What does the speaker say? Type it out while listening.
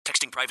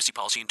Texting privacy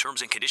policy and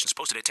terms and conditions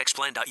posted at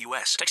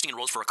textplan.us. Texting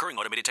enrolls for recurring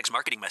automated text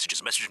marketing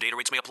messages. Message and data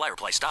rates may apply.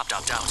 Reply stop,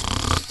 opt out.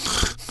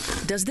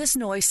 Does this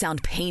noise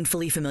sound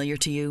painfully familiar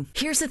to you?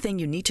 Here's the thing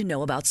you need to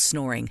know about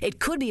snoring. It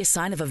could be a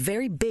sign of a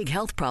very big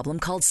health problem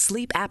called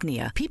sleep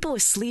apnea. People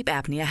with sleep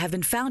apnea have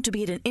been found to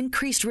be at an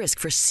increased risk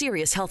for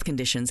serious health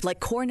conditions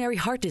like coronary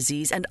heart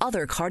disease and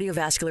other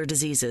cardiovascular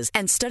diseases.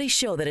 And studies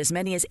show that as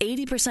many as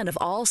 80% of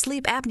all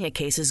sleep apnea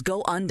cases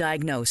go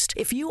undiagnosed.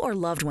 If you or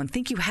loved one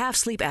think you have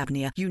sleep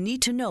apnea, you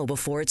need to know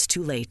before it's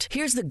too late.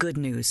 Here's the good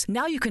news.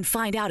 Now you can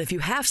find out if you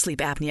have sleep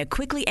apnea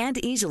quickly and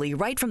easily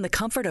right from the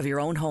comfort of your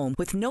own home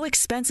with no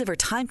expensive or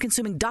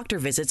time-consuming doctor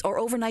visits or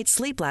overnight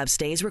sleep lab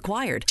stays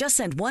required. Just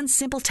send one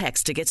simple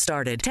text to get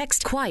started.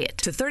 Text QUIET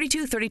to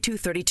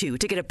 323232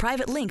 to get a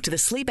private link to the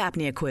sleep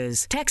apnea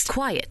quiz. Text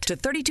QUIET to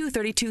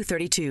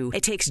 323232.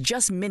 It takes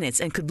just minutes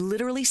and could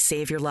literally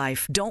save your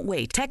life. Don't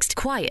wait. Text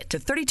QUIET to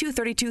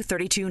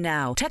 323232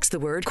 now. Text the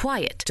word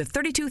QUIET to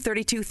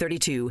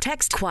 323232.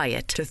 Text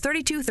QUIET to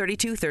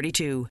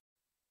 323232.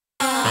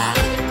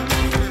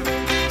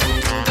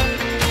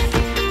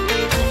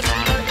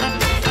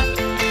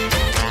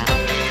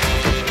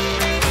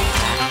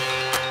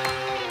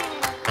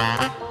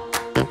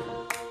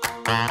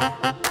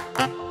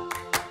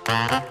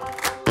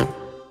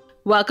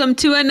 Welcome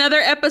to another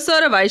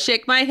episode of I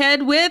Shake My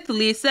Head with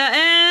Lisa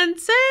and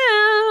Sam.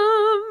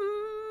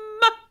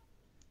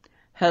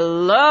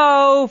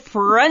 Hello,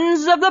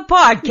 friends of the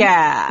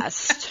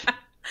podcast.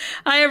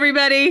 Hi,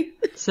 everybody.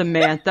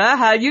 Samantha,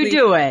 how you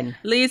doing?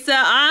 Lisa,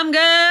 I'm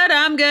good.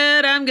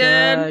 Good.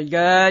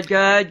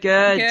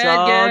 It's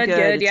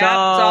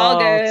all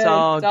good. It's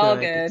all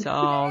good. It's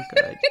all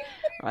good.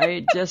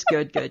 Right? Just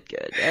good.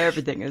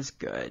 Everything is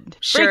good.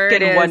 Sure Freaking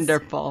it is.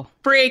 wonderful.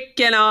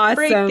 Freaking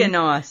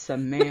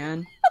awesome.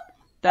 Man.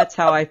 That's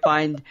how I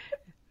find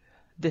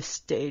this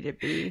day to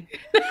be.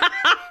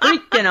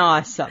 Freaking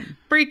awesome.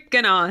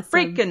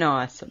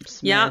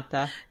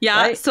 Samantha.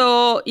 Yeah. Right?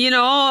 So, you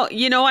know,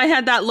 I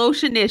had that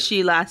lotion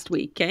issue last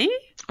week, eh?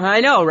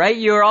 I know, right?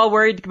 You were all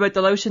worried about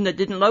the lotion that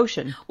didn't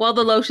lotion. Well,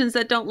 the lotions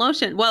that don't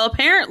lotion. Well,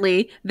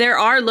 apparently there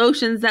are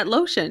lotions that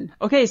lotion.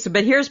 Okay,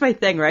 but here's my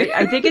thing, right?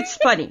 I think it's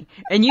funny,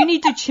 and you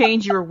need to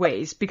change your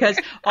ways because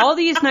all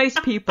these nice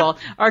people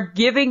are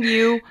giving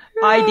you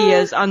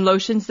ideas on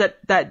lotions that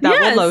Yes.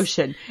 will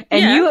lotion,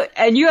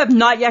 and you have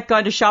not yet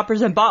gone to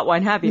Shoppers and bought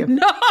one, have you?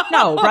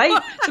 No,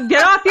 right? So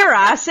get off your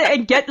ass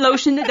and get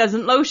lotion that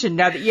doesn't lotion.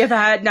 Now that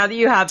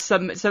you have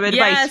some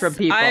advice from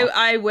people.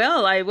 I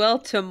will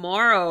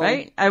tomorrow.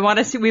 Right? We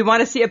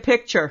want to see a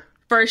picture.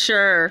 For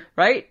sure.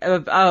 Right?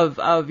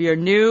 Of your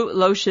new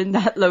lotion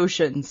that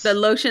lotions. The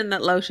lotion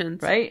that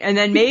lotions. Right? And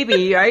then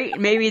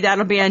maybe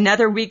that'll be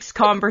another week's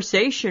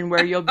conversation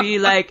where you'll be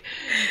like,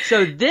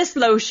 so this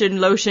lotion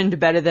lotioned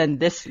better than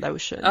this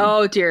lotion.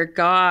 Oh, dear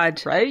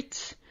God.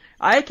 Right?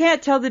 I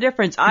can't tell the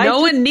difference. No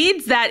one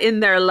needs that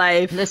in their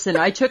life. Listen,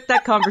 I took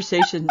that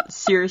conversation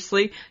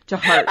seriously to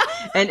heart.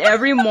 And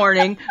every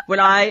morning when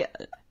I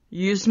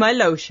used my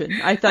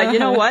lotion, I thought, you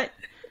know what?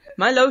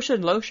 My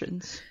lotion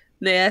lotions.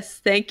 Yes,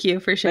 thank you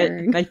for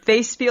sharing. My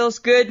face feels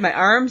good. My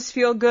arms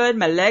feel good.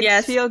 My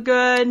legs feel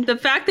good. The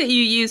fact that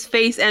you use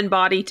face and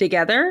body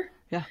together,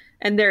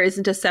 and there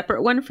isn't a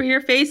separate one for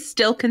your face,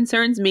 still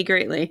concerns me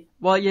greatly.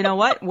 Well, you know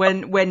what?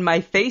 When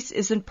my face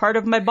isn't part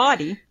of my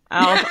body,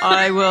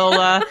 I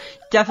will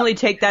definitely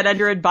take that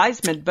under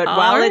advisement. But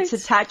while it's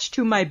attached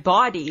to my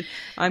body,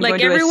 I'm going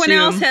to assume... Like everyone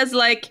else has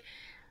like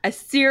a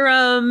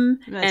serum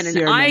and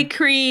an eye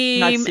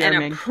cream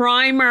and a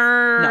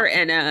primer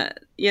and a,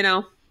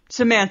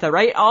 Samantha,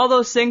 right? All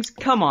those things.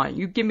 Come on,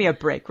 you give me a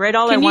break, right?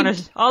 All I want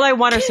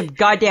are some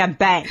goddamn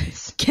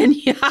bangs. Can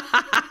you?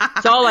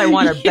 That's all I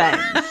want are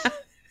bangs.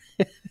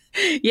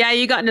 Yeah,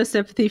 you got no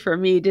sympathy for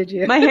me, did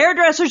you? My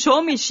hairdresser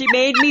told me she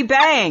made me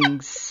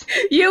bangs.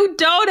 You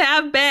don't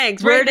have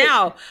bangs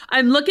now.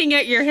 I'm looking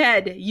at your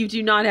head. You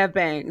do not have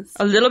bangs.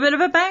 A little bit of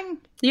a bang?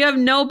 You have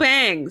no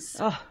bangs.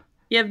 Oh.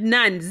 You have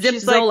none. Zip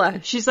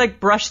Zola. She's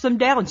like, brush them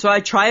down. So I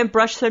try and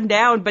brush them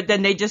down, but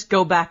then they just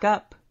go back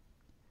up.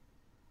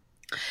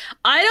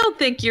 I don't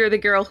think you're the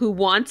girl who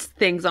wants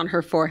things on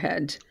her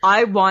forehead.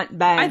 I want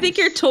bangs. I think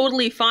you're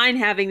totally fine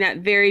having that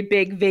very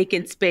big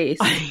vacant space.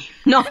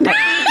 No.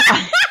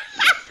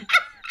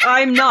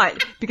 I'm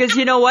not. Because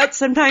you know what?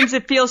 Sometimes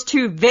it feels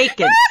too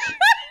vacant.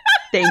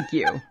 Thank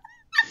you.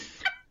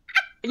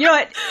 You know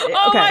what?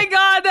 Oh my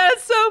God,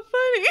 that's so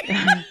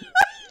funny.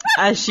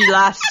 As she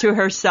laughs to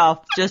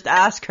herself, just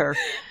ask her.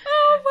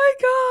 Oh my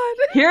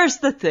God. Here's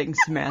the thing,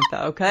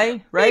 Samantha,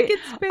 okay? Right?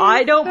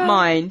 I don't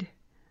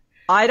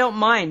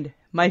mind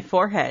my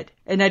forehead.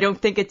 And I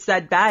don't think it's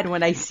that bad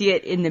when I see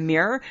it in the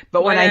mirror.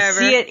 But when I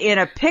see it in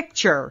a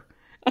picture,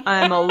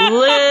 I'm a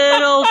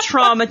little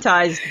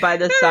traumatized by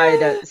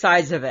the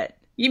size of it.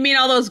 You mean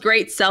all those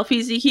great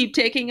selfies you keep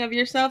taking of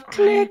yourself?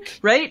 Click.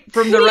 Right?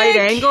 From the right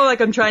angle,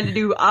 like I'm trying to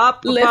do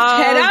up, lift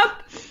above, head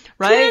up.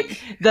 Right?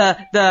 Click.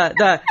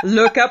 The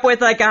look up with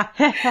like a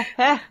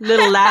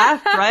little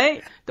laugh,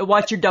 right? The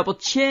watch your double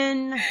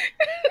chin.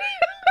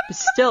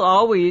 still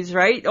always,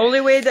 right?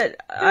 Only way that,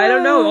 I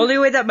don't know, only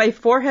way that my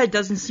forehead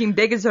doesn't seem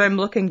big is if I'm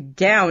looking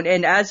down.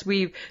 And as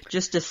we've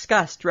just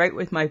discussed, right,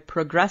 with my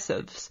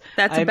progressives,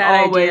 I'm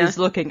always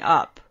looking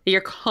up.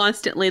 You're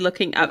constantly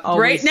looking up.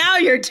 Right now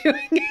you're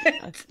doing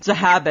it. It's a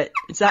habit.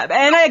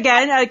 And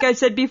again, like I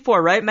said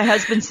before, right? My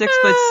husband's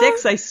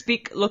 6'6". I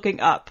speak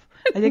looking up.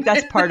 I think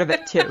that's part of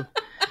it too.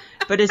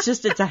 But it's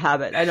a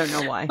habit. I don't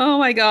know why. Oh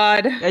my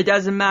God. It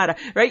doesn't matter,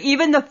 right?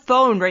 Even the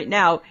phone right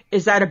now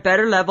is at a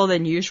better level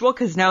than usual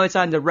because now it's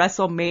on the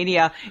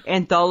WrestleMania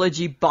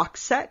Anthology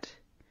box set,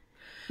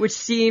 which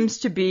seems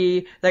to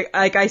be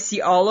like I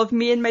see all of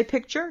me in my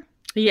picture.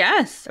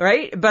 Yes.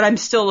 Right? But I'm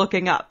still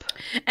looking up.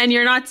 And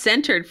you're not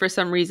centered for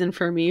some reason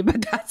for me,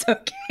 but that's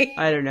okay.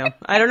 I don't know.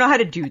 I don't know how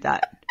to do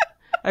that.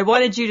 I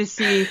wanted you to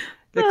see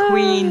the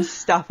Queen's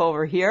stuff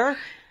over here.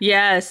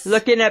 Yes.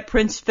 Looking at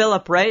Prince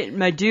Philip, right?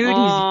 My dude,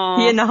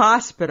 he's in the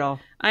hospital.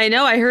 I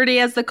know. I heard he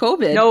has the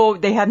COVID. No,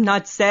 they have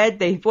not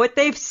said. What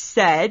they've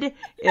said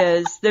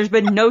is there's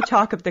been no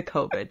talk of the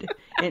COVID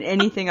in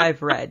anything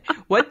I've read.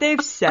 What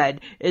they've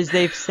said is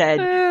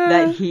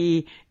that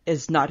he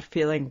is not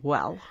feeling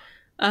well.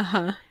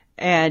 Uh-huh.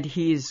 And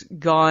he's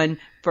gone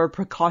for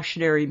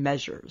precautionary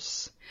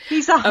measures.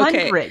 He's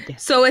 100. Okay.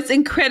 So it's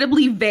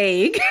incredibly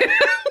vague.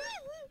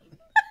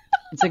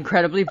 It's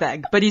incredibly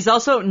vague. But he's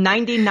also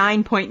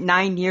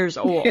 99.9 years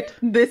old.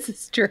 This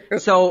is true.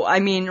 So, I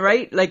mean,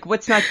 right? Like,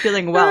 what's not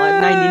feeling well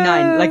at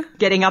 99? Like,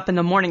 getting up in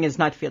the morning is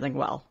not feeling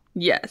well.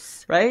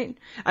 Yes. Right?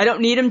 I don't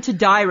need him to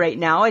die right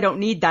now. I don't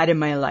need that in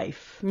my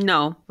life.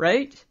 No.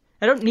 Right?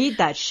 I don't need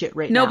that shit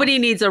right now. Nobody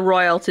needs a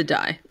royal to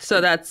die.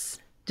 So that's...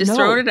 Just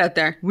throwing it out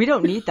there. We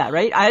don't need that,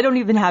 right? I don't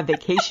even have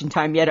vacation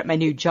time yet at my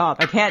new job.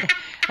 I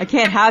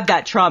can't have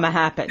that trauma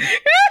happen.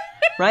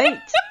 Right?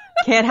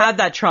 Can't have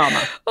that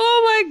trauma.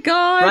 Oh my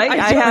God. Right?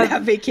 I don't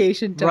have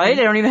vacation time. Right?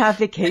 I don't even have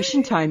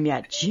vacation time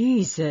yet.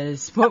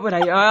 Jesus. What would I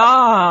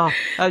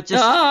think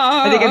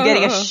I'm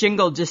getting a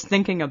shingle just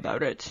thinking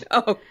about it.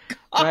 Oh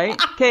God.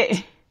 Right?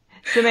 Okay.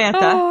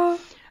 Samantha.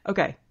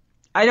 Okay.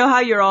 I know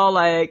how you're all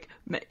like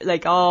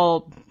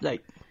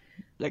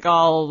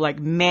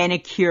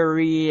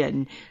manicure-y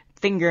and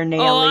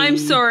fingernail-y. Oh, I'm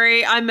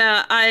sorry.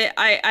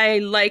 I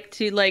like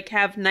to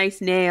have nice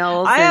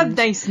nails. I have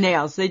nice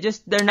nails.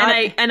 They're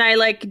not. And I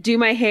like do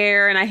my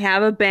hair and I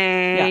have a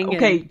bang. Yeah,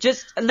 okay,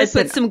 just listen.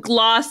 I put some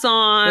gloss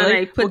on. Really?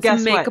 I put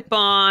some makeup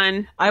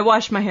on. I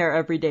wash my hair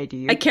every day. Do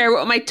you? I care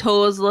what my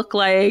toes look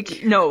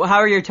like. No, how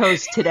are your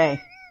toes today?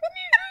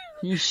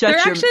 You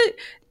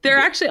They're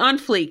actually on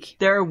fleek.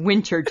 They're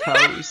winter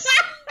toes.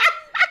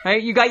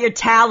 Right? You got your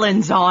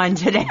talons on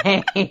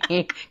today.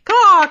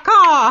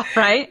 Caw,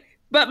 right?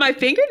 But my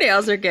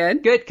fingernails are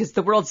good. Good, because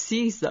the world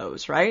sees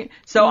those, right?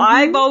 So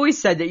I've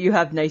always said that you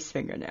have nice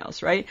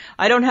fingernails, right?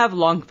 I don't have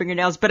long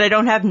fingernails, but I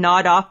don't have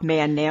gnawed-off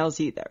man nails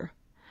either.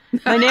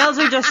 My nails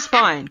are just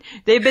fine.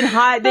 They've been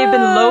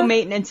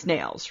low-maintenance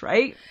nails,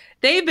 right?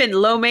 They've been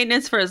low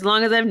maintenance for as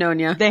long as I've known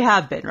you. They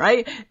have been,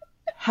 right?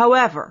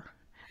 However,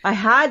 I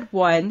had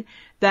one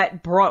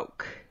that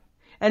broke.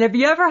 And have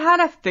you ever had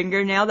a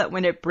fingernail that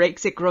when it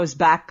breaks, it grows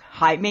back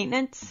high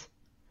maintenance?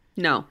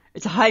 No.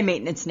 It's a high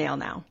maintenance nail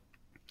now.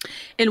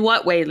 In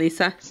what way,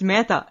 Lisa?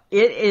 Samantha,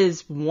 it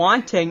is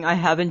wanting, I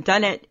haven't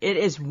done it, it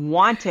is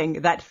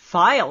wanting that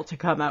file to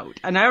come out.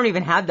 And I don't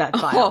even have that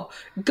file. Oh,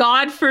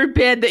 God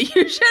forbid that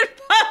you should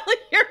file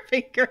your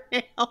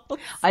fingernails.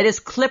 I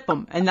just clip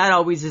them, and that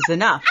always is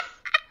enough.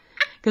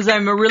 Because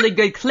I'm a really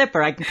good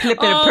clipper. I can clip it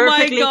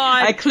perfectly. Oh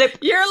my God.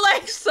 You're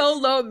like so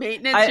low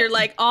maintenance. You're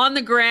like on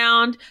the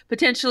ground,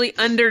 potentially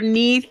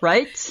underneath.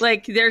 Right?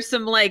 Like there's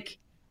some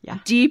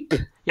deep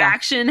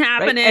action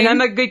happening. Right? And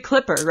I'm a good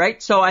clipper,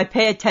 right? So I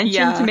pay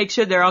attention to make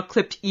sure they're all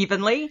clipped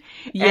evenly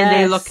and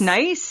they look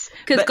nice.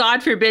 Because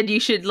God forbid you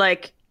should file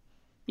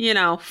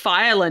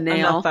a nail.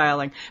 I'm not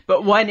filing.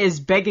 But one is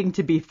begging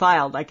to be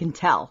filed, I can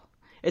tell.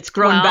 It's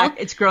grown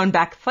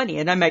back funny.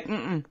 And I'm like,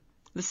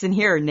 listen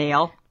here,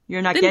 nail.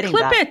 You're not getting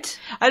that. Clip it.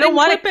 I don't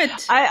want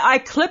it. I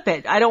clip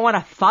it. I don't want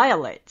to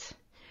file it.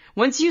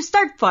 Once you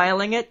start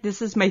filing it,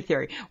 this is my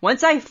theory.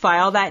 Once I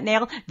file that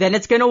nail, then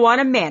it's going to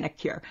want a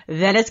manicure.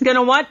 Then it's going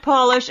to want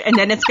polish. And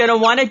then it's going to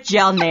want a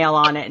gel nail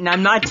on it. And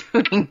I'm not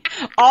doing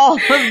all of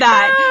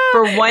that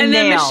for one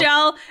nail. And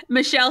then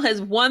Michelle has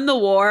won the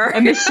war.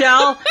 And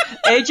Michelle,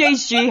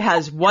 HHG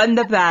has won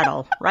the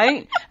battle,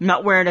 right? I'm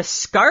not wearing a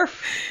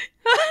scarf.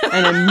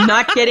 And I'm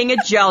not getting a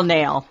gel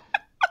nail.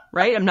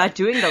 Right? I'm not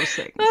doing those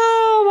things.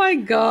 Oh, my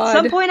God. At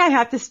some point, I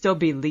have to still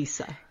be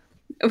Lisa.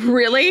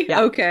 Really?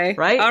 Yeah. Okay.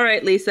 Right? All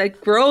right, Lisa.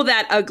 Grow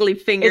that ugly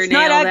fingernail. It's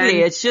not ugly.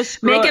 Then. It's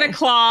just... Make it a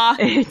claw.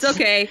 It's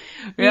okay.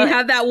 Really? You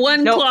have that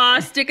one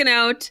claw sticking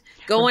out,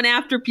 going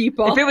after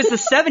people. If it was the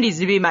 70s,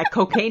 it'd be my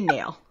cocaine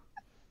nail.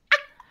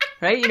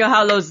 Right? You know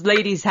how those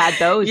ladies had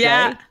those,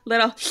 yeah,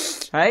 little...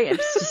 Right?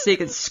 It's just so you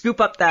can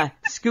scoop up the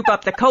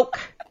coke.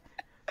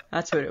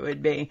 That's what it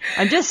would be.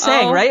 I'm just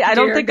saying, right? I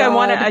don't think God. I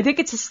want to... I think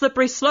it's a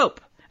slippery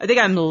slope. I think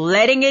I'm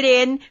letting it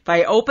in. If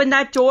I open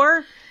that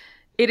door...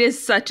 It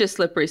is such a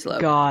slippery slope.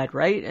 God,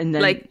 right? And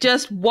then...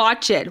 just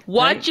watch it.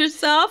 Watch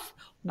yourself.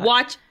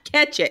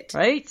 Catch it.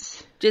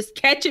 Right? Just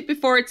catch it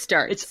before it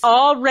starts. It's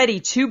already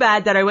too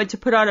bad that I went to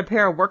put on a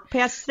pair of work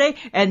pants today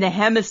and the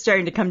hem is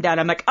starting to come down.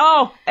 I'm like,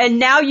 oh, and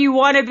now you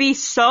want to be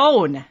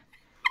sewn.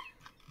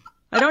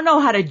 I don't know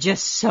how to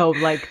just sew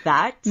like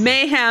that.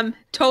 Mayhem.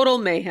 Total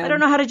mayhem. I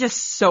don't know how to just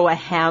sew a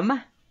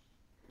hem.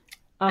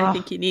 I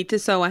think you need to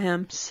sew a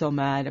hem. So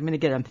mad. I'm going to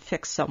get them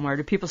fixed somewhere.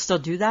 Do people still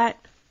do that?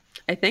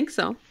 I think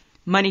so.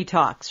 Money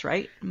talks,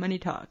 right? Money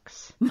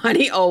talks.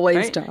 Money always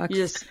right? talks. You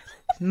just,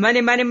 money,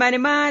 money, money,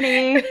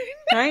 money.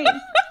 Right?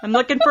 I'm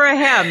looking for a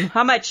hem.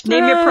 How much?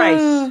 Name your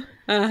price.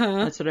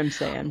 That's what I'm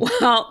saying.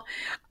 Well,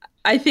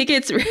 I think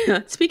it's,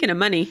 speaking of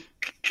money,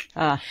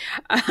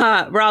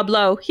 Rob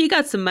Lowe, he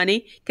got some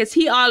money because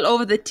he all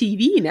over the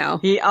TV now.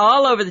 He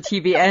all over the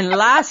TV. And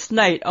last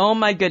night, oh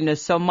my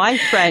goodness. So my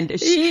friend,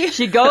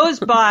 she goes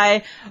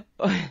by,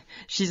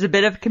 she's a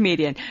bit of a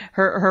comedian.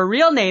 Her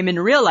real name in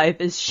real life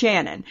is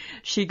Shannon.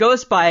 She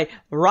goes by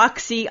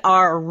Roxy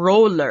R.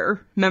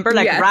 Roller. Remember,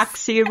 like yes.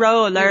 Roxy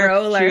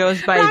Roller. She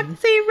goes by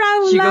Roxy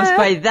Roller. She goes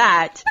by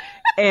that.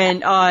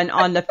 And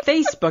on the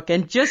Facebook,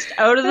 and just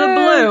out of the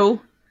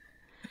blue,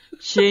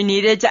 she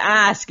needed to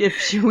ask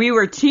if we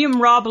were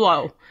Team Rob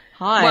Lowe.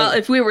 Hi. Well,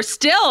 if we were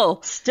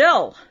still.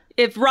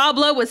 If Rob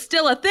Lowe was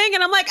still a thing,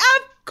 and I'm like,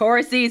 of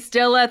course he's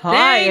still a thing.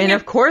 Hi, and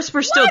of course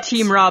we're still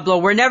Team Rob Lowe.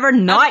 We're never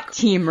not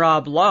Team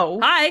Rob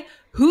Lowe. Hi,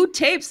 who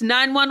tapes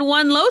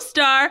 911 Low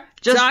Star?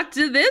 Just talk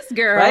to this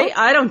girl. Right?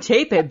 I don't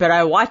tape it, but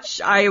I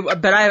watch.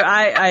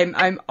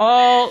 I'm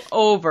all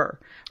over.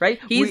 Right?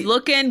 He's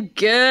looking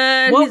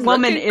good. What he's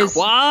woman looking is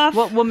coiffed.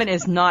 What woman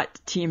is not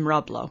Team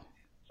Rob Lowe?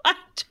 I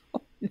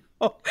don't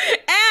know.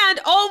 And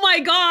oh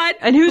my God!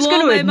 And who's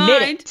going to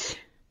admit it?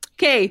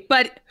 Okay,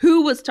 but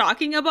who was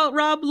talking about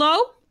Rob Lowe?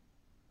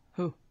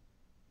 Who?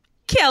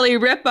 Kelly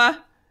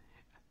Ripa.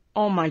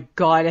 Oh my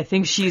God! I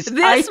think she is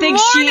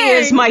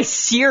morning. My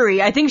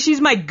Siri. I think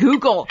she's my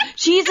Google.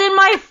 She's in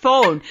my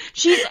phone.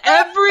 She's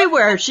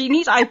everywhere.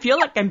 I feel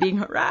like I'm being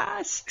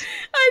harassed.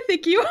 I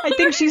think you are. I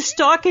think she's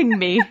stalking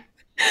me.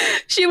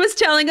 She was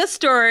telling a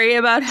story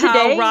about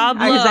how Rob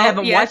Lowe... Because I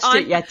haven't watched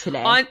it yet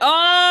today.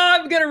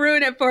 I'm going to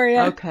ruin it for you.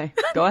 Okay,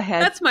 go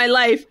ahead. That's my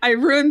life. I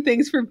ruin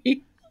things for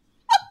me.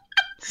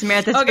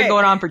 Samantha, it's been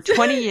going on for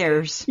 20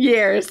 years.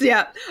 Years,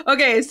 yeah.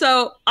 Okay,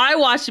 so I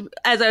watched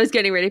as I was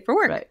getting ready for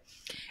work. Right.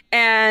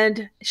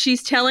 And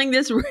she's telling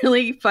this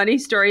really funny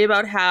story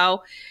about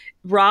how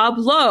Rob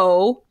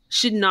Lowe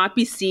should not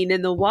be seen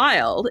in the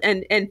wild.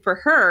 And for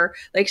her,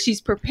 like,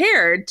 she's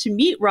prepared to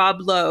meet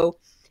Rob Lowe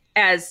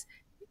as...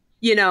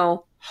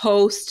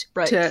 host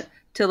right.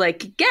 to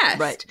like guest.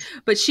 Right.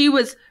 But she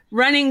was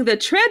running the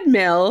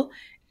treadmill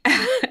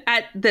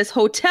at this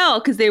hotel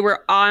because they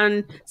were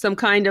on some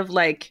kind of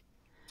like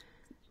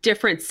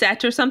different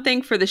set or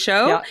something for the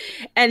show. Yeah.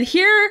 And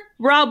here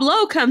Rob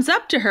Lowe comes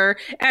up to her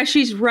as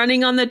she's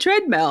running on the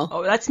treadmill.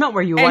 Oh, that's not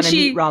where you want to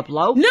meet Rob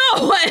Lowe.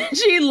 No. And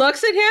she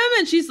looks at him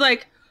and she's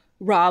like,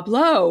 Rob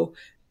Lowe,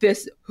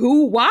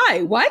 who,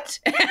 why, what?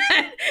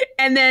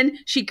 And then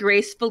she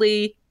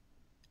gracefully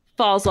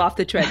falls off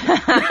the treadmill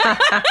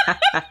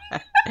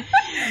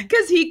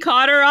because he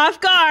caught her off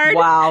guard.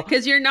 Wow.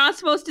 Because you're not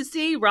supposed to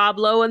see Rob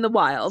Lowe in the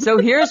wild. So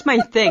here's my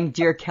thing,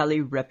 dear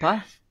Kelly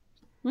Ripa.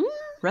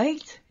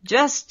 Right?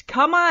 Just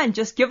come on.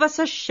 Just give us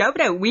a shout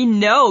out. We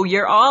know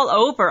you're all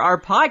over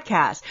our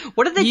podcast.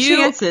 What are the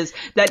chances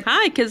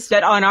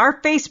that on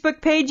our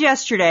Facebook page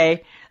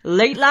yesterday,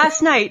 late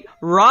last night,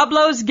 Rob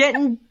Lowe's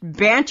getting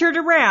bantered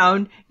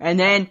around and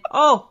then,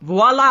 oh,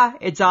 voila,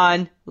 it's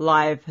on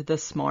live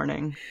this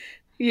morning.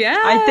 Yeah.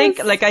 I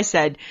think, like I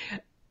said,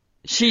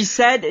 she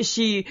said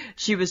she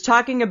was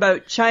talking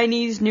about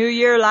Chinese New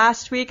Year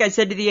last week. I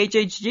said to the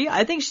HHG,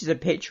 I think she's a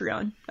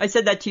Patreon. I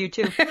said that to you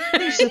too.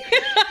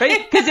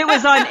 Right? Because it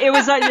was on,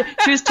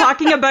 she was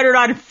talking about it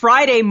on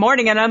Friday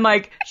morning and I'm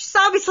like, she's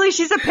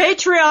a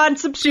Patreon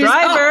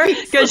subscriber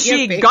because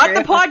she got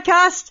the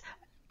podcast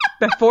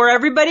before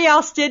everybody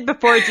else did,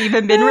 before it's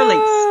even been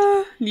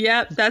released.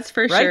 Yep, that's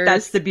for right? sure.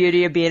 That's the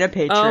beauty of being a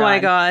Patreon. Oh my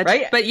God.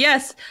 Right? But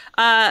yes,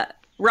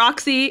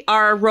 Roxy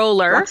R.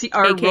 Roller.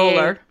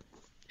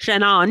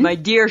 Shannon. My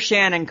dear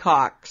Shannon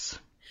Cox.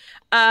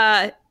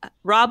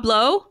 Rob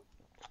Lowe,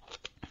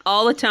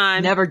 all the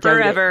time. Never doubt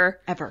forever.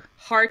 It. Ever.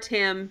 Heart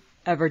him.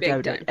 Ever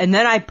doubt it. And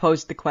then I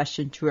posed the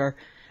question to her,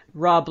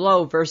 Rob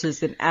Lowe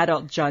versus an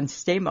adult John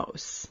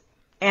Stamos.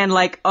 And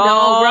like,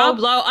 no, Rob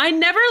Lowe.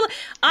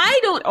 I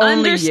don't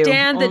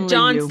understand the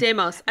John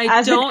Stamos.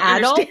 I don't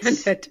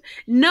understand it.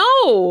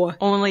 No.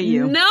 Only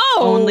you. No.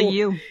 Only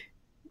you.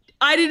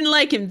 I didn't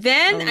like him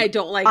then. I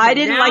don't like him now. I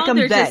didn't like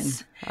him then.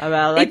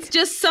 It's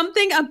just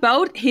something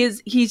about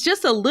he's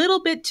just a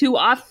little bit too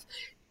off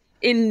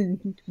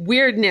in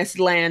weirdness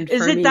land for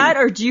me. Is it that,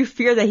 or do you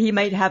fear that he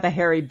might have a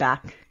hairy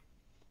back?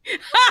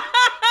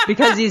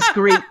 Because he's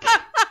Greek.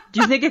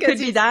 Do you think it could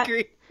be that?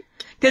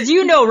 Because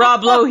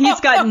Rob Lowe, he's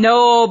got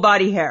no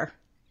body hair.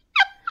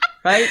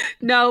 Right?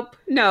 Nope.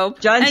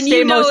 John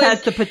Stamos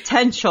has the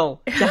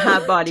potential to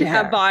have body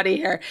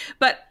hair.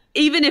 But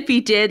even if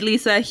he did,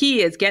 Lisa,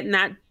 he is getting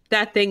that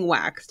that thing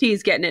waxed.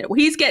 He's getting it.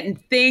 He's getting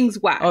things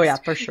waxed. Oh yeah,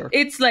 for sure.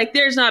 It's like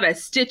there's not a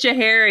stitch of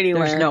hair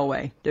anywhere. There's no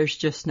way. There's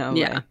just no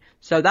Yeah. way.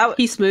 So that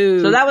He's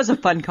smooth. So that was a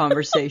fun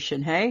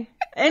conversation, hey?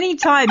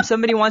 Anytime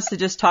somebody wants to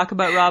just talk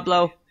about Rob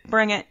Lowe,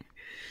 bring it.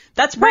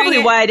 That's probably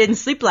it. why I didn't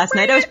sleep last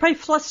night. I was probably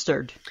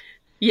flustered.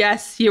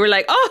 Yes, you were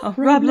like, oh,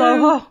 Rob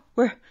Lowe,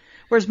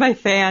 where's my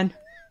fan?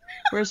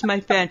 Where's my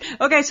fan?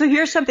 Okay, so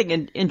here's something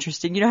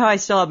interesting. You know how I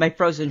still have my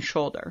frozen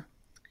shoulder?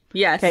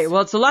 Yes. Okay,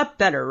 well, it's a lot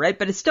better, right?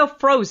 But it's still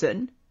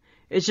frozen.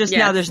 It's just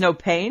now Yes. there's no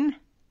pain.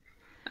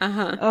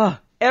 Uh-huh. Oh,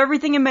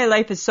 everything in my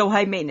life is so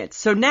high maintenance.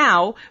 So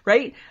now,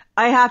 right,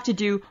 I have to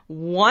do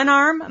one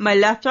arm. My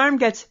left arm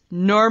gets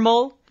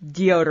normal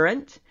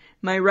deodorant.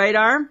 My right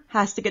arm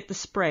has to get the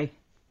spray.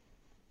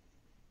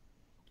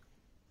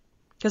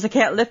 Because I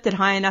can't lift it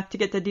high enough to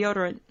get the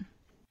deodorant.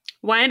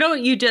 Why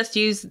don't you just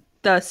use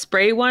the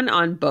spray one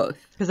on both?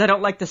 Because I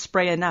don't like the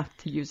spray enough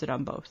to use it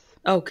on both.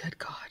 Oh, good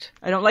God.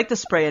 I don't like the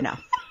spray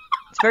enough.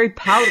 It's very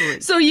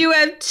powdery. So you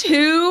have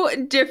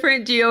two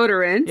different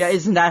deodorants. Yeah,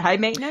 isn't that high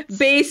maintenance?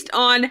 Based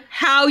on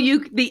how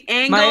the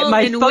angle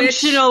my in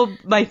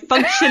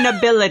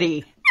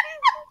functionability.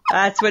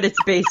 That's what it's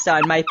based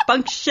on. My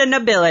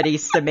functionability,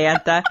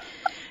 Samantha.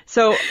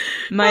 So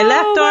my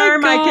left my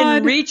arm, I can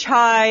God. reach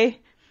high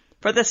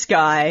for the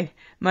sky.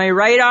 My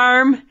right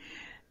arm,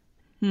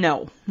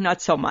 no,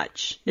 not so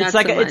much. It's Not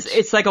like so much.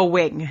 it's like a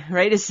wing,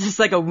 right? It's just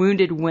like a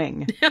wounded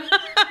wing,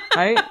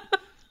 right?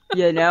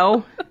 You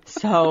know.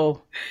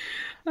 So.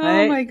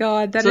 Oh my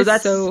God, Isn't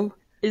that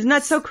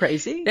so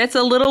crazy? That's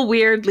a little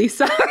weird,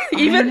 Lisa.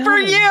 Even for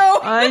you.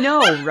 I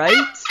know,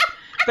 right?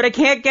 But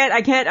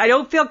I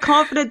don't feel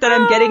confident that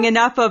I'm getting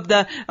enough of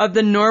the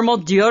normal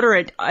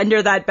deodorant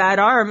under that bad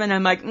arm. And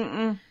I'm like,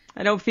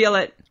 I don't feel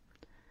it.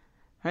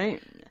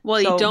 Right?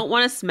 Well, So, you don't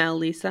want to smell,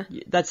 Lisa.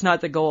 That's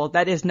not the goal.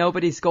 That is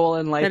nobody's goal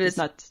in life. That It's is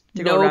not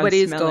to go around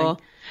nobody's smelling.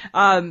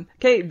 goal.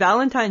 Okay,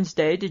 Valentine's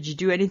Day. Did you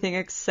do anything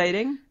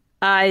exciting?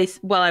 I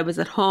was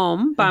at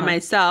home by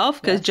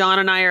myself because Yes. John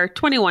and I are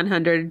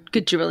 2,100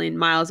 gajillion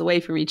miles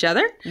away from each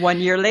other. 1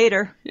 year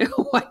later.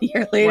 1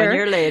 year later. 1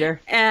 year later.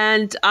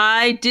 And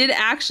I did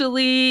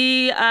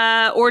actually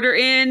order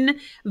in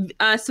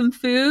some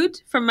food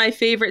from my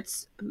favorite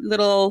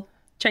little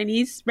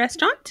Chinese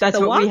restaurant. That's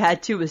The what we Wok.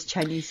 had too, was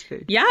Chinese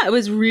food. Yeah, it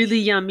was really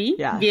yummy.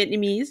 Yeah.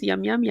 Vietnamese,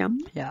 yum, yum, yum.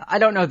 Yeah, I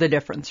don't know the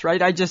difference,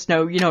 right? I just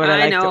know, you know what I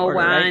like to order,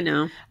 right? I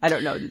know. I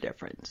don't know the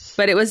difference.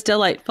 But it was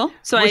delightful.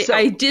 So, Well, so-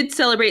 I did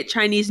celebrate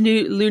Chinese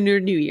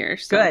Lunar New Year.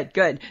 So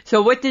Good.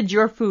 So what did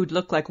your food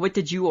look like? What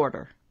did you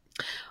order?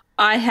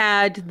 I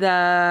had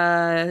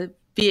the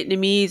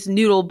Vietnamese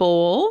noodle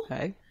bowl.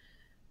 Okay.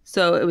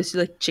 So it was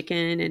like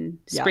chicken and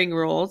Yeah. spring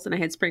rolls, and I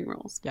had spring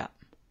rolls. Yeah.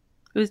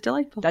 It was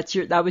delightful.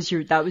 That was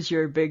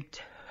your big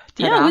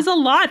Yeah, it was a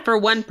lot for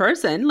one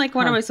person. Like,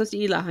 what am I supposed to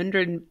eat?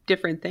 100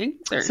 different things?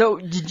 Or- So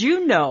did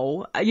you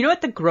know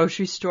at the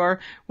grocery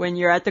store, when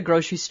you're at the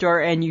grocery store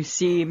and you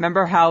see,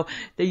 remember how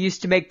they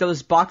used to make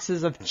those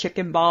boxes of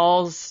chicken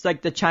balls,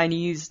 like the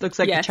Chinese, looks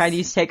like Yes. the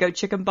Chinese takeout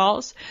chicken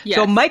balls? Yes.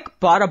 So Mike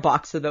bought a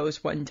box of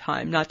those one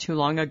time, not too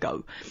long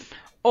ago.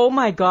 Oh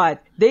my God,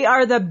 they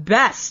are the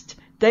best.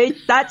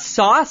 That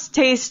sauce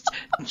tastes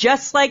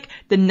just like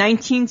the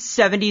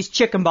 1970s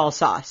chicken ball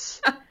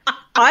sauce.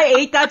 I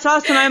ate that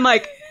sauce and I'm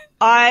like,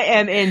 I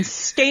am in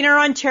Stayner,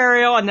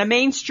 Ontario on the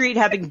main street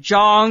having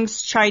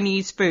Zhong's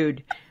Chinese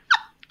food.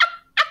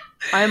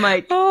 I'm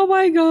like, oh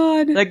my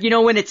God. like,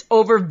 when it's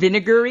over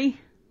vinegary?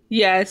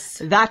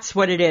 Yes. That's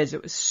what it is.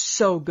 It was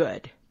so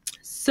good.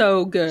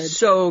 So good.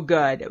 So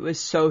good. It was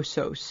so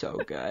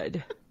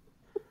good.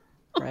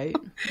 Right?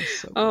 It was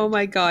so good. Oh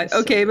my God.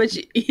 Okay, but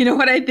you know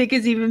what I think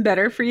is even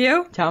better for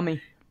you? Tell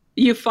me.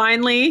 You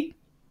finally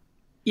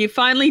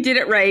did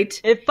it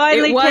right. It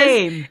finally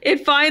came.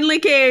 It finally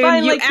came.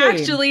 Finally you came.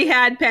 actually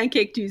had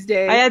Pancake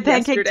Tuesday. I had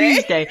Pancake yesterday.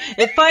 Tuesday.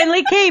 It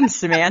finally came,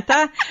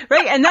 Samantha.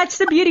 Right? And that's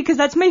the beauty, because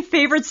that's my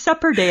favorite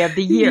supper day of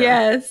the year.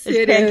 Yes, It's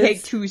it Pancake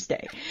is.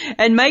 Tuesday.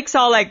 And Mike's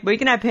all like, we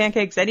can have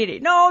pancakes any day.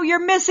 No,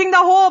 you're missing the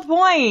whole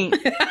point.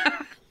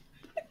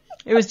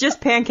 It was just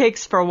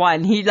pancakes for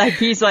one. He's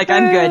like,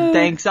 I'm good,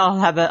 thanks.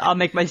 I'll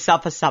make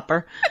myself a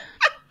supper.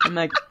 I'm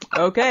like,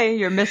 okay,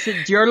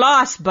 it's your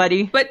loss,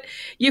 buddy. But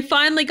you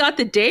finally got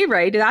the day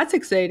right. That's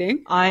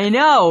exciting. I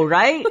know,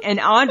 right? And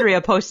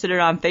Andrea posted it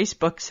on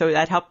Facebook, so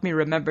that helped me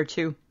remember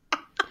too.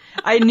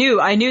 I knew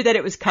that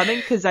it was coming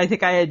because I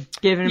think I had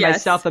given Yes.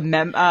 myself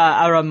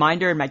a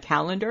reminder in my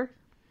calendar.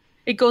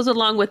 It goes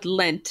along with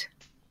Lent.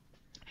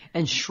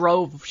 And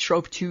Shrove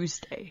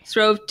Tuesday.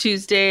 Shrove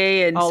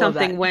Tuesday and All of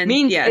something that.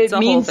 Wednesday. Yeah, it's it a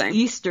whole means thing.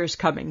 Easter's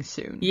coming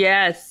soon.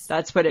 Yes.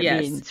 That's what it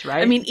Yes. means,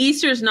 right? I mean,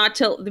 Easter's not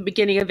till the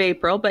beginning of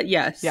April, but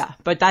yes. Yeah,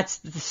 but that's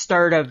the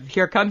start of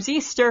here comes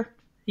Easter,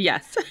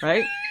 Yes.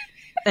 right?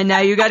 And now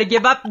you got to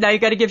give up. Now you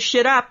got to give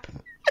shit up.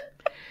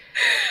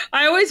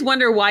 I always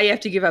wonder why you have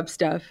to give up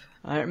stuff.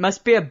 It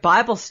must be a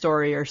Bible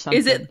story or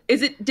something.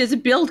 Does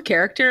it build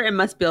character? It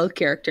must build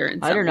character in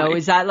some I don't know. way.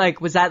 Was that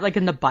like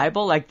in the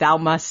Bible? Like thou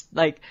must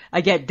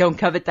don't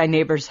covet thy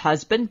neighbor's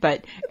husband,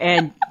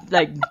 and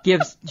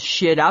give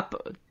shit up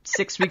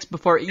 6 weeks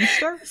before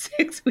Easter?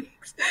 6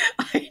 weeks.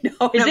 I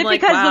know. Is I'm it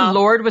like, because wow. the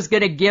Lord was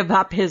going to give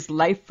up his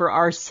life for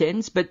our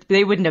sins? But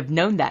they wouldn't have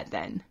known that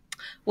then.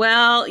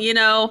 Well,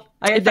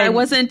 if I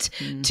wasn't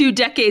 2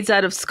 decades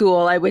out of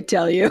school, I would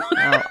tell you.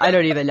 Oh, I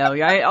don't even know.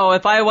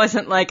 If I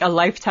wasn't like a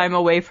lifetime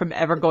away from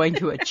ever going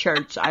to a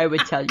church, I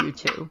would tell you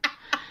too.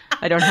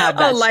 I don't have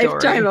that story. A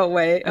lifetime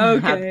away.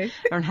 Okay.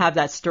 I don't have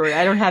that story.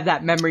 I don't have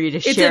that memory to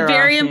share. It's a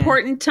very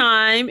important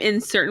time in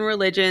certain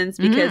religions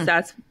because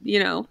that's,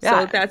 so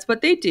that's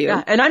what they do.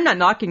 Yeah, and I'm not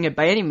knocking it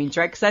by any means,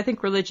 right? Because I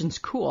think religion's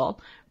cool.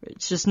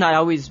 It's just not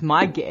always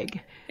my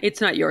gig.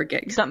 It's not your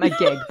gig. It's not my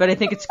gig, but I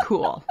think it's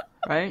cool,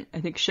 right? I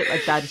think shit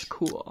like that is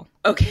cool.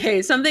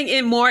 Okay,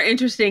 something more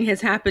interesting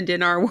has happened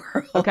in our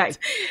world. Okay.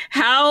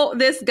 How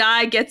this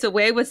guy gets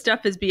away with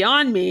stuff is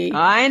beyond me.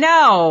 I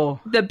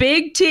know. The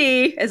Big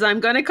T, as I'm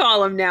going to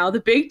call him now, the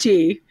Big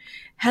T,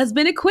 has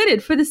been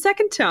acquitted for the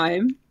second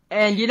time.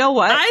 And you know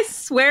what? I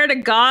swear to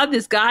God,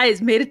 this guy is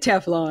made of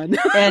Teflon.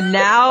 And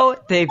now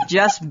they've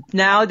just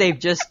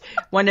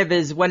one of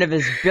his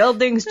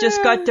buildings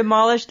just got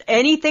demolished.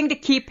 Anything to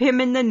keep him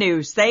in the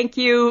news. Thank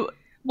you.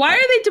 Why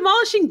are they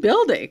demolishing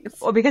buildings?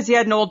 Well, because he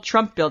had an old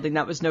Trump building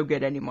that was no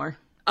good anymore.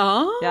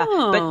 Oh. Yeah.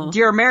 But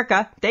dear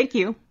America, thank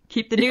you.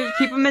 Keep the news.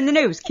 Keep them in the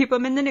news. Keep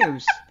them in the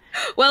news.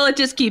 Well, it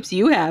just keeps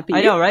you happy.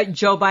 I know, right?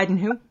 Joe Biden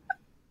who?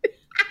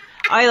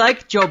 I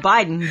like Joe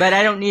Biden, but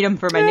I don't need him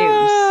for my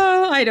news.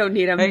 I don't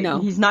need him, Right? no.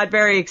 He's not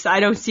very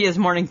I don't see his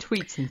morning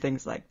tweets and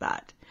things like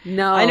that.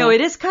 No. I know, it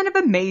is kind of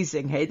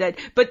amazing, hey,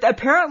 but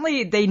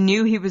apparently they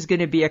knew he was going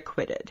to be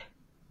acquitted.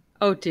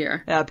 Oh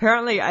dear.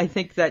 Apparently,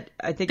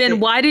 Then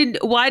why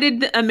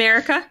did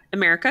America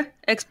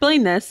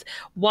explain this?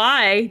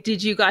 Why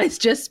did you guys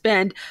just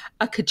spend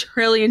 $1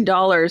 quadrillion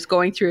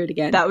going through it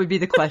again? That would be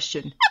the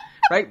question.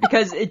 Right?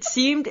 Because it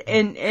seemed,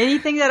 in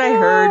anything that I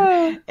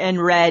heard and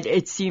read,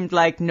 it seemed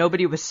like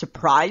nobody was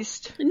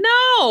surprised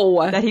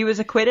No. that he was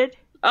acquitted.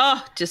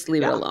 Oh, just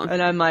leave it alone.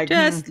 And I'm like,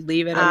 just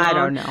leave it alone. I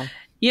don't know.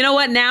 You know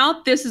what?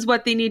 Now, this is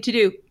what they need to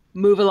do.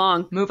 Move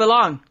along. Move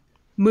along.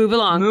 Move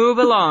along. Move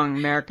along,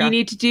 America. You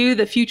need to do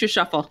the future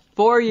shuffle.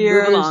 4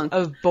 years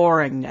of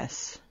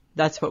boringness.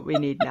 That's what we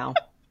need now.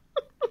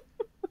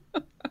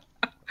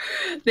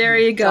 There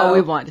you go. That's all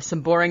we want.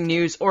 Some boring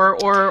news or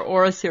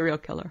a serial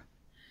killer.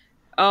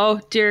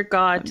 Oh, dear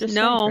God.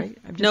 No. Saying,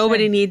 right?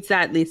 Nobody needs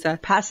that, Lisa.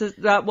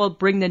 That will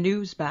bring the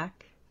news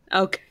back.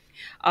 Okay.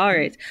 All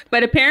right.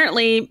 But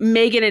apparently,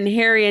 Meghan and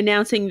Harry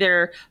announcing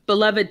their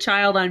beloved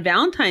child on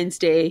Valentine's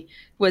Day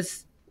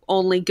was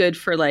only good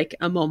for like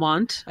a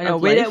moment. I know.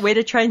 Way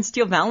to try and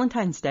steal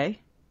Valentine's Day.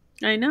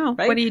 I know.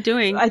 Right? What are you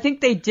doing? I think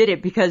they did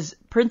it because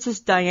Princess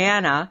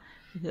Diana,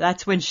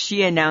 that's when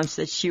she announced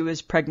that she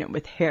was pregnant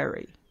with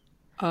Harry.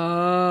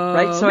 Oh,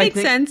 right. So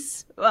makes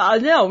sense.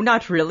 No,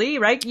 not really.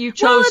 Right. You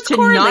chose it's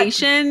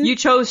correlation. You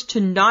chose to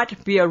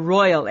not be a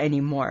royal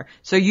anymore,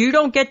 so you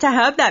don't get to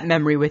have that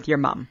memory with your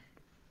mom.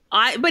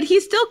 But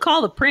he's still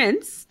called a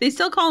prince. They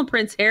still call him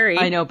Prince Harry.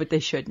 I know, but they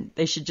shouldn't.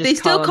 They should just. They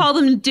still call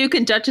them Duke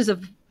and Duchess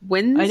of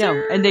Windsor. I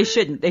know, and they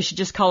shouldn't. They should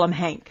just call him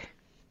Hank.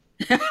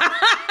 You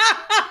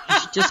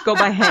should just go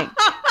by Hank.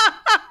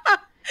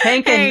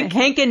 Hank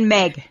and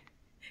Meg.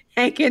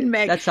 Hank and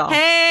Meg. That's all.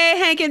 Hey,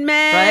 Hank and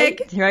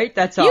Meg. Right.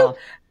 That's all.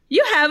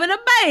 You having a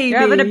baby? You're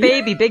having a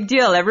baby. Big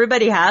deal.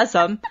 Everybody has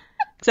them,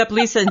 except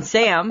Lisa and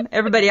Sam.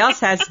 Everybody else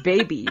has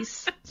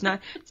babies.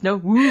 It's no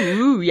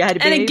woo. You had a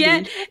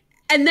baby.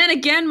 And then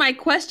again, my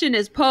question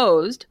is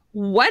posed: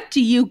 what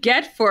do you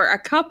get for a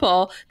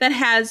couple that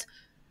has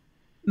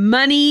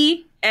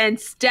money and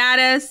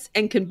status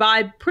and can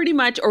buy pretty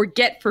much or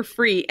get for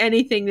free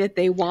anything that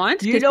they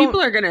want? Because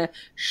people are going to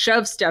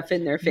shove stuff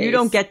in their face. You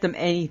don't get them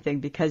anything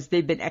because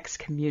they've been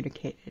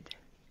excommunicated.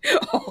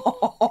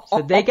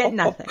 So they get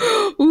nothing.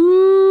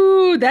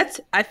 Ooh,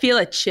 I feel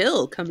a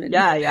chill coming.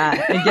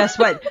 Yeah. And guess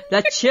what?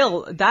 That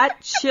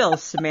chill,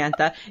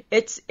 Samantha,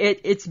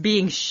 it's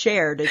being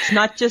shared. It's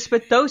not just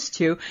with those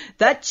two.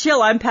 That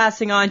chill I'm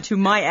passing on to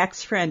my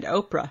ex-friend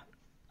Oprah.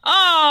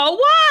 Oh,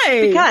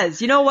 why?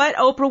 Because, you know what,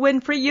 Oprah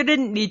Winfrey, you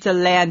didn't need to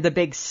land the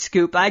big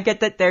scoop. I get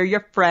that they're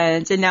your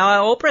friends, and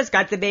now Oprah's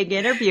got the big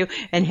interview,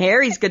 and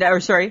Hank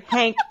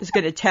is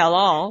gonna tell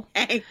all.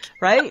 Hank.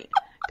 Right?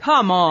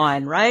 Come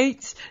on,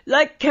 right?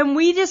 Like, can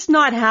we just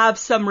not have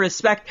some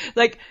respect?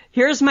 Like,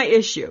 here's my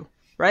issue,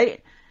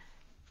 right?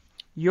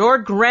 Your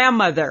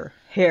grandmother,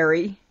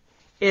 Harry,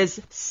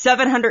 is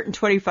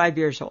 725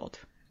 years old.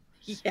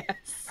 Yes.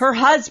 Her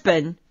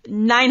husband,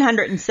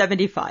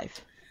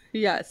 975.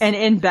 Yes. And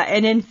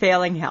in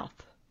failing health.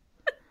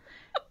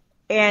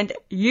 And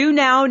you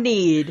now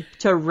need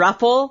to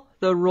ruffle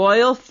the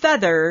royal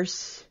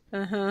feathers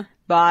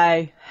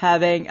by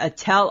having a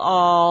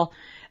tell-all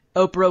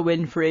Oprah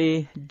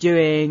Winfrey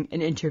doing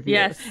an interview.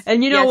 Yes.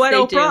 And you know what,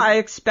 Oprah? Do. I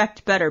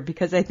expect better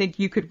because I think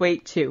you could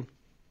wait too.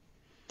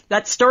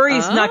 That story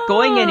is not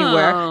going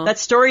anywhere. That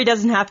story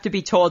doesn't have to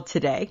be told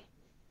today.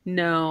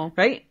 No.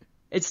 Right?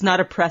 It's not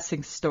a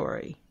pressing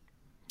story.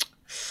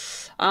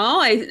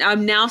 Oh,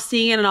 I'm now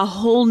seeing it in a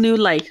whole new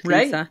light,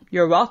 Lisa. Right?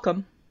 You're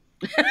welcome.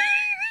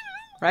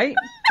 right?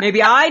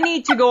 Maybe I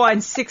need to go on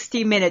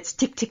 60 Minutes,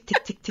 tick, tick,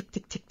 tick, tick, tick,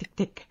 tick, tick, tick,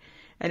 tick,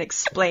 and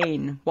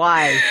explain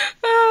why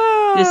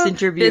this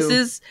interview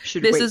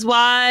should wait. This is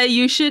why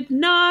you should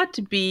not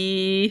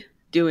be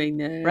doing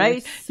this.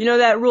 Right? You know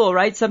that rule,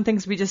 right? Some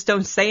things we just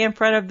don't say in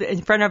front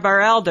of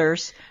our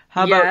elders.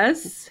 How about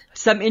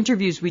some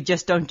interviews we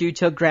just don't do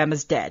till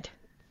grandma's dead?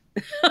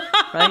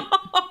 Right?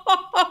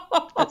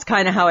 That's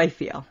kind of how I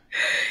feel.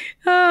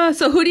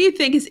 So who do you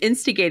think is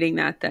instigating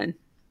that then?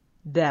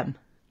 Them.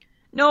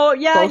 No,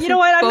 yeah, you know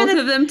what? Both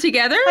of them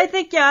together? I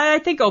think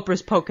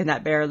Oprah's poking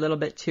that bear a little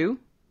bit too.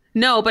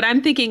 No, but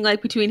I'm thinking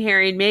like between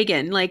Harry and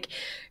Meghan, like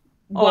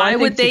why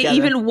would they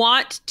even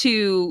want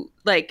to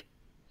like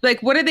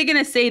what are they going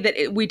to say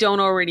that we don't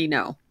already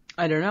know?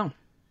 I don't know.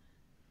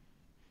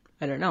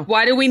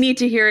 Why do we need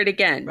to hear it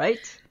again?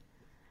 Right?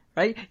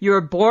 You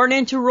were born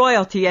into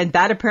royalty, and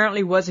that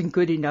apparently wasn't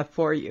good enough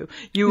for you.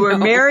 You were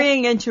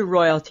marrying into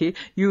royalty.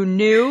 You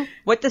knew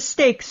what the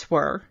stakes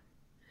were.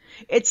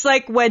 It's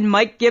like when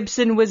Mike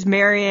Gibson was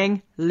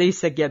marrying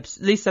Lisa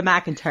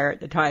McIntyre at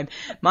the time.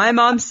 My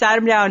mom sat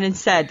him down and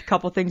said, a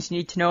couple things you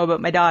need to know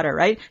about my daughter,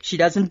 right? She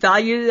doesn't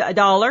value a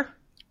dollar,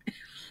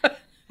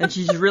 and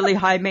she's really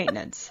high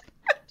maintenance.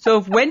 So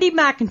if Wendy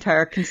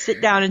McIntyre can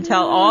sit down and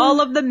tell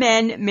all of the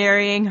men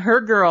marrying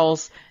her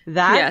girls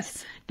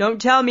that,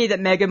 don't tell me that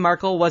Meghan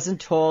Markle wasn't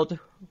told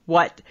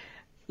what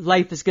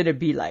life is going to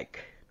be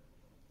like.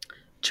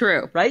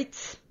 True.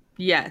 Right?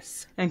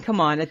 Yes. And come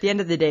on, at the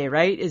end of the day,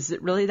 right? Is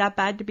it really that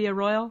bad to be a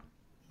royal?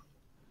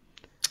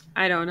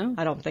 I don't know.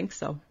 I don't think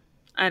so.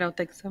 I don't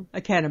think so. I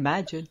can't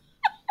imagine.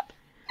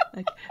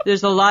 Like,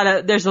 there's a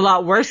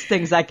lot worse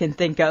things I can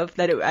think of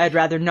that I'd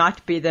rather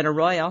not be than a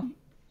royal.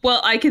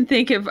 Well, I can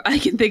think of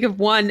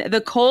one,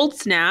 the cold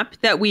snap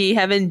that we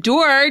have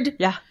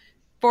endured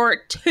for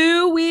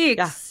 2 weeks.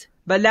 Yeah.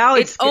 But now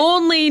it's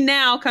only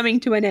now coming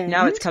to an end.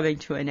 Now it's coming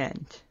to an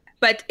end.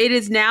 But it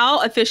is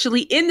now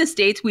officially in the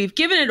States. We've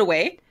given it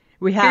away.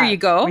 We have. Here you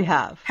go. We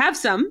have. Have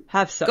some.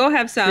 Have some. Go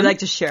have some. We like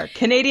to share.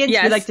 Canadians,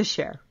 we like to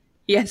share.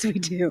 Yes, we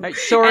do. Right,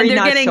 sorry,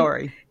 not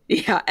sorry.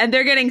 Yeah, and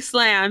they're getting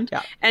slammed.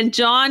 Yeah. And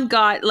John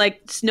got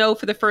like snow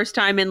for the first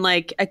time in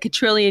like a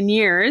quadrillion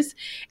years,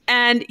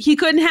 and he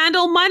couldn't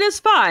handle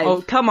 -5.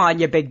 Oh, come on,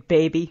 you big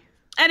baby.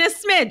 And a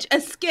smidge,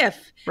 a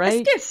skiff.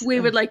 Right? A skiff, we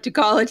would like to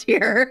call it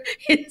here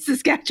in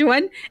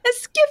Saskatchewan. A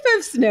skiff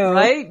of snow.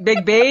 Right?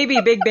 Big baby,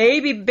 big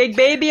baby, big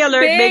baby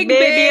alert, big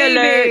baby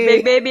alert,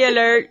 big baby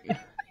alert.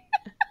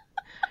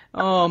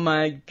 Oh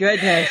my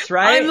goodness,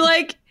 right? I'm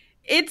like,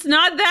 it's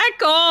not that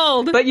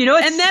cold. But you know,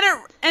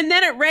 and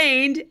then it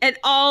rained, and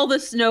all the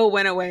snow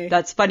went away.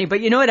 That's funny.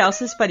 But you know what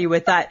else is funny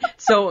with that?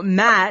 So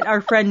Matt,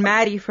 our friend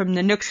Matty from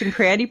the Nooks and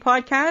Cranny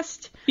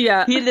podcast,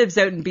 he lives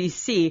out in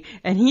BC,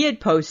 and he had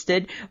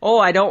posted,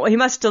 he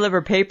must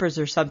deliver papers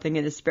or something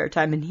in his spare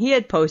time, and he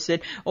had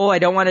posted, I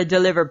don't want to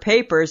deliver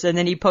papers, and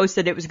then he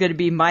posted it was going to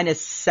be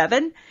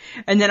 -7,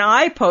 and then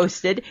I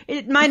posted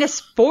it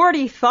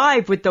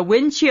 -45 with the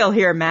wind chill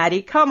here,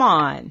 Matty. Come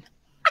on,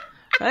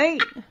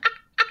 right?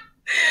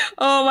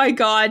 Oh my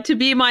God, to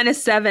be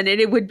 -7, and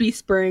it would be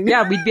spring.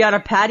 Yeah, we'd be on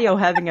a patio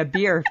having a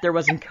beer if there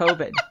wasn't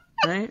COVID,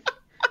 right?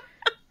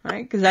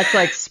 Right? Because that's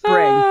like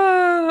spring,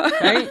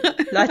 right?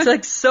 That's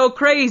like so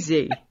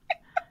crazy.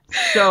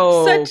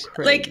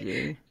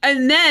 Crazy.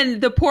 And then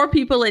the poor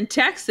people in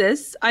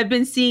Texas, I've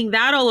been seeing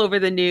that all over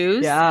the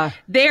news. Yeah.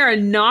 They are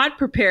not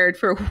prepared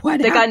for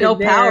what They got no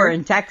power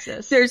in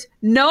Texas. There's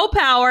no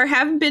power,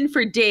 haven't been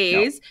for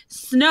days. No.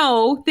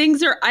 Snow,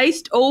 things are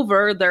iced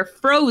over, they're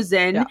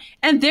frozen,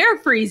 and they're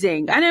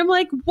freezing. And I'm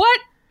like, what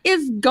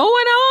is going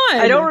on?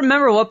 I don't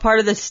remember what part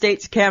of the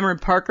states Cameron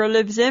Parker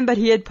lives in, but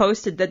he had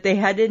posted that they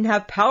didn't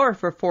have power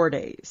for 4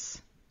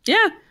 days.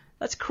 Yeah.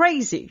 That's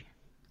crazy.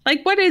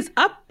 Like, what is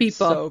up,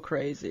 people? So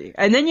crazy.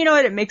 And then you know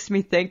what it makes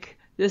me think?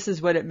 This is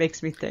what it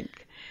makes me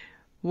think.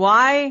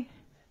 Why?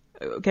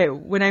 Okay,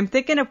 when I'm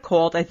thinking of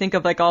cold, I think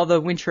of like all the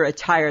winter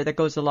attire that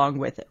goes along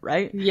with it,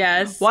 right?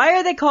 Yes. Why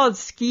are they called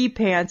ski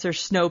pants or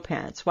snow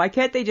pants? Why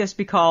can't they just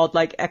be called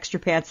like extra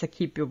pants that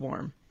keep you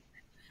warm?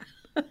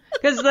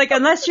 Because like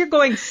unless you're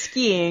going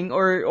skiing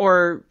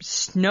or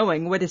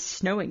snowing, what is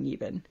snowing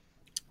even?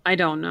 I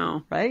don't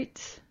know.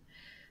 Right?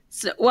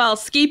 So, well,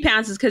 ski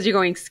pants is because you're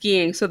going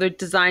skiing, so they're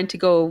designed to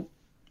go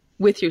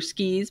with your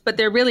skis, but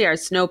there really are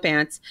snow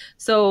pants.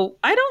 So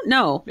I don't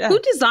know who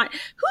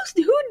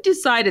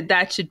decided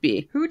that should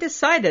be. Who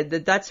decided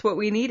that that's what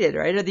we needed?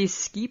 Right? Are these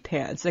ski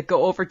pants that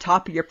go over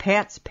top of your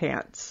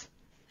pants?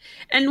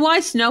 And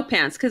why snow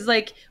pants? Because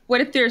like, what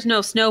if there's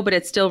no snow but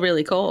it's still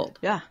really cold?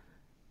 Yeah,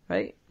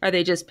 right. Are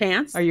they just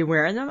pants? Are you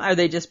wearing them? Are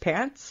they just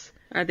pants?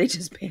 Are they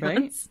just pants?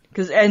 Right?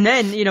 Because and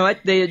then you know what?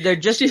 They're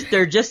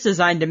just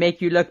designed to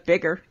make you look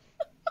bigger.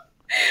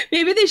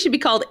 Maybe they should be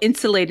called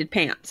insulated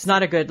pants. It's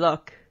not a good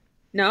look.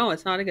 No,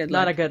 it's not a good look.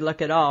 Not a good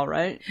look at all,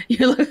 right?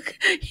 You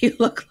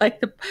look like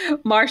the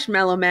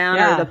Marshmallow Man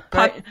or the pup.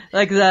 Right?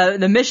 Like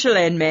the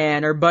Michelin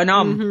Man or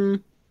Bonhomme.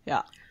 Mm-hmm.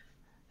 Yeah.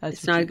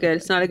 It's not good.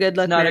 It's not a good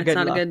look. It's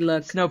not a good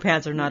look. Snow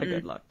pants are not a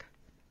good look.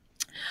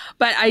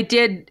 But I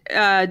did,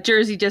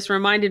 Jersey just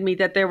reminded me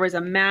that there was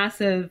a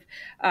massive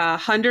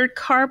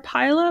 100-car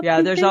pileup.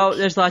 Yeah,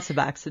 there's lots of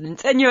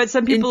accidents. And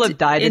some people have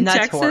died, and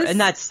that's horrible, and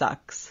that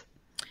sucks.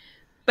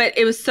 But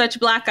it was such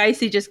black ice,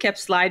 he just kept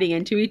sliding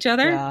into each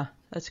other. Yeah,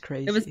 that's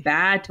crazy. It was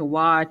bad to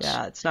watch.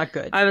 Yeah, it's not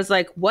good. I was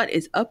like, what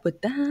is up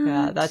with that?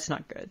 Yeah, that's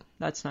not good.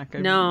 That's not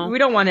good. No. We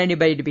don't want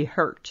anybody to be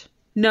hurt.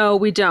 No,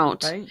 we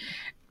don't. Right?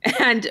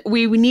 And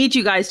we need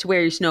you guys to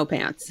wear your snow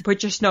pants.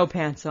 Put your snow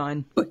pants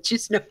on. Put your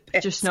snow pants.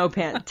 Put your snow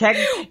pants.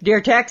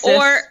 Dear Texas,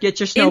 get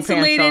your snow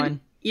pants on.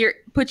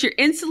 Put your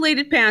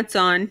insulated pants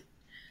on,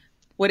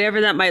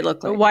 whatever that might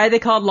look like. Why are they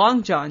called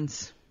long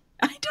johns?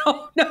 I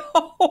don't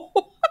know.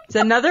 It's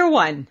another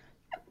one.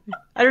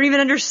 I don't even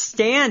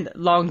understand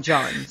long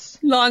johns.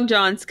 Long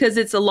johns, because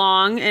it's a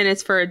long and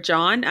it's for a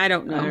john. I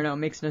don't know. I don't know. It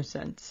makes no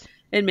sense.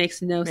 It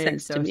makes no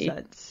sense to me.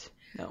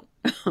 No.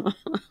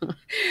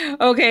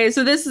 Okay,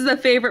 so this is the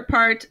favorite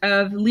part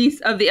of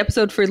the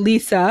episode for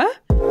Lisa.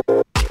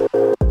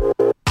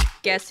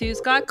 Guess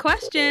who's got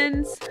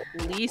questions?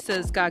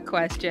 Lisa's got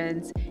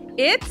questions.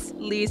 It's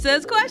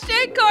Lisa's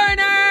Question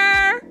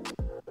Corner.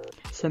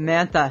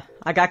 Samantha,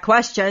 I got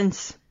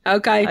questions.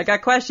 Okay. I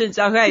got questions.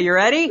 Okay, you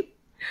ready?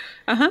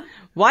 Uh-huh.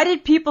 Why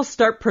did people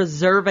start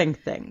preserving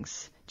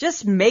things?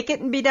 Just make it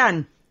and be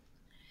done.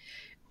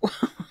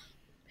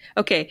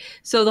 Okay,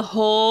 so the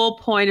whole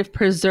point of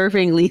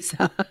preserving,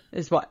 Lisa,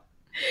 is what?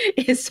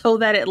 Is so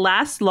that it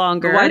lasts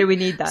longer. But why do we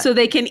need that? So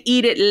they can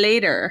eat it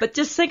later. But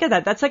just think of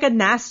that. That's like a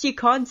nasty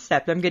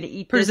concept. I'm going to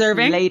eat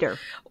preserving this later.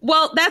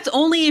 Well, that's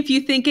only if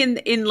you think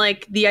in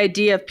like the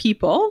idea of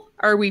people.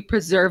 Are we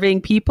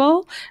preserving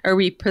people? Are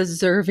we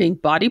preserving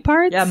body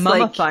parts? Yeah,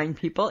 mummifying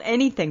people.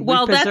 Anything.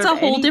 Well, that's a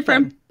whole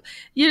different.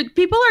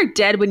 People are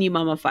dead when you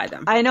mummify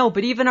them. I know,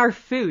 but even our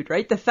food,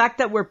 right? The fact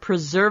that we're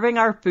preserving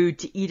our food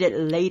to eat it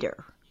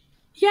later.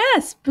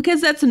 Yes,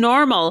 because that's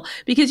normal.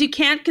 Because you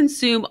can't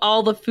consume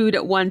all the food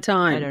at one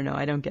time. I don't know.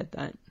 I don't get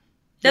that.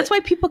 That's why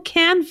people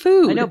can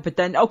food. I know, but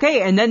then,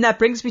 okay, and then that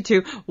brings me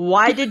to,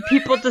 why did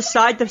people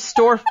decide to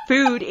store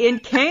food in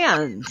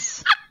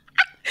cans?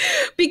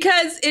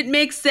 Because it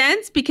makes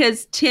sense,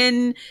 because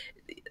tin,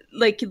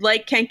 like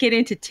can't get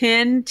into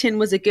tin. Tin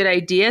was a good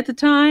idea at the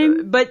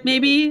time. But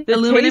maybe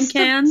aluminum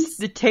cans.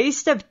 The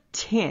taste of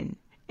tin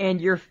and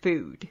your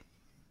food.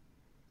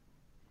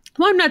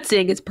 Well, I'm not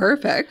saying it's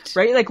perfect.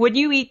 Right? Like when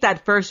you eat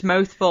that first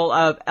mouthful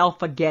of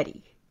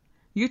alphagetti,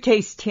 you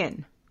taste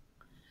tin.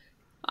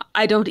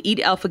 I don't eat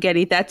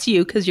alphagetti. That's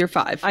you because you're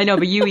 5. I know,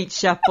 but you eat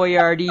Chef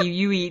Boyardee,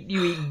 you eat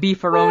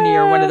beefaroni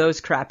or one of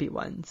those crappy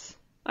ones.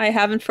 I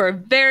haven't for a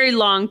very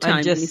long time.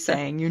 I'm just Lisa.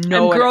 saying,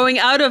 I'm growing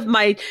out of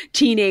my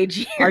teenage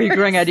years. Are you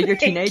growing out of your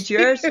teenage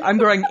years? I'm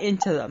growing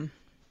into them.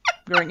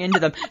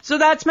 So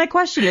that's my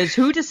question: is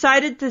who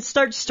decided to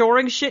start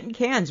storing shit in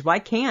cans? Why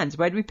cans?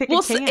 Why did we pick a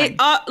can?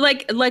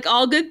 Like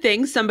all good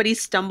things, somebody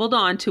stumbled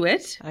onto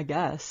it. I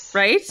guess.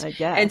 Right? I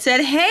guess. And said,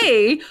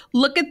 "Hey,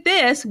 look at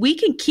this! We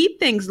can keep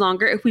things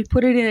longer if we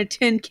put it in a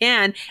tin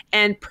can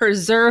and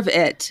preserve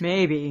it."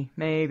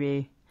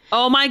 Maybe.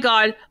 Oh my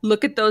God!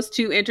 Look at those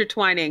two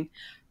intertwining.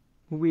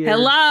 Weird.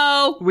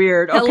 Hello.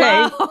 Weird.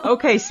 Hello?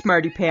 Okay,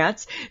 smarty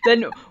pants.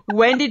 Then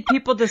when did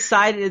people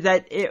decide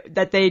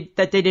that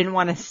they didn't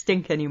want to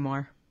stink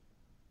anymore?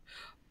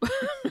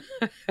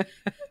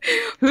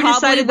 Who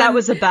decided that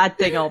was a bad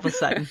thing all of a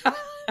sudden?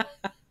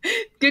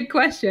 Good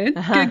question.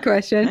 Good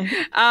question.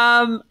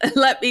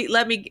 Let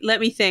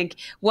me think.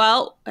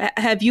 Well,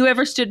 have you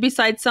ever stood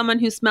beside someone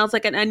who smells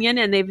like an onion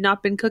and they've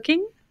not been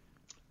cooking?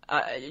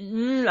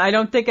 I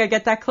don't think I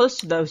get that close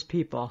to those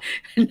people.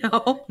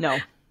 No.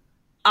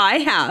 I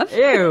have.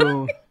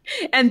 Ew.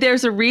 And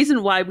there's a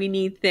reason why we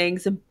need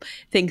things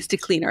to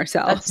clean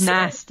ourselves. That's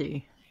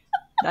nasty.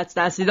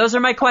 Those are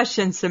my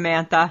questions,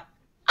 Samantha.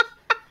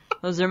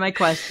 Those are my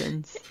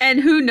questions. And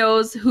who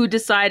knows who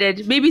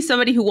decided, maybe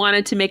somebody who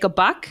wanted to make a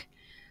buck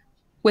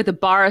with a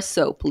bar of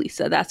soap,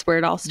 Lisa. That's where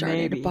it all started.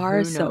 Maybe. A bar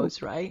of soap. Who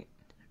knows, right?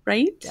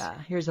 Right? Yeah.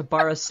 Here's a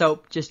bar of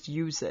soap. Just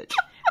use it.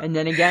 And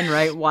then again,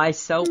 right? Why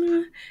soap?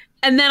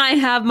 And then I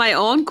have my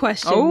own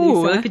question,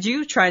 Oh, Lisa. look at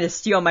you trying to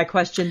steal my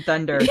question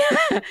thunder.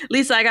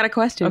 Lisa, I got a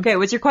question. Okay,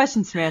 what's your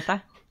question,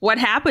 Samantha? What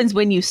happens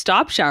when you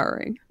stop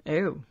showering?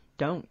 Ew,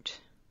 don't.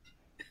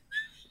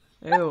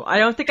 Ew, I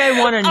don't think I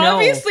want to know.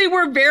 Obviously,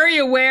 we're very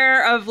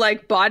aware of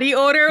like body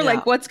odor. Yeah.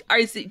 Like,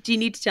 do you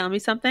need to tell me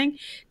something?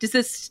 Does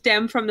this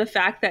stem from the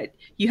fact that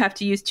you have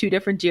to use 2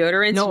 different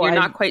deodorants? No, and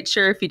you're not quite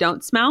sure if you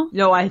don't smell?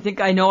 No, I think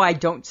I know I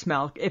don't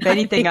smell. If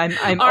anything,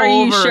 I'm Are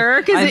over. you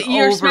sure? Because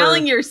you're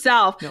smelling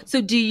yourself. No.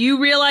 So do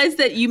you realize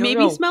that you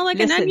maybe smell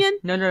like an onion?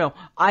 No.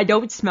 I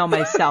don't smell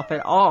myself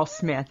at all,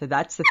 Samantha.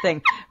 That's the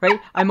thing, right?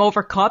 I'm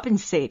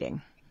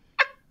overcompensating.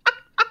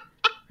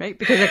 Right?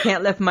 Because I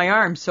can't lift my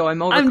arm, so I'm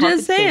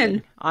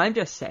overcompensating. I'm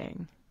just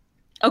saying.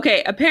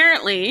 Okay,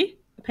 apparently,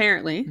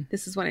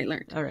 this is what I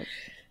learned. All right.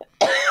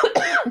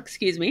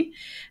 Excuse me.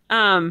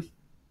 That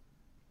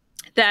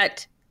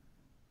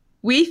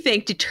we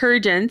think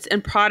detergents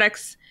and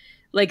products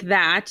like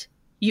that,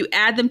 you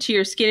add them to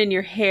your skin and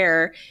your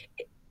hair,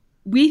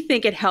 we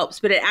think it helps,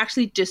 but it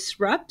actually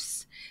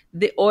disrupts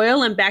the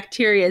oil and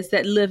bacteria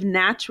that live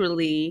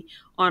naturally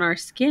on our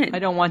skin. I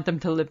don't want them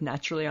to live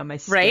naturally on my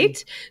skin.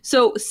 Right?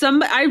 So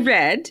I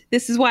read,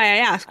 this is why I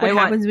asked, what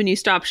happens when you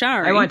stop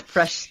showering? I want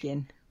fresh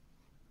skin.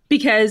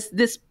 Because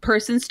this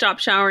person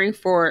stopped showering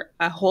for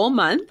a whole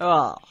month.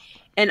 Oh.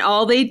 And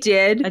all they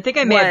did, I think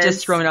I may have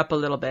just thrown up a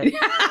little bit.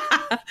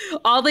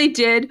 all they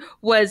did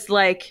was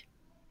like,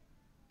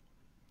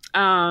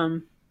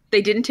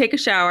 they didn't take a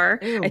shower.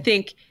 Ew. I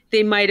think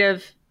they might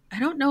have, I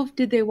don't know,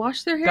 did they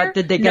wash their hair?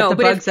 Did they get the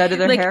bugs out of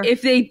their hair?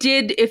 If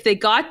they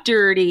got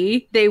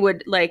dirty, they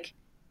would like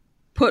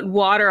put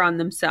water on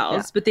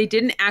themselves, but they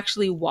didn't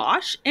actually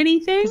wash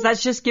anything. Because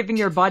that's just giving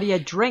your body a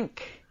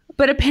drink.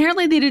 But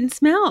apparently they didn't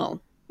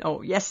smell.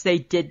 Oh, yes, they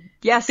did.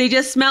 Yes. They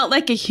just smelled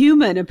like a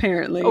human,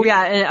 apparently. Oh,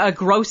 yeah, a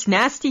gross,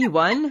 nasty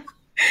one.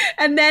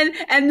 And then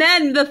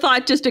the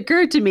thought just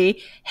occurred to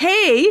me,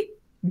 hey,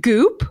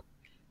 Goop,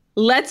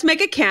 let's make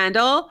a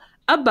candle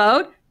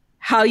about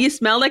how you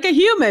smell like a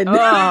human.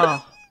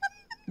 Oh,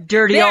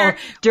 dirty There. old,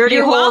 dirty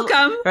You're hole.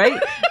 welcome.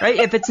 Right.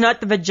 If it's not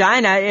the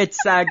vagina, it's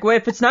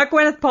if it's not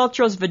Gwyneth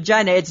Paltrow's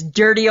vagina, it's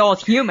dirty old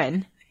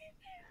human.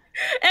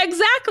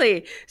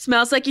 Exactly.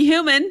 Smells like a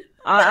human.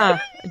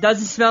 It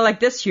doesn't smell like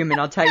this human.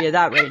 I'll tell you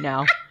that right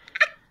now.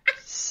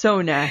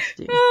 So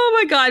nasty. Oh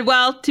my God.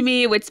 Well, to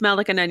me, it would smell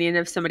like an onion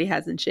if somebody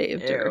hasn't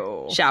shaved Ew.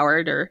 or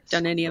showered or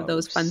done any of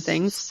those fun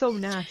things. So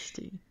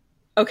nasty.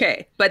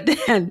 Okay.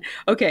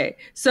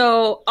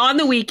 So on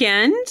the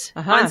weekend,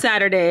 on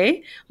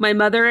Saturday, my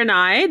mother and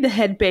I, the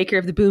head baker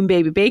of the Boom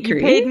Baby Bakery,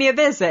 You paid me a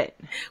visit.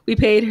 we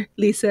paid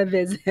Lisa a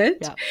visit.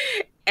 Yeah.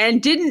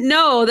 And didn't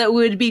know that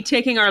we would be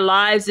taking our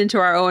lives into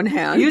our own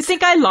hands. You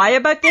think I lie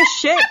about this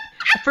shit?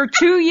 For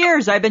 2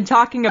 years, I've been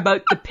talking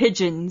about the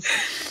pigeons.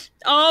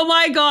 Oh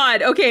my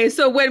God. Okay,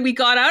 so when we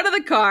got out of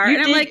the car,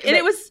 and I'm like, and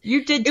it was...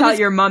 You did tell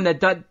your mom that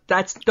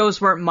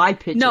those weren't my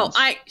pigeons. No,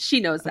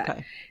 she knows that.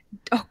 Okay.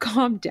 Oh,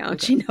 calm down.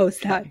 Okay. She knows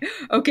that.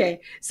 Okay,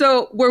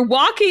 so we're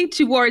walking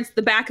towards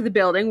the back of the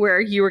building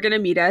where you were going to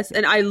meet us,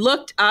 and I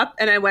looked up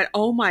and I went,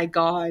 oh my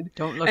God.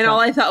 Don't look And up. all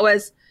I thought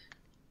was,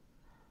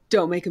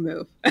 don't make a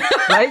move.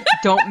 Right?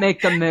 Don't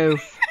make the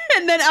move.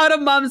 And then out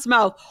of Mom's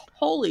mouth,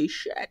 holy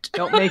shit.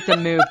 Don't make the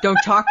move. Don't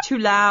talk too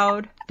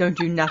loud. Don't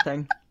do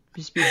nothing.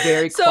 Just be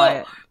very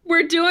quiet. So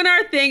we're doing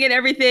our thing and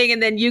everything,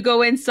 and then you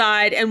go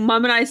inside, and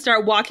Mom and I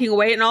start walking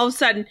away, and all of a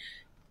sudden,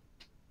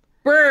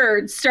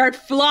 birds start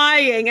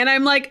flying, and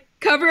I'm like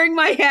covering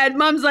my head.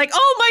 Mom's like,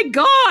 oh my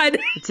God.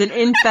 It's an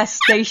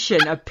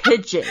infestation of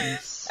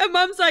pigeons. And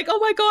Mom's like, oh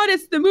my God,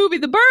 it's the movie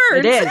The Birds.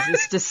 It is.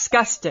 It's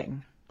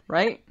disgusting.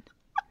 Right?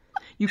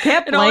 You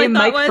can't And all I blame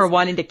thought Mike for was-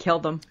 wanting to kill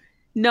them.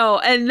 No,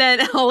 and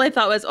then all I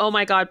thought was, oh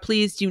my God,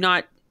 please do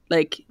not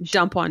like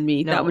dump on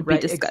me. No, that would right,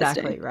 be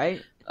disgusting. Exactly,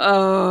 right?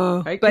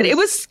 Oh, Right, but it 'cause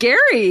was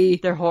scary.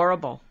 They're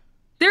horrible.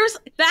 There's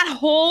that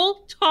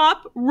whole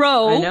top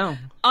row I know.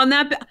 on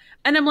that.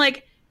 And I'm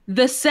like,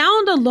 the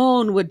sound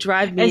alone would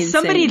drive me And insane.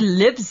 somebody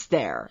lives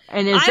there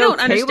and is I don't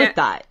okay with understand.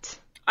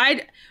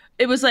 that.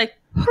 It was like,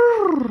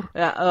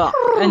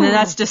 And then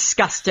that's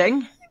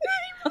disgusting.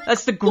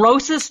 That's the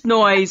grossest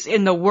noise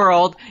in the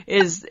world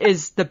is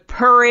the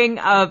purring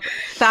of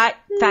fat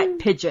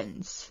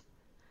pigeons.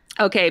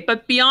 okay,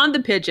 but beyond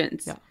the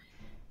pigeons,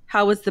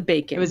 how was the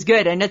bacon? It was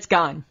good and it's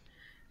gone.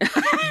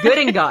 Good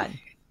and gone.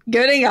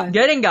 good and gone.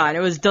 Good and gone. It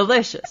was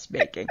delicious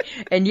baking.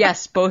 And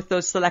yes, both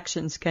those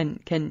selections can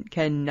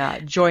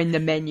join the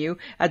menu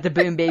at the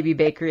Boom Baby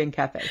Bakery and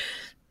Cafe.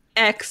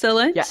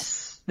 Excellent.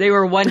 Yes. They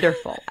were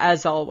wonderful,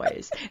 as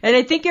always. And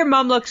I think your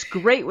mom looks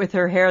great with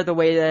her hair the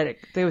way that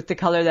with the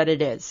color that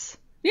it is.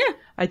 Yeah.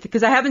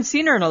 Because I haven't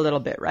seen her in a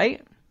little bit,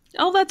 right?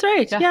 Oh, that's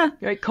right. Yeah.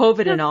 Right,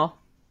 COVID and all.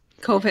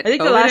 COVID. I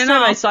think the last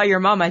time I saw your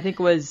mom, I think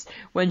was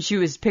when she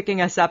was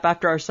picking us up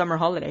after our summer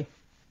holiday.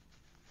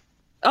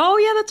 Oh,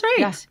 yeah, that's right.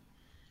 Yeah.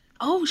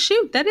 Oh,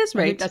 shoot. That is I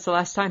right. think that's the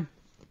last time.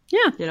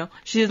 Yeah. You know,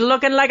 she's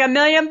looking like $1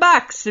 million,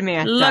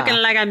 Samantha. Looking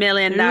like $1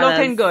 million.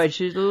 Looking good.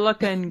 She's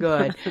looking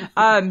good.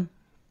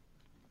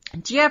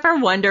 Do you ever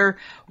wonder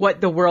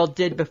what the world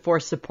did before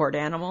support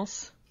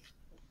animals?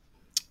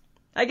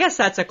 I guess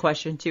that's a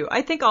question too.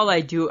 I think all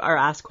I do are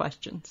ask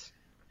questions.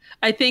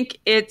 I think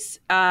it's,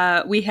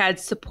 we had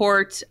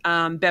support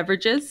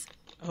beverages,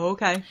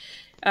 Okay.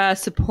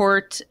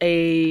 support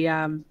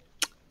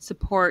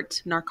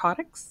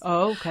narcotics,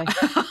 Okay.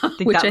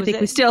 which I think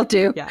we still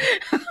do. Yeah.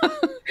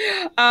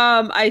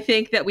 I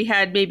think that we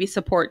had maybe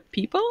support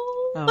people.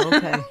 Oh,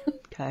 okay.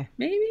 Okay.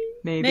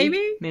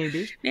 Maybe.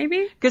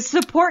 Because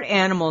support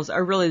animals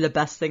are really the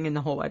best thing in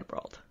the whole wide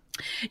world.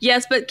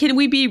 Yes, but can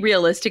we be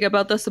realistic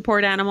about the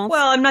support animals?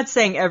 Well, I'm not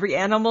saying every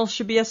animal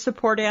should be a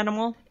support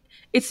animal.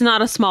 It's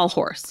not a small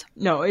horse,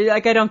 No,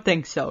 like I don't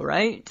think so,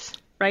 right?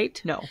 right?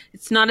 No.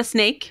 It's not a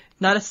snake.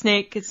 Not a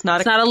snake. It's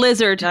not It's not a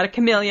lizard. not a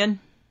chameleon,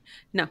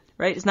 No.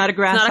 right? It's not a It's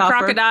grasshopper. not a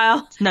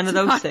crocodile. It's none of It's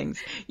those not- things.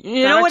 You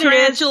It's know not what a it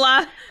is?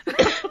 tarantula.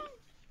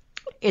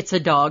 It's a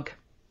dog.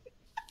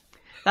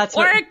 That's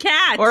Or what, a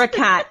cat. Or a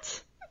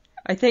cat.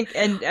 I think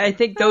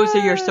those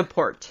are your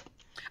support.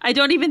 I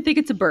don't even think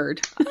it's a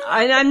bird.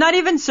 I'm not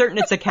even certain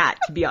it's a cat,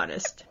 to be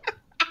honest.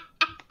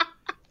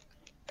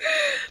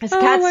 Because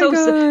Oh cats my so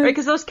God. right?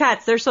 Because those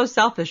cats, they're so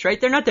selfish, right?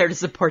 They're not there to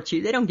support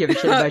you. They don't give a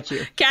shit about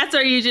you. Cats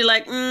are usually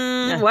like,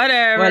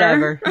 whatever.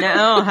 Whatever.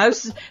 No,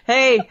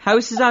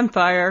 house is on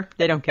fire.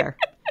 They don't care,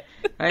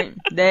 right?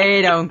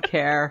 They don't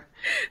care.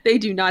 They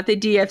do not. They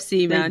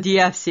DFC, The man.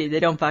 DFC. They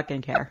don't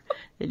fucking care.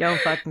 They don't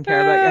fucking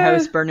care about your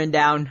house burning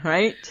down,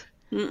 right?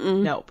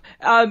 Nope.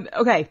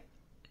 Okay.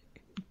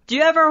 Do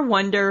you ever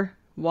wonder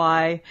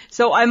why?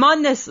 So I'm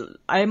on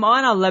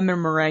a lemon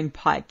meringue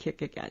pie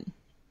kick again.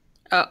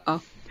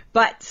 Uh-oh.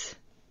 But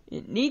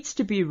it needs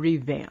to be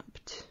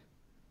revamped.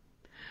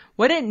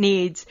 What it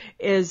needs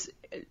is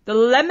the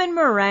lemon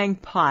meringue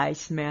pie,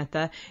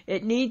 Samantha.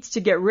 It needs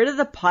to get rid of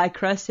the pie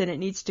crust and it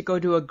needs to go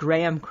to a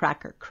graham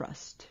cracker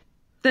crust.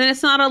 Then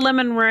it's not a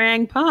lemon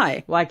meringue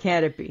pie. Why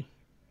can't it be?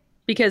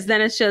 Because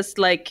then it's just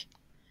like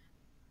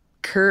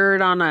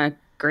curd on a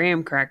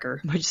graham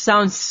cracker. Which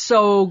sounds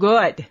so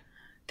good.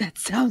 That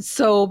sounds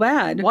so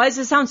bad. Why does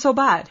it sound so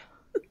bad?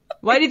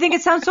 Why do you think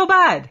it sounds so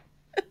bad?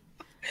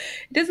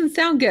 It doesn't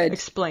sound good.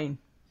 Explain.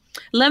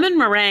 Lemon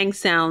meringue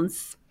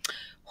sounds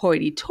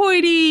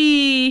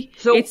hoity-toity.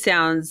 So- it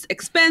sounds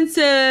expensive.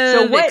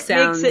 So what it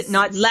sounds makes it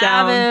not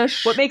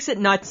lavish. sound? What makes it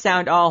not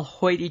sound all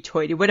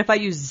hoity-toity? What if I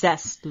use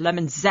zest,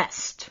 lemon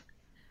zest?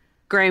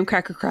 Graham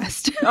cracker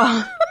crust.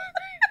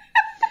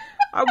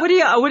 What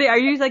are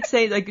you like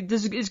saying? Like,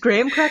 is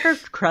graham cracker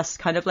crust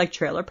kind of like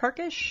trailer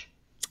parkish?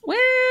 Well,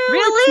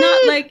 Really? it's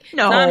not like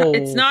No.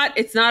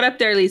 It's not up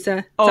there, Lisa.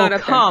 It's Oh, not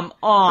up come there.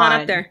 on. It's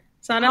not up there.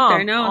 It's not up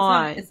there. No, Come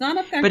on. it's not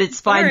up there. But it's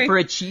fine Sorry. for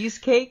a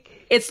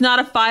cheesecake. It's not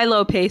a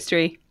phyllo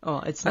pastry. Oh,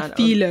 it's A not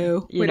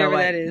phyllo, you know whatever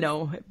what? that is.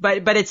 No,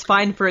 but it's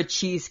fine for a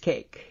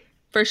cheesecake.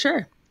 For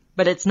sure.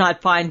 But it's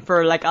not fine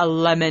for like a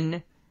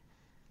lemon,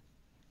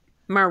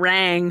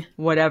 Meringue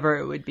whatever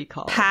it would be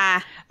called.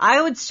 pie.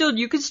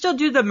 You could still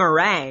do the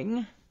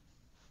meringue.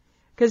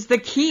 Because the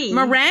key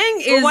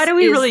Meringue Well, is. why do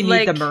we is really need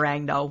like, the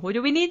meringue though? What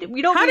do we need?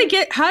 We don't. How need,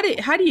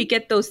 do you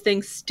get those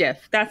things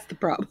stiff? That's the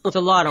problem. It's a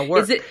lot of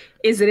work.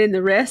 Is it in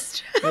the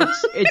wrist?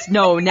 It's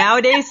no.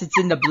 Nowadays, it's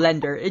in the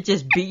blender. It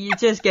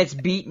just gets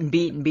beaten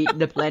in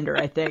the blender.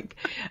 I think,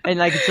 and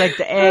like it's like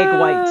the egg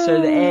whites or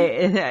the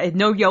egg,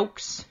 no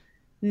yolks,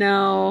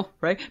 No.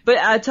 right? But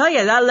I'll tell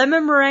you that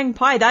lemon meringue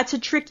pie. That's a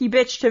tricky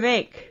bitch to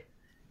make.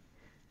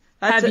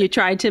 Have you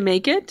tried to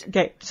make it?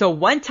 Okay, so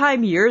one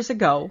time years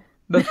ago,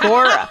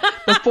 before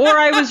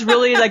I was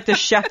really like the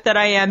chef that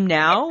I am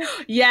now.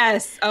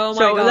 Yes. Oh my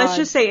So god. let's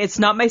just say it's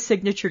not my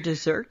signature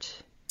dessert.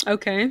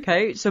 Okay.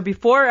 Okay, so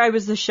before I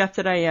was the chef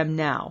that I am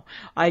now,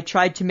 I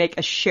tried to make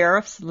a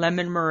sheriff's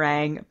lemon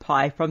meringue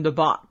pie from the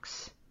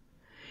box.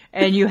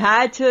 And you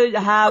had to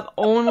have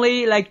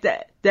only like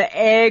the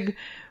egg,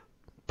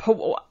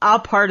 a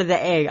part of the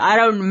egg. I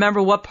don't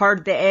remember what part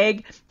of the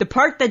egg. The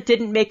part that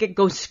didn't make it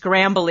go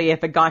scrambly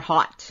if it got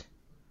hot.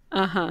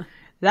 Uh-huh.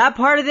 That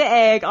part of the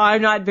egg,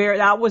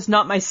 that was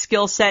not my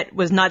skill set,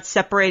 was not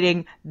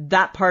separating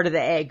that part of the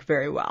egg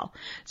very well.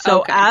 So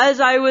Okay. as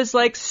I was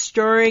like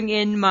stirring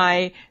in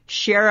my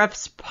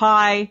sheriff's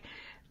pie,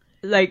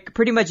 like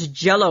pretty much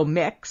jello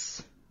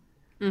mix,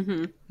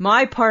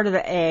 my part of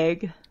the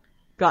egg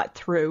got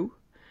through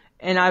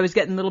and I was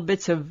getting little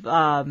bits of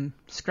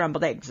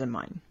scrambled eggs in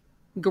mine.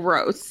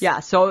 Gross. Yeah,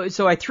 so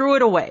I threw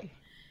it away.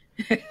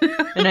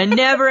 And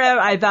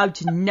I vowed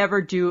to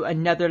never do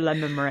another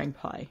lemon meringue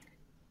pie.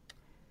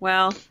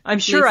 Well, I'm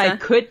sure Lisa. I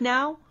could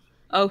now.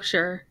 Oh,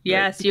 sure.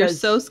 Yes, Right, you're because-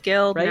 so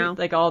skilled Right? now.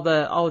 Like all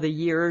the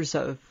years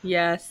of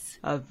Yes.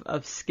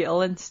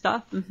 skill and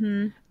stuff.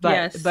 Mm-hmm. But,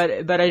 Yes.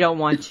 but I don't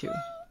want to.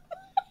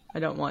 I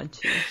don't want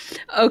to.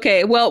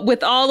 Okay, well,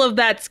 with all of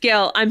that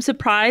skill, I'm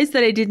surprised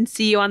that I didn't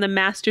see you on the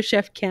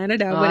MasterChef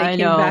Canada when it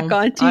came back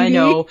on TV. I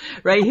know.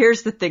 Right,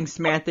 here's the thing,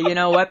 Samantha. You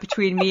know what?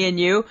 Between me and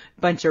you,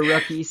 bunch of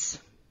rookies.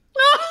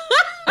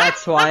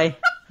 That's why.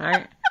 All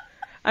right.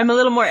 I'm a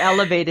little more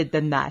elevated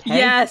than that. Hey?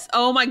 Yes.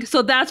 Oh my.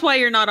 So that's why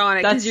you're not on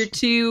it because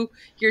That's-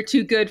 you're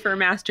too good for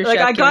MasterChef.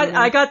 Like Canada.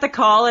 I got the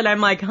call and I'm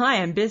like,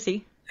 hi, I'm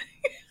busy.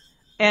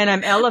 And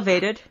I'm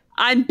elevated.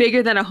 I'm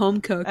bigger than a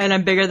home cook. And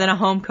I'm bigger than a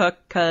home cook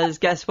because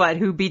guess what?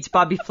 Who beats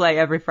Bobby Flay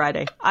every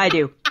Friday? I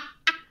do.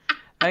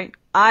 Right?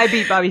 I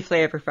beat Bobby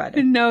Flay every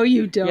Friday. No,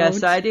 you don't.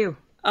 Yes, I do.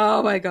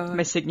 Oh my god.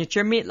 My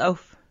signature meatloaf.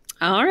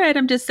 All right,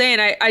 I'm just saying.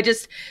 I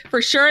just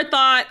for sure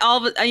thought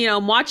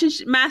I'm watching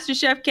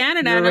MasterChef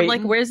Canada, You're and I'm like,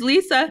 waiting? "Where's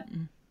Lisa?"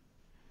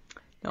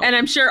 No. And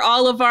I'm sure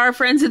all of our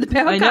friends in the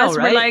podcast I know,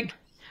 right? were like,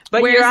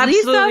 But "Where's you're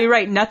absolutely Lisa?"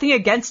 right. Nothing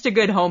against a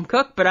good home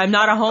cook, but I'm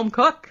not a home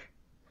cook.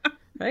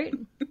 Right?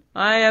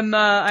 I'm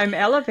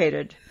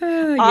elevated.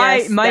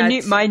 Yes,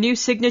 My new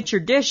signature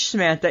dish,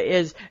 Samantha,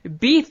 is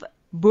beef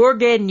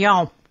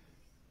bourguignon.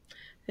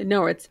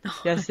 No, it's not.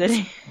 Yes, it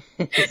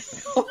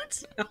is. No,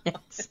 it's not.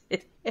 Yes,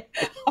 it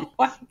is. Oh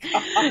my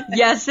god.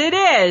 Yes, it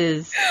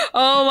is.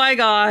 Oh my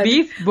god.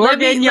 Beef Let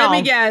bourguignon.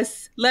 me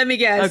guess.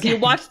 Okay. You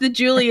watched the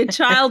Julia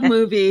Child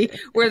movie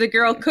where the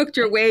girl cooked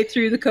her way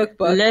through the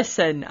cookbook.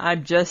 Listen,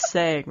 I'm just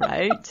saying,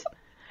 right?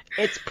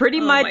 It's pretty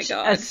Oh my much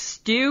God. a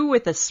stew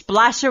with a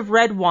splash of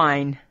red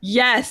wine.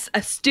 Yes,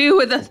 a stew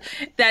with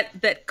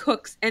that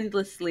cooks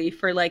endlessly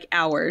for like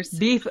hours.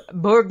 Beef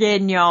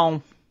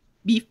bourguignon.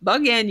 beef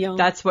bourguignon.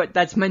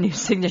 That's my new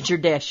signature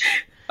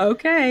dish.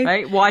 Okay.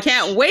 Right?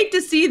 Can't wait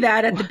to see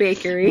that at the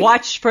bakery.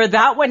 Watch for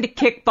that one to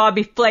kick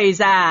Bobby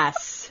Flay's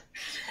ass.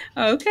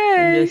 Okay.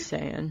 I'm just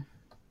saying.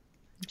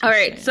 All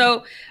right.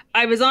 So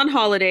I was on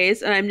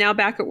holidays and I'm now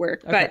back at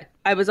work, but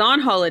I was on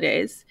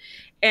holidays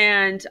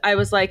and I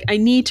was like, I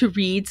need to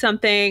read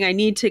something. I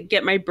need to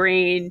get my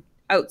brain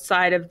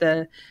outside of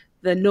the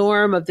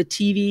norm of the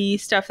TV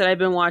stuff that I've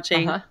been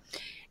watching.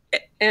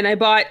 And I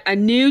bought a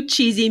new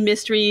cheesy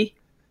mystery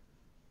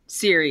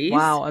series.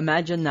 Wow.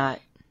 Imagine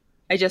that.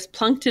 I just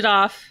plunked it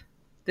off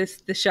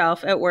the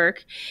shelf at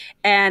work,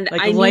 and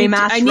like I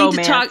need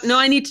to talk. No,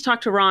 I need to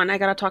talk to Ron. I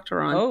gotta talk to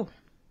Ron. Oh,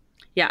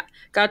 yeah,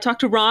 gotta talk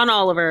to Ron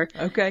Oliver.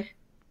 Okay.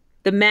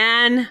 The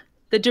man,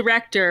 the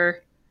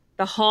director,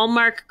 the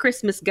Hallmark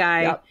Christmas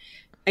guy. Yep.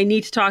 I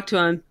need to talk to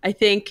him. I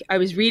think I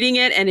was reading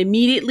it, and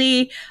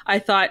immediately I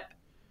thought,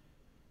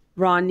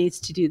 Ron needs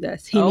to do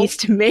this. He needs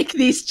to make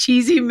these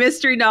cheesy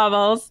mystery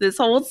novels, this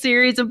whole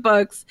series of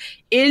books,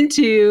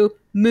 into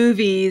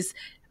movies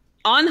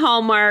on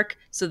Hallmark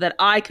so that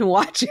I can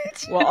watch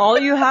it. Well, all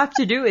you have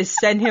to do is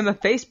send him a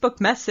Facebook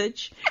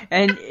message,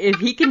 and if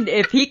he can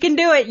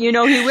do it, you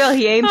know he will.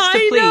 He aims to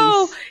please. I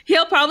know.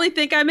 He'll probably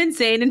think I'm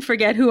insane and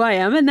forget who I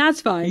am, and that's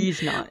fine.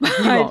 He's not.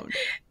 He won't.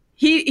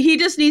 He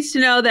just needs to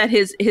know that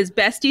his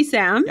bestie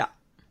Sam,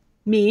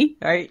 me,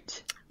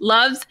 right,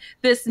 loves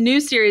this new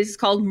series. It's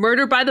called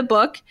Murder by the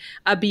Book,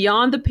 a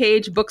Beyond the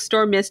Page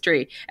bookstore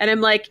mystery. And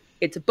I'm like,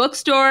 it's a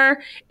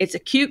bookstore. It's a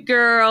cute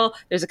girl.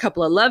 There's a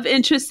couple of love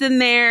interests in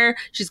there.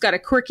 She's got a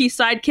quirky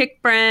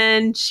sidekick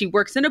friend. She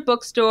works in a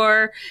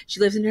bookstore. She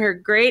lives in her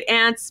great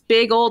aunt's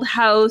big old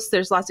house.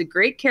 There's lots of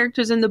great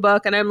characters in the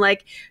book. And I'm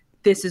like,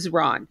 this is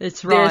Ron.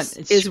 It's Ron.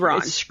 This is Ron.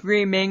 It's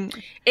screaming.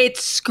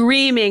 It's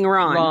screaming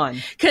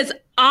Ron. Because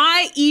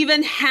I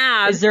even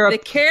have the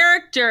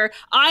character.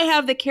 I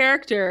have the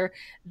character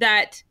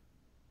that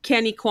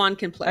Kenny Kwan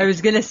can play. I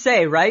was gonna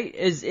say, right?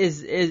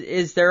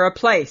 Is there a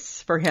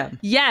place for him?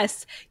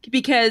 Yes,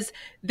 because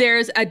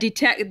there's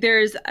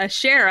a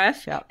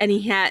sheriff, and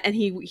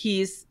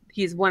he's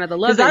one of the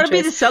love interests. That'll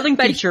be the selling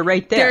feature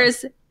right there.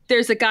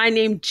 There's a guy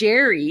named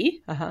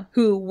Jerry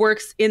who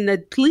works in the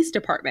police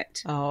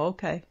department. Oh,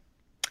 okay.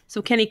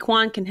 So Kenny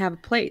Kwan can have a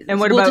place. And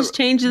we'll just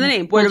change the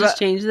name. Just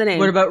change the name.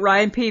 What about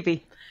Ryan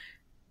Peavy?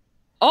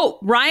 Oh,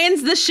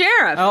 Ryan's the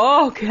sheriff.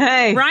 Oh,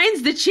 okay.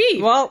 Ryan's the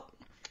chief. Well,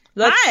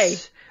 Ron,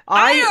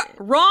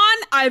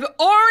 I've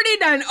already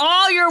done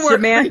all your work.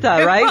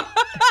 Samantha, right?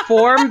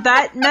 Form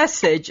that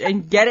message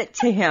and get it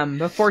to him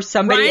before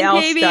somebody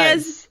else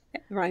does.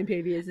 Ryan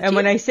Pavey is the And chief.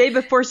 When I say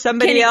before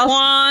somebody Kenny else...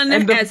 Kwan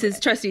as his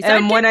trusty sidekick.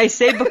 And when I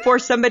say before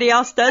somebody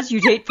else does,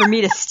 you'd hate for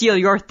me to steal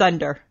your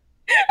thunder.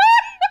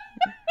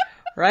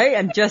 Right?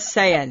 I'm just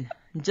saying.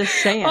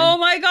 Oh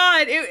my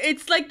God.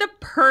 It's like the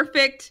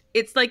perfect...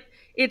 It's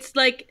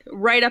like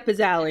right up his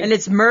alley. And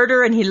it's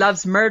murder and he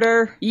loves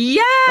murder.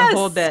 Yes! The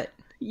whole bit.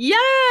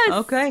 Yes!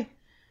 Okay.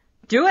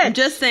 Do it. I'm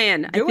just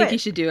saying. I think he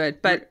should do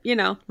it. But,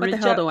 what the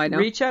hell do I know?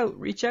 Reach out.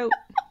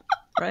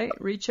 Right?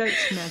 Reach out,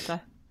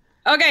 Samantha.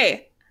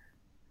 Okay.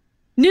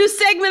 New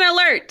segment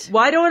alert.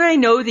 Why don't I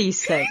know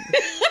these things?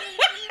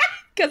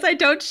 Because I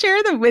don't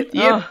share them with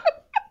you. Oh,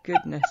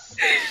 goodness.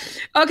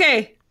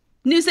 Okay.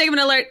 New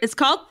segment alert. It's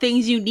called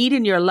Things You Need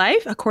in Your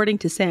Life, according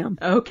to Sam.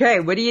 Okay.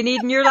 What do you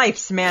need in your life,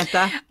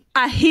 Samantha?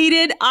 A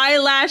heated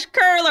eyelash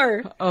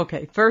curler.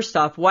 Okay. First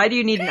off, why do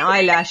you need an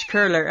eyelash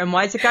curler? And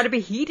why's it got to be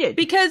heated?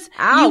 Because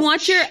you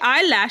want your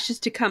eyelashes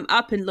to come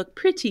up and look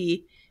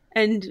pretty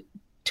and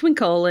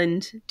twinkle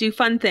and do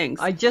fun things.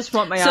 I just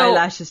want my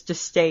eyelashes to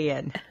stay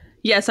in.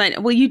 Yes, I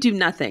know. Well, you do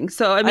nothing.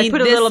 So, I mean, I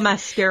put a little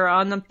mascara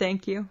on them.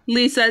 Thank you.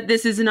 Lisa,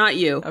 this is not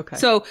you. Okay.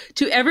 So,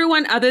 to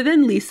everyone other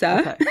than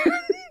Lisa,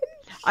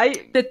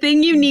 the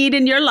thing you need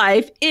in your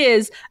life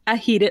is a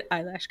heated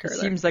eyelash curler. It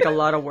seems like a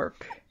lot of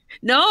work.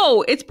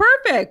 No, it's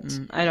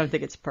perfect. I don't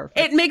think it's perfect.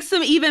 It makes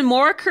them even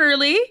more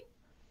curly.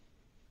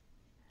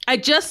 I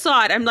just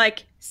saw it. I'm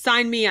like,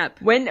 sign me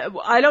up. When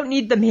I don't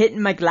need them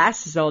hitting my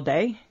glasses all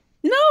day.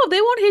 No,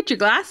 they won't hit your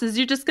glasses.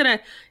 You're just gonna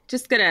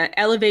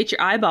elevate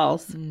your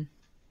eyeballs.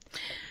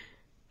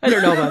 I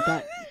don't know about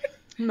that.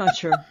 I'm not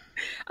sure.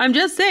 I'm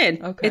just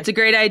saying. Okay. It's a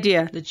great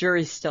idea. The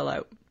jury's still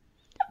out.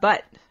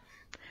 But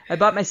I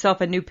bought myself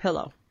a new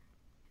pillow.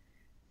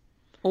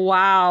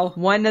 Wow.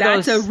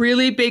 That's a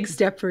really big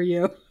step for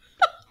you.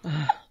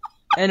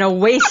 And a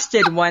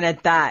wasted one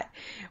at that.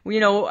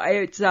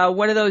 It's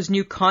one of those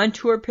new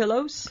contour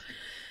pillows.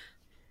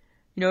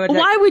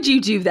 Why would you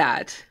do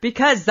that?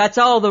 Because that's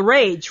all the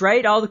rage,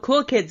 right? All the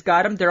cool kids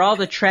got them. They're all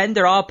the trend.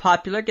 They're all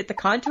popular. Get the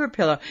contour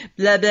pillow.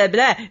 Blah, blah,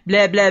 blah,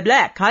 blah, blah,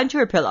 blah.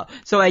 Contour pillow.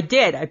 So I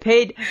did.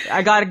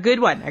 I got a good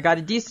one. I got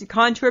a decent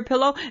contour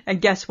pillow.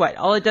 And guess what?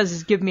 All it does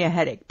is give me a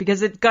headache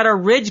because it's got a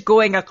ridge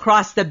going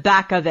across the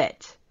back of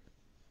it.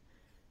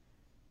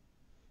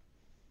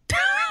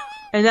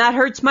 And that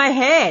hurts my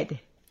head.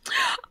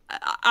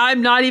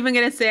 I'm not even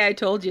going to say I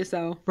told you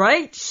so.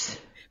 Right?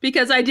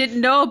 because I didn't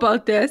know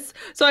about this.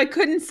 So I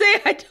couldn't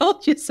say I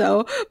told you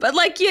so. But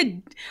like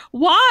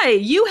why?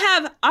 You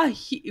have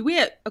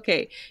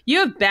you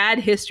have bad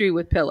history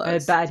with pillows. I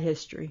have bad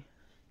history.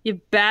 You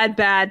have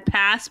bad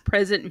past,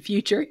 present, and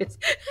future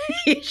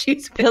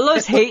issues.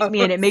 Pillows hate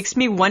me, and it makes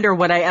me wonder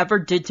what I ever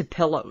did to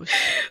pillows.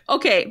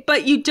 Okay,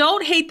 but you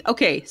don't hate...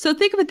 Okay, so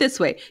think of it this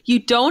way. You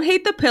don't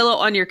hate the pillow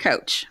on your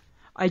couch.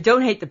 I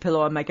don't hate the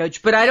pillow on my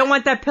couch, but I don't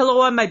want that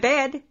pillow on my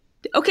bed.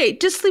 Okay,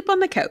 just sleep on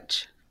the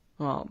couch.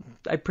 Well,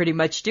 I pretty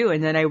much do,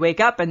 and then I wake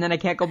up, and then I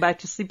can't go back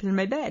to sleep in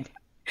my bed.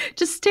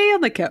 Just stay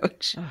on the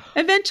couch.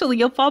 Eventually,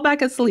 you'll fall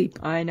back asleep.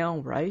 I know,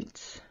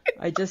 right?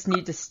 I just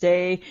need to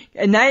stay.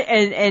 And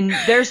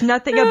there's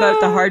nothing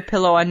about the hard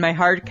pillow on my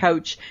hard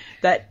couch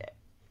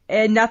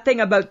and nothing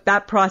about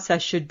that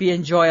process should be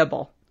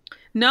enjoyable.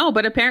 No,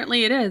 but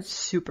apparently it is.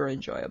 Super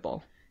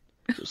enjoyable.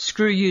 So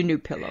screw you, new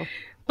pillow.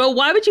 But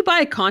why would you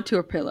buy a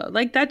contour pillow?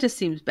 Like, that just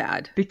seems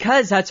bad.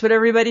 Because that's what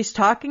everybody's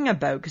talking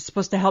about. It's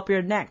supposed to help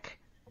your neck.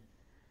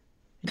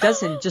 It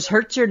doesn't. It just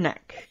hurts your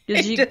neck.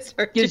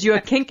 Gives you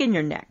a kink in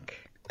your neck.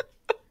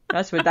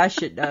 That's what that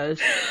shit does.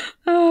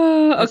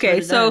 Oh, okay.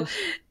 So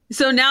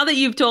now that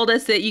you've told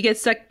us that you get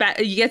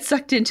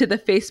sucked into the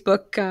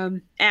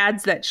Facebook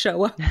ads that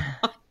show up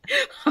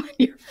on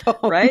your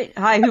phone, right?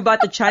 Hi, who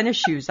bought the China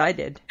shoes? I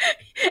did.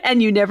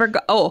 And you never go.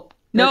 Oh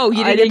no,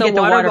 you didn't get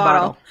the water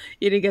bottle.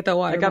 You didn't get the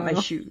water bottle. I got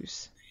my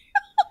shoes,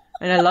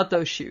 and I love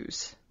those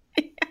shoes.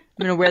 I'm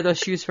gonna wear those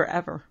shoes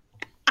forever.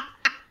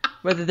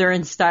 Whether they're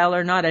in style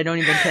or not, I don't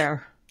even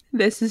care.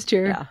 This is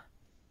true. Yeah.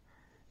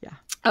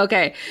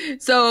 Okay.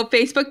 So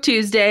Facebook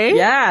Tuesday.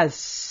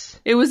 Yes.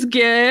 It was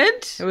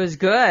good. It was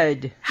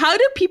good. How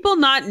do people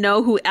not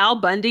know who Al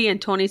Bundy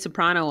and Tony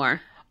Soprano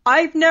are?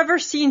 I've never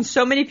seen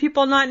so many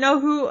people not know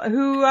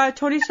who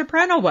Tony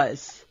Soprano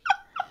was.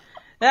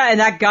 Yeah,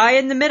 and that guy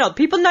in the middle.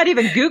 People not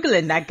even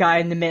Googling that guy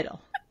in the middle.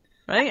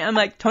 Right? I'm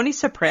like, Tony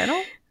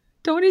Soprano?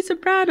 Tony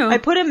Soprano. I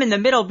put him in the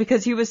middle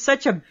because he was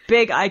such a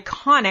big,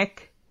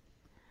 iconic,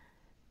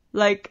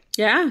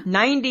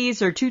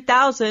 90s or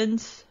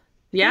 2000s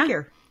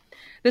figure.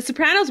 The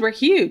Sopranos were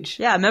huge.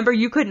 Yeah, remember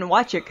you couldn't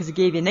watch it because it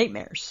gave you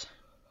nightmares.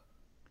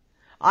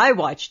 I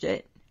watched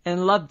it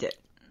and loved it.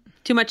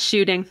 Too much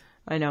shooting.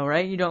 I know,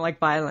 right? You don't like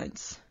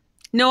violence.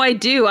 No, I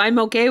do. I'm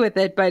okay with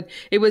it, but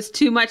it was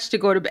too much to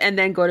go to and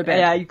then go to bed.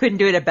 Yeah, you couldn't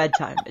do it at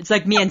bedtime. It's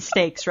like me and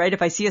snakes, right?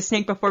 If I see a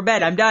snake before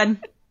bed, I'm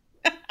done.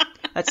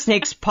 That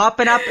snake's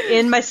popping up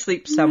in my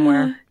sleep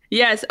somewhere.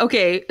 Yes,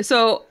 okay.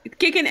 So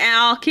kicking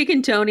Al,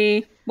 kicking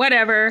Tony,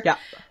 whatever. Yeah.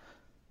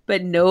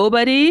 But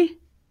nobody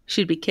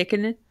should be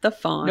kicking the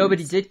Fonz.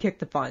 Nobody did kick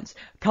the Fonz.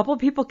 A couple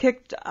people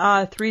kicked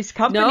Three's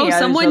Company. No,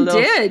 someone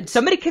did.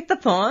 Somebody kicked the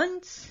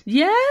Fonz?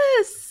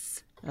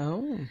 Yes.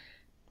 Oh.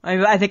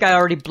 I think I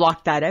already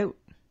blocked that out.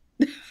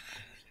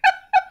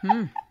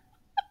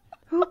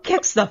 Who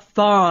kicks the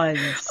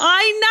Fonz?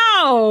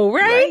 I know,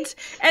 right?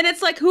 And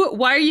it's like,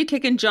 why are you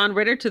kicking John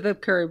Ritter to the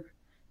curb?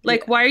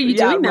 Like, why are you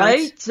doing that?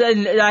 Right?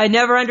 And I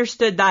never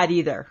understood that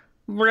either.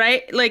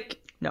 Right? Like,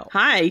 no.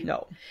 Hi.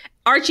 No.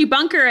 Archie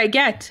Bunker, I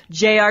get.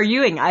 J.R.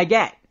 Ewing, I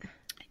get.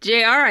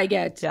 JR, I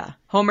get. Yeah.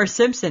 Homer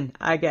Simpson,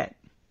 I get.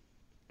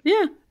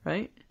 Yeah.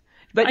 Right?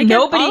 But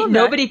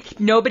nobody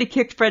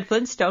kicked Fred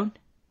Flintstone.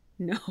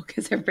 No,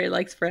 because everybody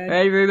likes Fred.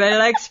 Everybody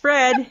likes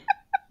Fred. I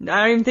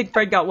don't even think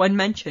Fred got one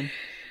mention.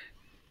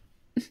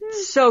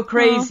 So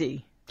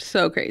crazy.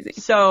 So crazy.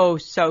 So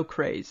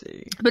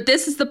crazy. But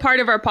this is the part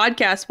of our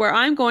podcast where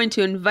I'm going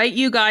to invite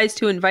you guys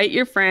to invite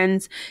your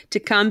friends to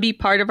come be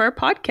part of our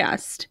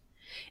podcast.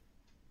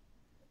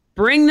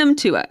 Bring them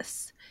to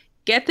us.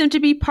 Get them to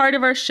be part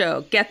of our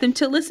show. Get them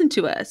to listen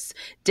to us.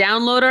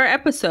 Download our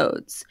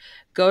episodes.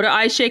 Go to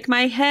I Shake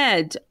My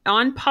Head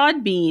on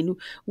Podbean.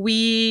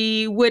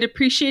 We would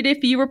appreciate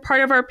if you were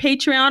part of our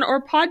Patreon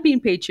or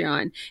Podbean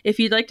Patreon. If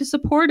you'd like to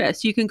support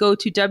us, you can go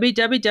to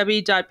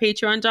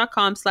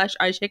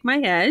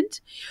www.patreon.com/IShakeMyHead,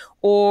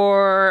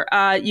 or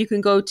you can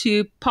go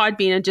to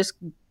Podbean and just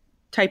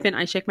type in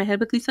I Shake My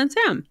Head with Lisa and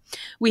Sam.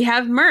 We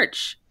have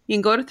merch. You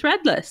can go to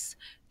Threadless,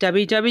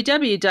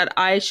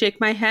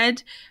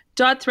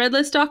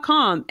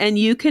 www.ishakemyhead.threadless.com, and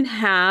you can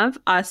have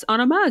us on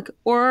a mug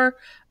or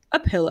a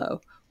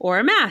pillow or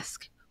a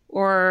mask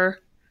or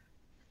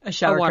a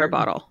water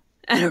bottle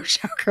and a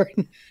shower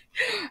curtain,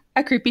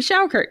 a creepy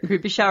shower curtain.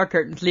 Creepy shower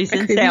curtain. Lisa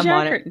and Sam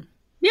on it.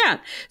 Yeah.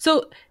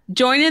 So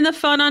join in the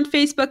fun on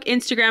Facebook,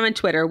 Instagram, and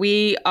Twitter.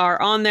 We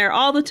are on there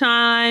all the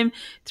time,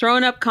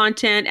 throwing up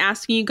content,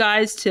 asking you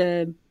guys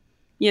to,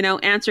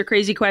 answer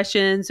crazy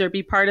questions or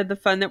be part of the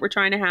fun that we're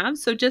trying to have.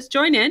 So just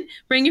join in,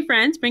 bring your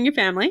friends, bring your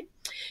family.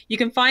 You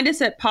can find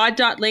us at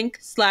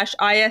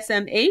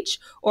pod.link/ISMH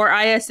or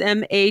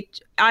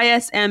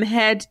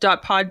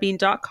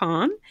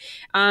ismhead.podbean.com.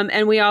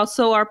 And we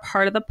also are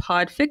part of the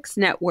Podfix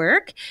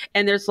network.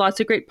 And there's lots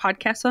of great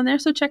podcasts on there.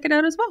 So check it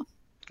out as well.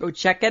 Go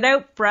check it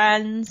out,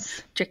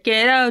 friends. Check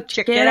it out.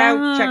 Check it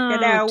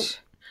out.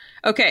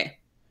 Okay.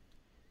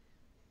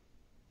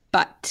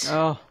 But.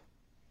 Oh.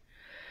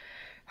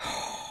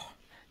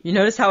 You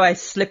notice how I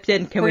slipped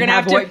in? Can we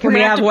have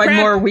one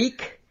more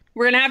week?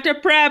 We're going to have to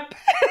prep.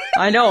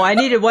 I know. I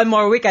needed one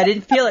more week. I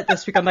didn't feel it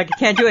this week. I'm like, I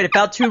can't do it. It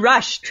felt too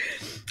rushed.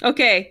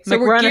 Okay, so Like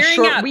we're on a gearing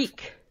short up.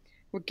 week.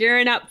 We're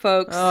gearing up,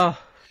 folks. Oh,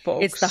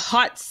 folks. It's the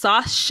hot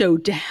sauce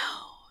showdown.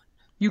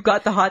 You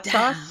got the hot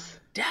sauce?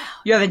 Down.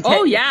 You haven't.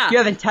 Oh, yeah. You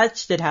haven't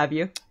touched it, have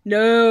you?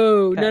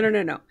 No,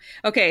 Okay. no.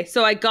 Okay,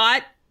 so I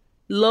got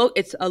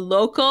It's a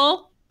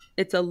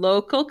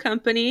local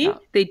company. Yeah.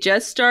 They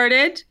just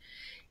started.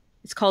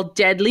 It's called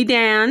Deadly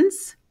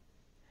Dan's.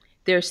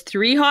 There's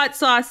 3 hot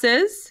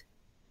sauces.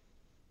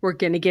 We're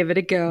gonna give it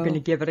a go. We're gonna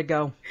give it a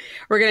go.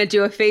 We're gonna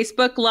do a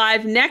Facebook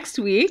Live next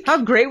week. How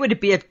great would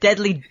it be if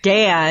Deadly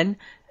Dan,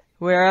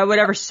 where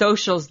whatever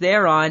socials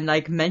they're on,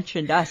 like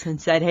mentioned us and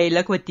said, "Hey,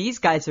 look what these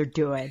guys are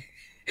doing."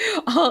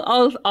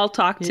 I'll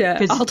talk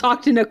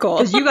to Nicole.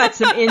 Because you got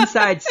some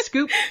inside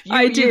scoop.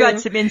 I do. You got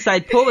some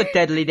inside pull with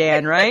Deadly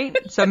Dan, right?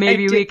 So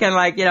maybe we can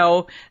like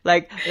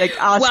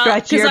I'll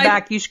scratch your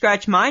back, you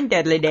scratch mine,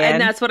 Deadly Dan.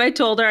 And that's what I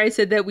told her. I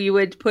said that we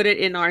would put it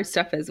in our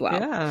stuff as well.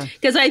 Yeah.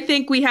 Because I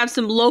think we have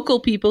some local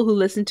people who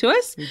listen to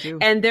us. We do.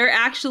 And they're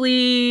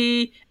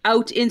actually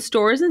out in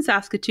stores in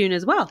Saskatoon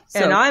as well.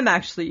 So And I'm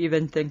actually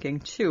even thinking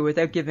too,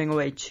 without giving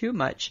away too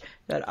much,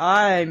 that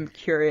I'm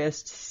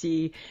curious to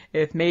see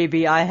if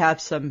maybe I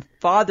have some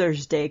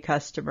Father's Day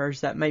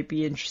customers that might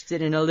be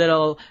interested in a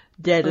little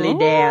Deadly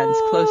Dan's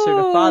closer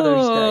to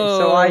Father's Day.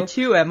 So I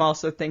too am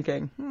also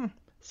thinking,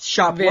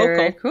 shop very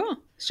local. cool.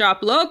 Shop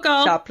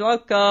local. Shop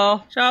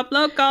local. Shop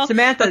local.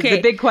 Samantha, Okay.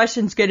 the big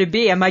question's going to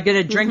be, am I going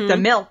to drink the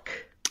milk?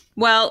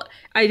 Well,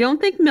 I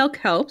don't think milk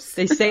helps.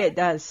 They say it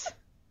does.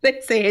 They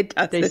say it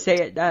doesn't. They say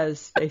it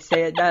does. They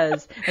say it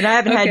does. And I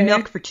haven't Okay. had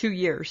milk for 2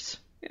 years,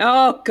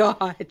 Oh,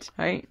 God.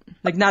 right?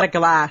 Like not a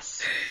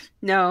glass,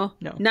 No.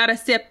 No. Not a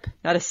sip.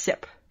 not a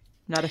sip,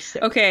 not a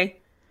sip. Okay.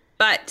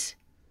 But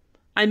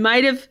I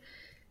might have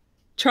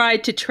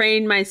tried to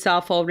train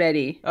myself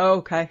already. Oh,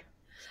 okay.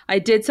 I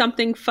did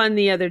something fun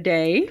the other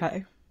day.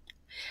 Okay.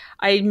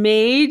 I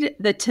made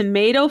the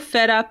tomato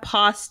feta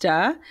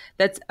pasta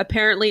that's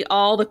apparently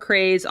all the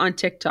craze on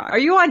TikTok. Are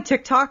you on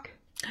TikTok?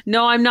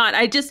 No, I'm not.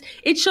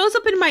 It shows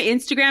up in my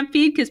Instagram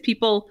feed because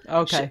people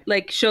Okay.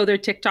 show their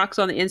TikToks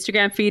on the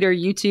Instagram feed or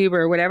YouTube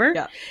or whatever.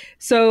 Yeah.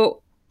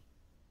 So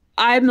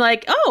I'm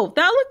like, oh,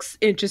 that looks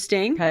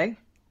interesting. Okay.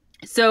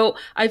 So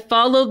I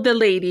followed the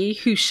lady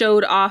who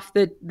showed off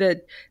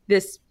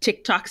this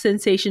TikTok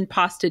sensation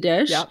pasta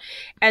dish. Yep.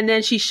 And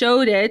then she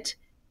showed it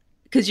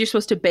because you're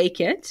supposed to bake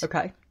it.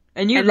 Okay.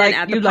 And you And then like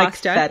add the you like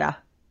pasta. feta.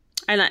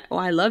 And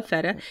I love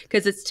feta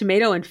because it's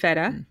tomato and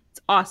feta.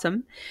 It's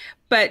awesome.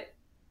 But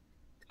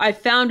I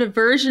found a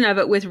version of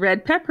it with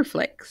red pepper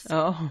flakes.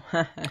 Oh.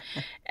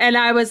 And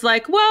I was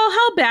like, well,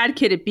 how bad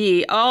could it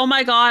be? Oh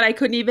my God, I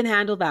couldn't even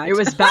handle that. It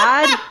was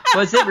bad?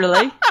 Was it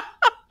really?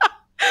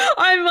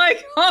 I'm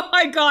like, oh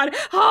my God,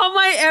 how am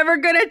I ever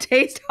going to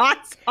taste hot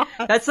sauce?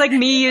 That's like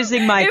me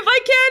using my If I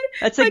can.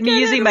 That's like I me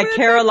can't using handle my red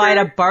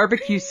Carolina pepper.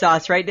 barbecue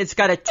sauce, right? It's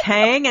got a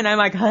tang, and I'm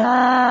like,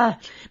 ah.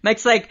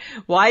 Mike's like,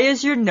 why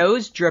is your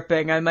nose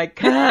dripping? I'm like,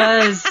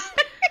 'cause,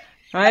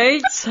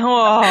 right?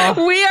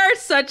 Oh, We are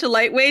such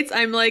lightweights.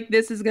 I'm like,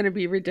 this is going to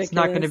be ridiculous. it's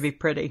not going to be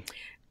pretty.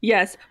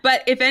 Yes,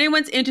 but if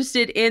anyone's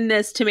interested in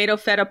this tomato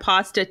feta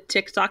pasta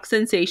TikTok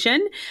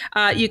sensation,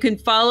 you can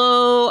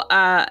follow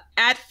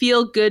at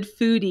Feel Good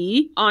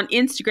Foodie on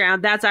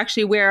Instagram. That's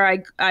actually where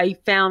I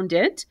found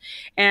it,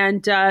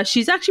 and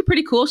she's actually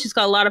pretty cool. She's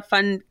got a lot of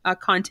fun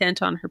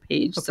content on her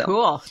page. So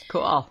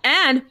Cool.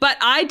 but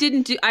I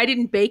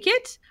didn't bake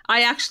it.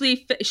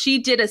 She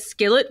did a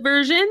skillet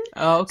version.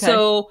 Oh, okay.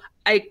 So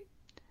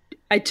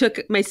I took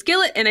my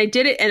skillet and I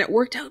did it and it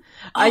worked out.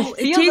 Oh,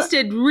 it feel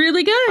tasted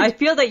really good. I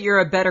feel that you're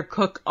a better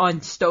cook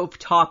on stove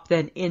top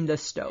than in the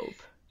stove.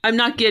 I'm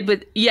not good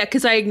with,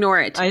 because I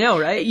ignore it. I know,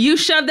 right? You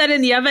shove that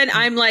in the oven,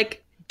 I'm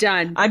like,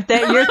 done.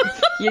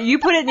 You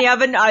put it in the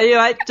oven.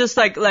 I just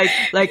like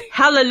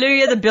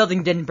hallelujah, the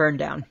building didn't burn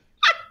down,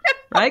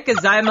 right?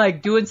 Because I'm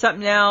like doing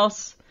something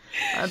else.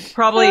 I'm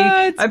probably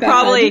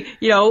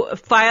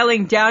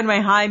filing down my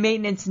high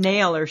maintenance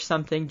nail or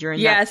something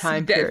during that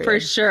time period. For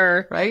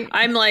sure. Right?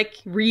 I'm like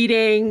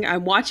reading,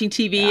 I'm watching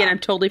TV, and I'm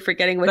totally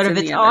forgetting what's But in if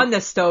the it's oven. on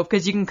the stove,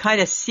 because you can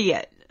kind of see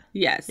it.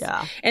 Yes.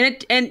 Yeah.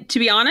 And to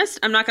be honest,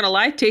 I'm not gonna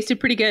lie, it tasted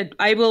pretty good.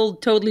 I will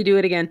totally do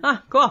it again.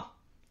 Ah, cool.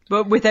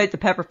 But without the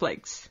pepper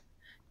flakes.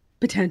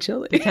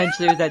 Potentially.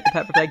 Potentially without the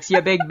pepper flakes.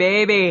 You big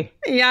baby.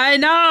 Yeah, I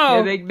know.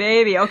 You big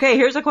baby. Okay,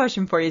 here's a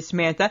question for you,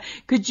 Samantha.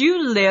 Could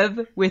you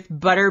live with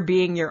butter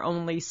being your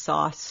only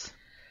sauce?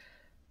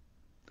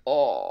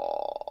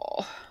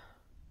 Oh.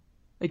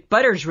 Like,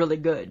 butter's really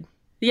good.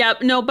 Yeah,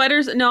 no,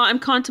 I'm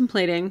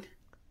contemplating.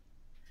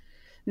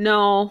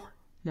 No,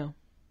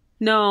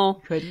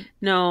 No, couldn't.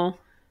 no,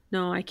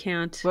 I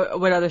can't.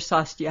 What other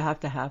sauce do you have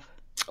to have?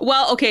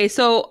 Well, okay,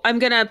 so I'm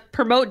going to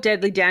promote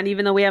Deadly Dan,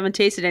 even though we haven't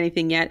tasted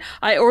anything yet.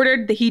 I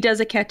ordered he does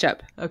a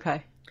ketchup.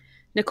 Okay.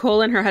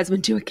 Nicole and her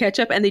husband do a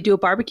ketchup, and they do a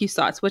barbecue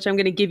sauce, which I'm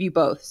going to give you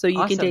both, so you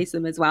Awesome. can taste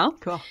them as well.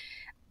 Cool.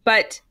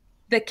 But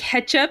the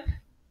ketchup,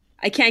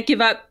 I can't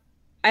give up.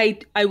 I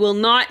will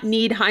not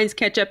need Heinz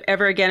ketchup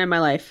ever again in my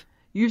life.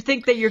 You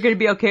think that you're going to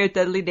be okay with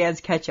Deadly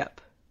Dan's ketchup?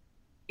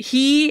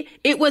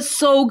 It was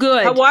so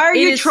good. Why are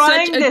It you is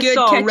trying such a this good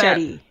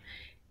already? ketchup.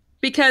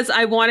 Because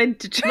I wanted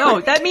to try.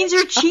 No, that means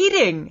you're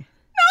cheating.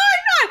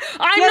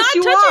 I'm Yes, not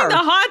you touching are. the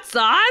hot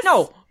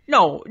sauce.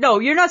 No,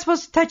 you're not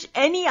supposed to touch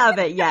any of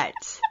it yet.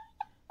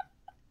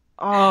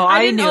 Oh,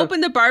 I didn't knew.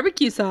 open the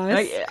barbecue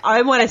sauce.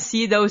 I want to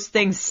see those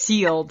things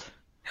sealed.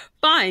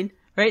 Fine.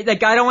 Right?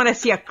 Like, I don't want to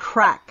see a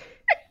crack.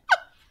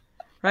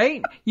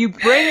 Right? You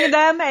bring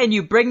them and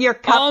you bring your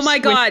cups. Oh my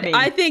God. with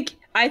me.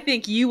 I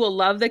think you will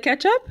love the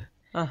ketchup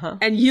Uh-huh.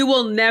 and you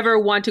will never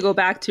want to go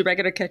back to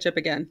regular ketchup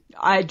again.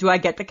 Do I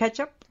get the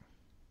ketchup?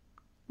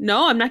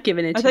 No, I'm not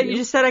giving it I to thought you. you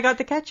just said I got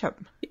the ketchup.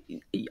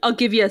 I'll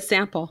give you a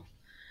sample.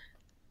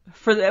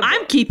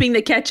 I'm keeping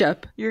the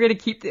ketchup. You're gonna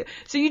keep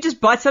so you just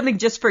bought something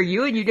just for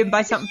you and you didn't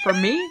buy something for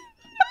me?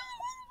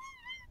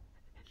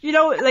 You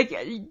know, like,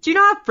 do you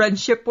know how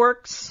friendship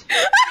works?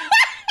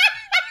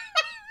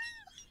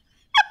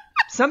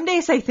 Some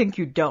days I think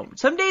you don't.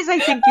 Some days I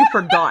think you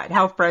forgot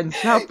how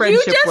friendship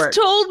You just works.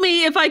 told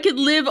me if I could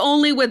live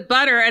only with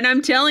butter, and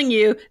I'm telling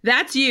you,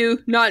 that's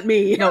you, not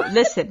me. No,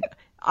 listen.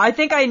 I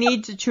think I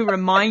need to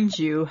remind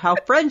you how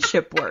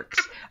friendship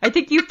works. I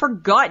think you've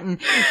forgotten.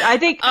 I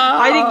think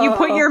you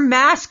put your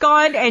mask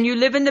on and you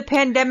live in the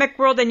pandemic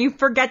world and you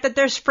forget that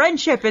there's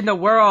friendship in the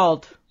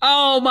world.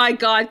 Oh my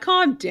God,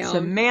 calm down.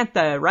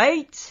 Samantha,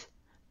 right?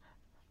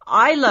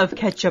 I love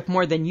ketchup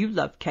more than you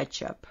love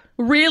ketchup.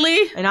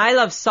 Really? And I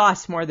love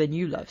sauce more than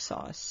you love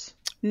sauce.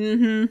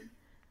 Mm-hmm.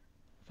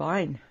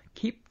 Fine.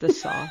 Keep the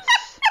sauce.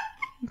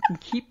 You can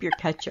keep your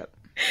ketchup.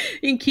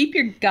 You can keep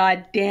your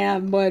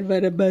goddamn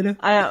butter.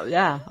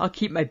 I'll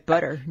keep my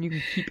butter. You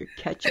can keep your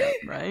ketchup,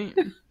 right?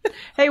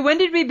 Hey, when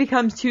did we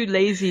become too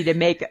lazy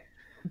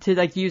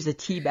to use a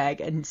tea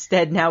bag?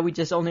 Instead, now we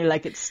just only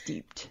like it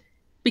steeped.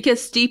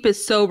 Because steep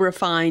is so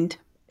refined.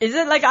 Is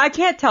it like, I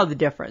can't tell the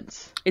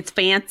difference. It's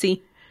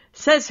fancy.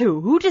 Says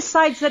who? Who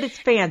decides that it's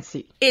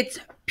fancy? It's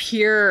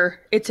pure.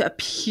 It's a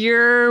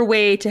pure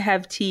way to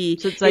have tea.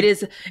 So it's like,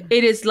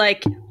 it is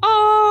like,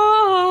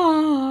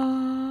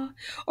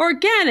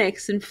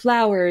 organics and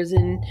flowers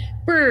and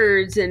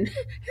birds and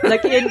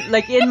like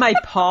in my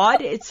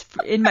pod. It's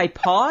in my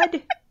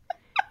pod.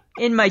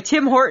 In my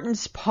Tim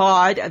Hortons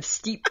pod of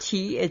steep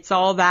tea, it's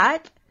all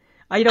that.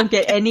 I don't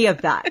get any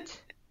of that.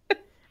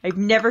 I've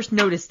never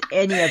noticed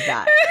any of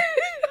that.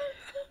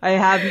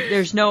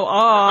 There's no,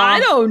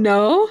 I don't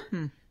know.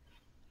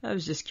 I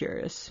was just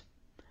curious.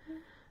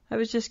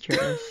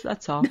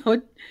 That's all.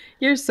 No,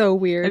 you're so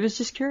weird. I was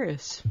just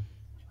curious.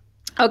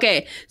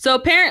 Okay, so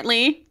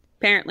apparently,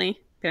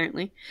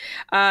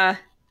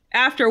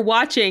 after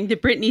watching the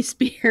Britney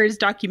Spears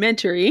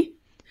documentary,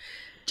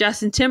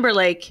 Justin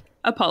Timberlake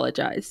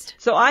apologized.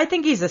 So I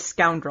think he's a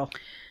scoundrel.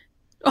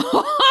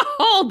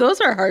 Oh, those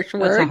are harsh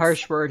words. That's a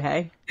harsh word,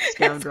 hey?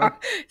 Scoundrel.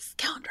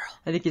 Scoundrel.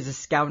 I think he's a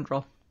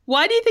scoundrel.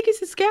 Why do you think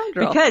he's a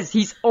scoundrel? Because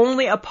he's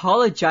only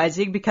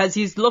apologizing because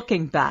he's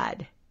looking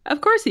bad. Of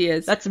course he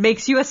is. That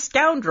makes you a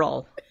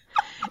scoundrel.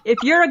 If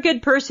you're a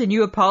good person,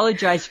 you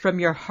apologize from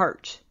your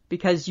heart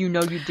because you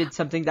know you did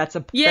something that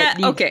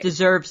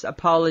deserves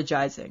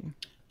apologizing.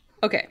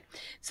 Okay.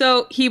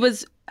 So he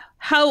was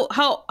how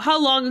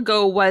long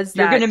ago was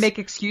that? You're going to make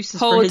excuses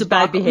for his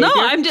bad behavior?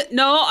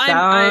 No,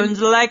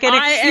 Sounds like an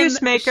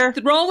excuse maker.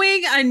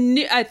 Throwing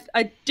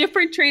a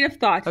different train of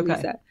thought,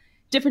 Lisa.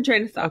 Different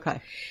train of thought.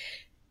 Okay.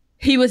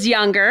 He was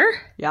younger.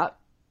 Yeah.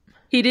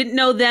 He didn't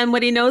know then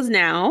what he knows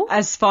now.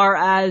 As far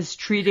as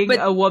treating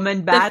a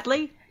woman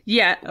badly?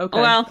 Yeah.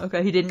 Okay. Well,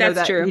 okay. He didn't know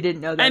that. True. He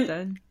didn't know that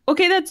then.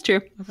 Okay, that's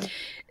true. Okay.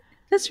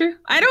 That's true.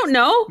 I don't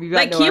know.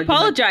 Like, he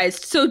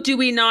apologized. So do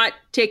we not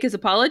take his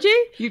apology?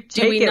 You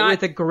take it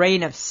with a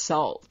grain of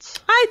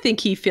salt. I think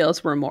he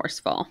feels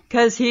remorseful.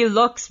 Because he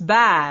looks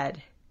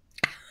bad.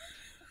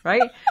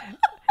 Right?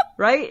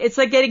 Right? It's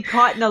like getting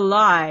caught in a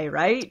lie,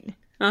 right?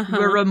 Uh-huh.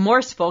 We're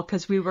remorseful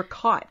because we were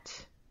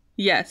caught.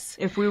 Yes.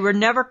 If we were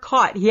never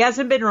caught, he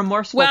hasn't been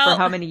remorseful for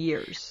how many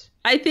years?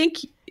 I think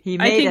he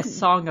made a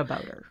song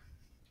about her.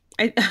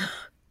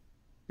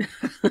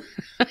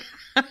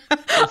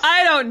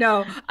 I don't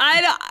know.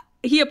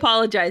 He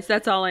apologized.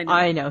 That's all I know.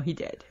 I know he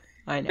did.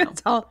 I know.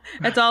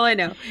 That's all I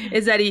know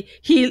is that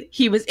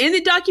he was in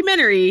the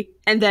documentary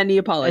and then he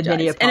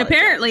apologized. And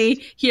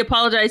apparently he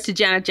apologized to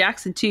Janet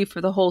Jackson too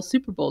for the whole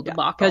Super Bowl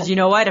debacle. Because you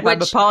know what? If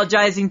I'm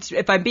apologizing,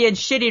 if I'm being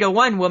shitty to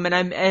one woman,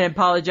 I'm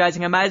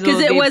apologizing. I might as well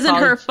because it wasn't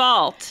her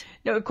fault.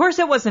 No, of course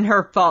it wasn't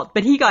her fault,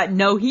 but he got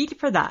no heat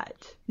for that.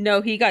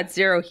 No, he got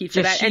zero heat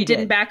for that and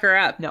didn't back her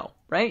up. No,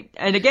 right?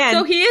 And again,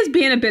 so he is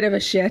being a bit of a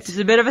shit. He's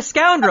a bit of a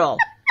scoundrel.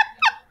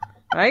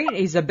 Right?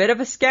 He's a bit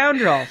of a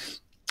scoundrel.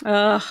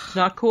 Ugh. It's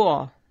not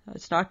cool.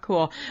 It's not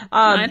cool.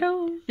 I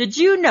don't. Did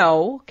you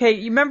know? Okay,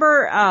 you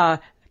remember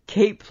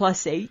Kate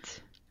Plus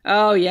 8?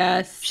 Oh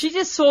yes. She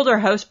just sold her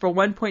house for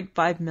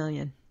 $1.5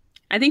 million.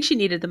 I think she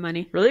needed the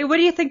money. Really? What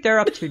do you think they're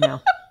up to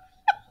now?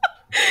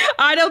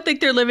 I don't think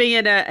they're living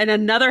in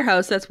another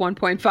house that's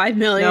 $1.5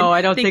 million. No,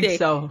 I don't think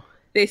so.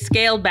 They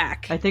scaled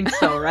back. I think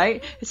so,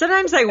 right?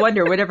 Sometimes I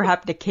wonder whatever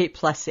happened to Kate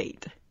Plus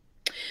 8.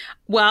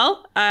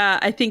 Well,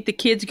 I think the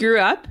kids grew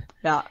up.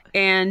 Yeah.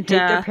 And hate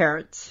their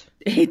parents.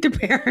 hate their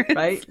parents.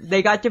 right?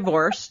 They got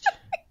divorced.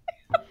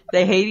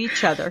 They hate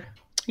each other.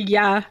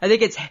 Yeah. I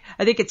think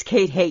it's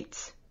Kate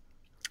hates.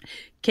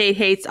 Kate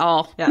hates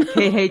all. Yeah,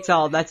 Kate hates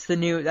all. That's the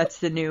new,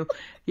 the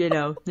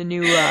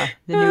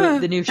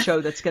new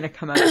show that's going to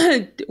come out.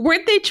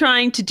 Weren't they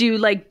trying to do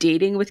like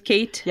dating with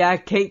Kate? Yeah,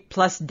 Kate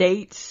plus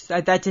dates.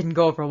 That didn't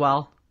go over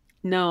well.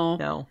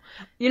 No.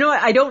 You know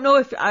what? I don't know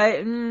if I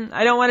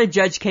don't want to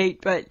judge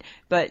Kate, but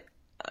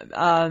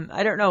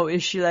I don't know.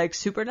 Is she like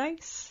super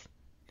nice?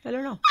 I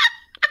don't know.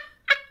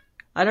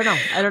 I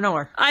don't know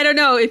her. I don't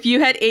know. If you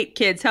had 8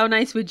 kids, how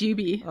nice would you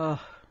be?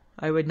 Oh,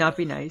 I would not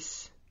be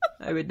nice.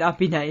 I would not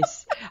be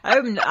nice.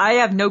 I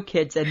have no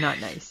kids and not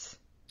nice.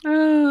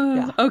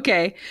 Yeah.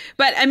 Okay.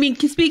 But I mean,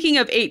 speaking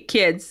of 8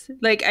 kids,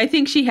 like I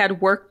think she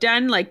had work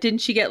done. Like, didn't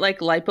she get like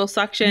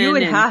liposuction? You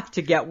would and have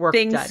to get work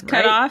things done,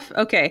 cut right? off.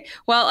 Okay.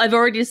 Well, I've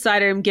already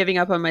decided I'm giving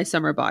up on my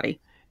summer body.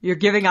 You're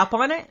giving up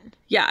on it?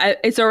 Yeah,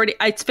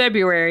 it's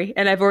February,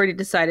 and I've already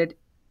decided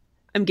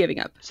I'm giving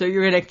up. So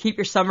you're going to keep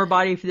your summer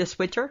body for this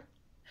winter?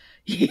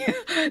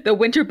 Yeah, the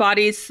winter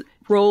body's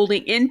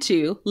rolling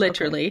into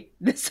literally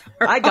the summer.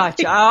 I got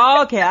you.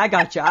 Oh, okay, I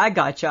got you.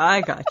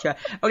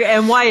 Okay,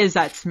 and why is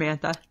that,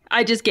 Samantha?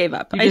 I just gave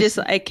up.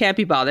 I can't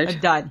be bothered.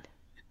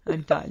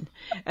 I'm done.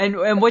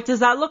 And what does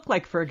that look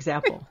like, for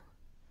example?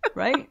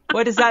 Right?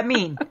 What does that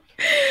mean?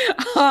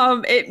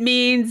 It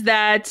means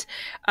that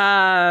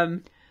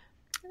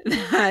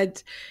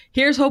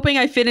here's hoping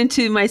I fit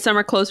into my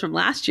summer clothes from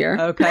last year.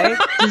 Okay.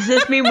 Does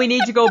this mean we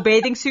need to go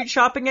bathing suit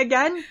shopping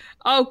again?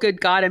 Oh, good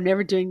God, I'm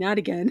never doing that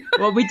again.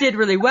 Well, we did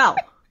really well.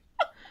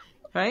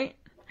 Right?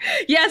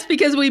 Yes,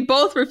 because we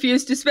both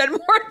refused to spend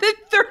more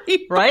than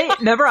 $30. Right?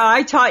 Remember,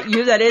 I taught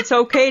you that it's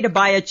okay to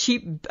buy a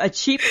cheap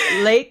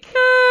lake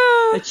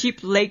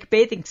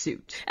bathing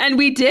suit. And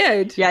we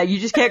did. Yeah, you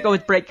just can't go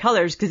with bright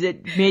colors because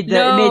it made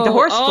the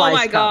horse flies Oh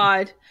my come.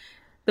 God.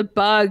 The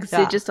bugs,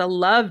 Yeah. It just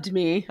loved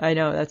me. I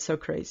know, that's so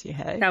crazy,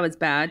 hey? That was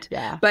bad.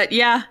 Yeah. But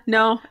yeah,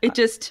 no, it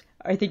just...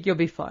 I think you'll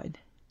be fine.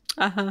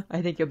 Uh-huh.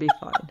 I think you'll be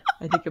fine.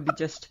 I think you'll be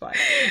just fine.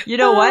 You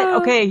know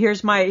what? Okay,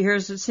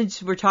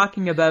 since we're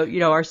talking about,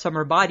 our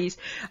summer bodies,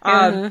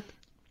 I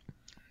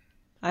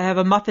have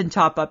a muffin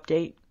top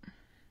update.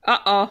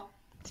 Uh-oh.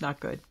 It's not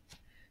good.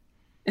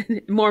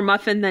 More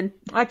muffin than...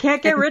 I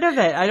can't get rid of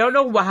it. I don't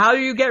know how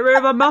you get rid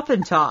of a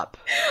muffin top.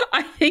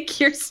 I think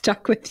you're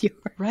stuck with yours.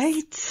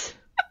 Right?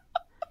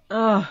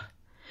 Ugh.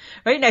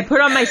 Right, and I put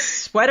on my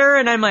sweater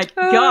and I'm like,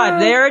 God,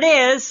 there it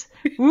is.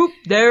 Whoop,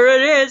 there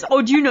it is.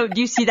 Oh, do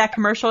you see that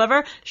commercial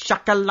ever?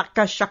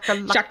 Shakalaka,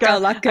 shakalaka.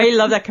 Shakalaka. I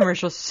love that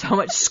commercial so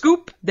much.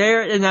 Scoop,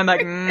 there. And I'm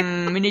like,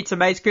 we need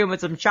some ice cream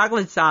with some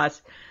chocolate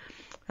sauce.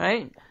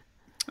 Right?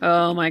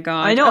 Oh my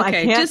God. I know,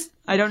 Okay,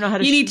 I don't know how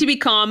to... You need to be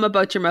calm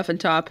about your muffin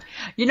top.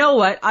 You know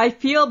what? I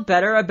feel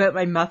better about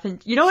my muffin.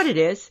 You know what it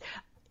is?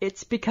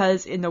 It's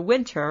because in the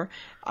winter,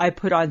 I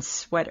put on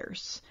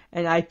sweaters.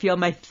 And I feel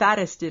my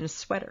fattest in a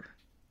sweater.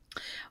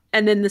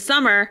 And then the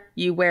summer,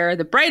 you wear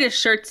the brightest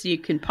shirts you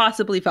can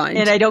possibly find.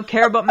 And I don't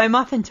care about my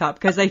muffin top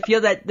because I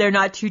feel that they're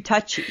not too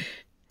touchy.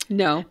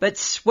 No. But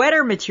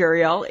sweater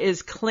material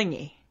is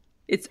clingy.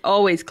 It's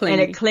always clingy.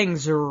 And it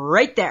clings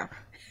right there.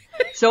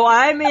 So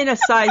I'm in a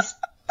size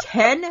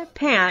 10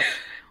 pant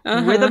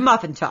with a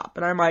muffin top.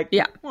 And I'm like,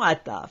 yeah.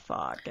 What the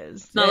fuck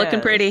is It's not looking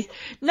this? pretty.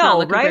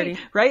 No, right?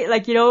 Right?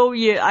 Like,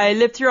 I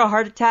lived through a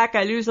heart attack.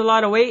 I lose a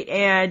lot of weight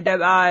and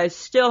I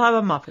still have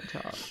a muffin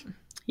top.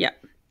 Yeah.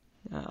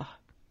 Ugh.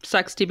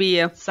 Sucks to be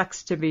you.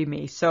 Sucks to be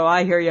me. So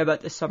I hear you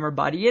about the summer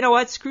body. You know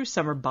what? Screw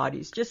summer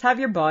bodies. Just have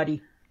your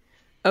body.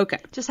 Okay.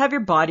 Just have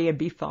your body and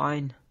be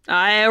fine.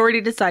 I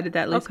already decided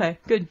that, Lisa. Okay,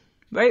 good.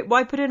 Right?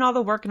 Why put in all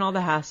the work and all the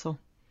hassle?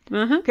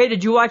 Uh-huh. Okay,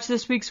 did you watch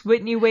this week's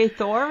Whitney Way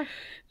Thor?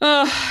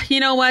 Oh,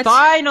 you know what?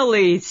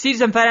 Finally!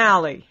 Season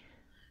finale.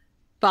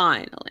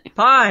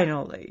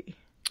 Finally.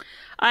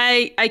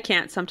 I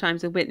can't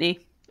sometimes with Whitney.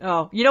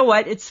 Oh, you know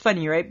what? It's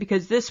funny, right?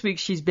 Because this week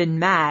she's been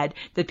mad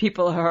that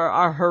people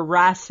are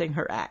harassing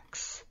her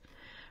ex.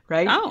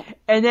 Right? Oh.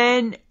 And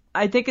then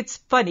I think it's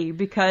funny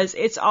because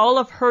it's all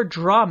of her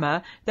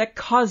drama that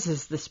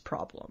causes this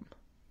problem.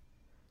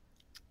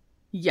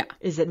 Yeah.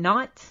 Is it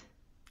not?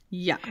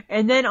 Yeah.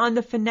 And then on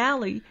the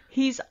finale,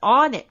 he's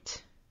on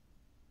it.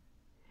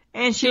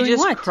 And she Doing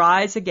just what?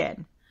 cries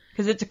again.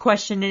 Because it's a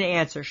question and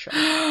answer show.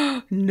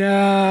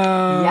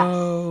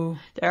 No.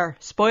 Yes. There.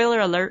 Spoiler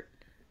alert.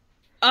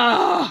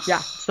 Oh. Yeah.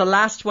 It's the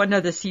last one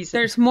of the season.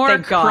 There's more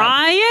Thank God.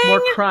 crying?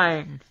 More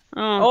crying.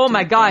 Oh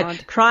my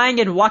God.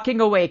 Crying and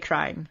walking away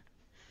crying.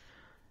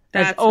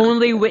 As That's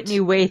only Whitney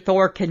Way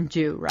Thor can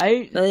do,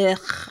 right? Ugh.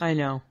 I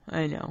know.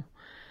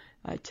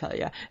 I tell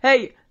ya.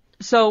 Hey,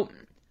 so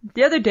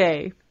the other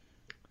day,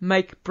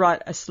 Mike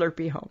brought a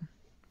Slurpee home.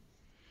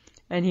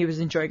 And he was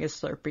enjoying his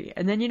Slurpee.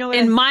 And then you know what?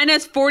 In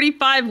minus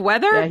 45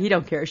 weather? Yeah, he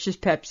don't care. It's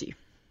just Pepsi.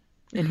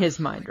 In his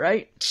mind,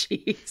 right?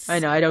 Jeez. I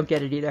know, I don't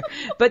get it either.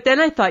 But then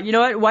I thought, you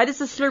know what? Why does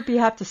the Slurpee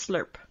have to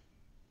slurp?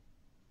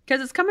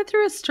 Because it's coming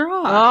through a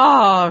straw.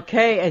 Oh,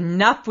 okay.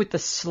 Enough with the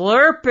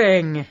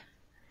slurping.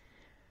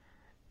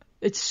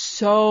 It's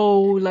so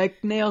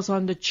like nails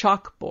on the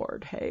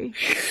chalkboard, hey?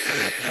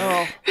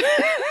 Oh.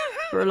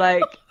 For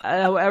like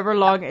however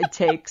long it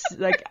takes,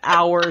 like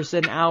hours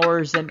and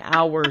hours and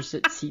hours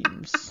it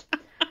seems.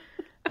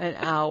 And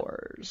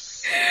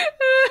hours.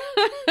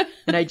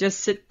 And I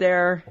just sit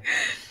there,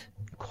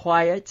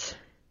 quiet.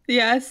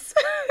 Yes.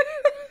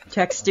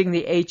 Texting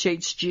the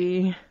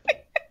HHG.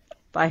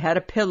 If I had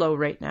a pillow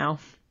right now.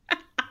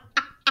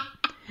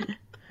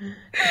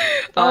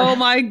 Oh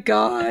my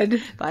God.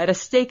 If I had a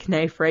steak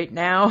knife right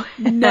now.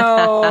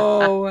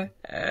 No.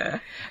 I'm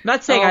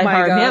not saying Oh I'd my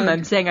harm him. God.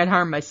 I'm saying I'd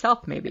harm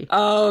myself, maybe.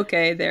 Oh,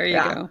 okay, there you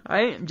go.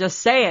 Right? I'm just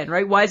saying,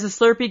 right? Why's a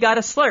Slurpee got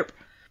a slurp?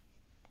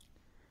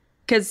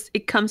 Because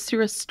it comes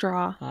through a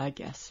straw. I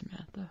guess,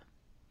 Samantha.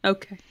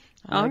 Okay.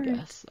 I All right.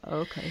 guess.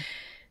 Okay.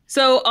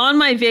 So on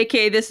my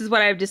vacay, this is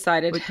what I've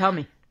decided. But tell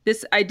me.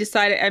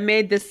 I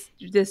made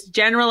this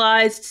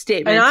generalized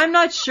statement. And I'm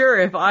not sure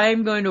if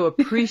I'm going to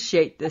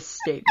appreciate this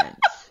statement.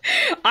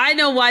 I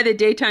know why the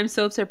daytime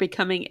soaps are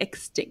becoming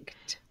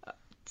extinct.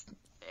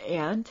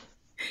 And?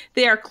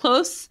 They are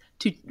close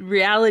to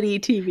reality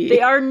TV.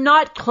 They are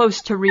not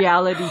close to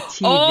reality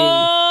TV.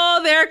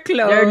 Oh, they're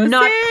close. They're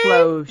not eh?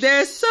 close.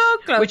 They're so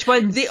close. Which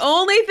ones? The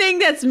only thing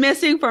that's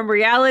missing from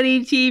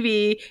reality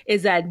TV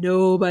is that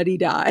nobody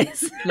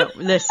dies. No,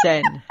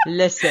 listen.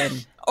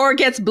 Or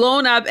gets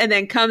blown up and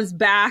then comes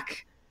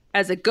back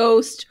as a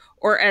ghost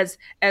or as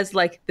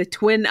like the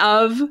twin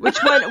of.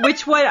 Which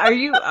one are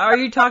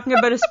you talking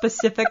about a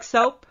specific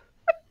soap?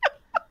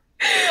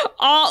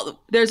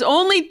 There's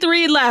only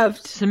 3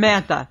 left.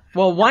 Samantha.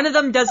 Well, one of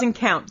them doesn't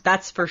count,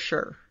 that's for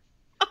sure.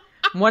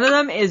 One of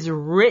them is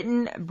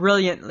written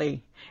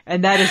brilliantly,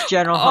 and that is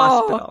General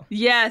Hospital.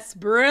 Yes,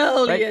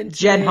 brilliant. Right?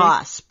 Gen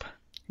Hosp.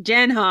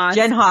 Gen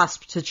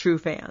Hosp to true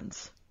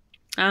fans.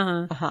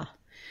 Uh-huh.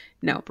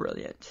 No.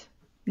 Brilliant.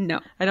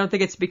 No. I don't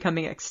think it's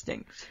becoming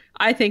extinct.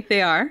 I think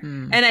they are.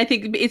 And I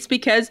think it's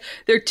because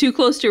they're too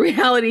close to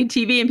reality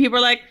TV and people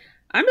are like,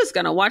 I'm just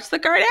going to watch the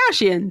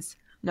Kardashians.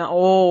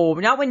 No,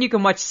 not when you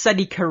can watch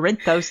Sonny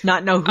Corinthos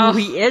not know who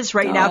he is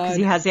right now because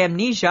he has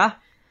amnesia.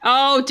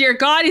 Oh, dear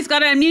God, he's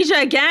got amnesia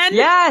again?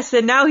 Yes,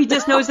 and now he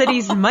just knows that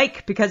he's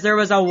Mike because there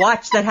was a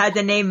watch that had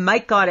the name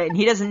Mike on it, and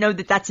he doesn't know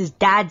that that's his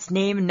dad's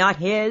name and not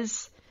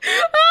his.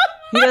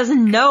 He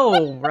doesn't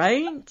know,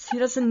 right? He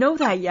doesn't know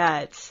that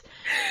yet.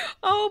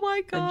 Oh,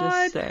 my God.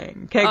 I'm just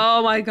saying. Okay.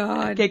 Oh, my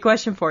God. Okay,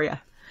 question for you.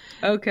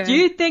 Okay. Do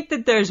you think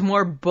that there's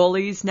more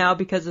bullies now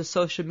because of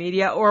social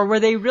media, or were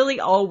they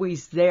really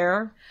always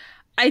there?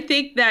 I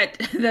think that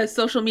the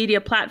social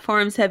media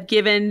platforms have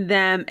given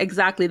them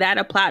exactly that,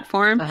 a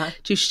platform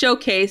to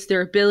showcase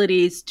their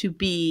abilities to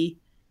be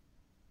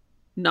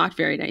not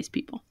very nice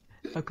people.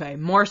 Okay,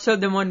 more so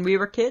than when we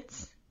were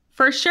kids?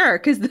 For sure,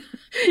 because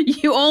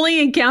you only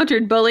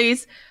encountered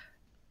bullies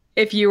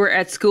if you were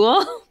at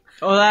school.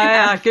 Oh,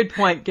 yeah, good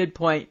point.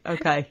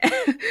 Okay.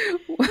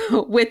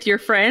 With your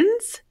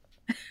friends.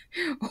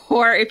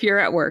 Or if you're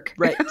at work.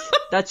 Right.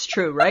 That's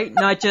true, right?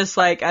 Not just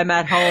like I'm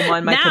at home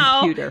on my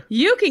computer.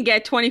 You can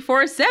get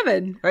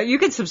 24/7. Right? You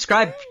can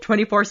subscribe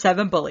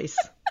 24/7 bullies.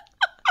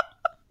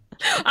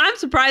 I'm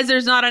surprised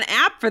there's not an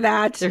app for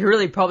that. There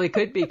really probably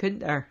could be,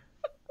 couldn't there?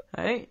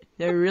 Right?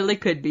 There really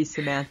could be,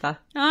 Samantha.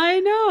 I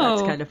know.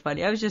 That's kind of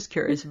funny. I was just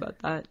curious about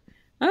that.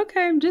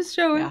 Okay, I'm just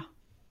showing.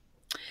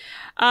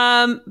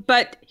 Yeah.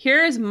 But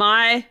here's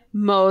my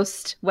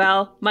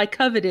my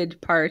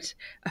coveted part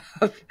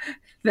of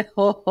the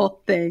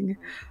whole thing,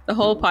 the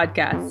whole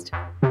podcast.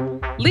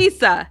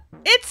 Lisa,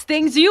 it's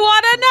things you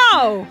want to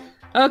know.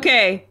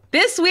 Okay,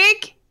 this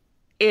week,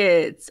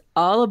 it's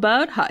all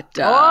about hot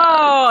dogs.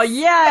 Oh,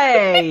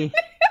 yay!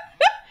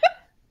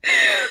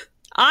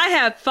 I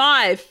have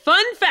 5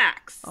 fun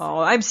facts Oh,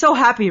 I'm so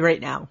happy right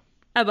now.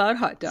 about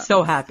hot dogs.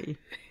 So happy.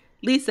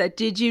 Lisa,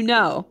 did you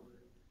know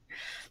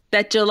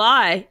that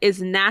July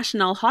is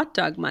National Hot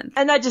Dog Month?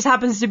 And that just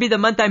happens to be the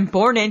month I'm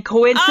born in.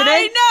 Coincidence?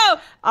 I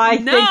know! I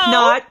No, think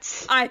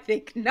not. I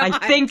think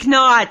not. I think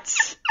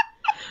not.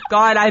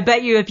 God, I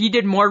bet you if you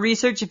did more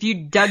research, if you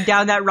dug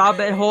down that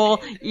rabbit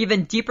hole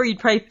even deeper, you'd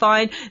probably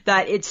find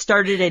that it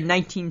started in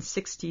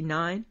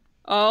 1969.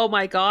 Oh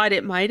my God,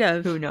 it might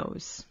have. Who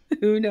knows?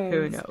 Who knows?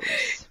 Who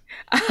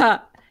knows?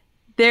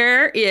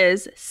 There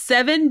is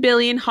 7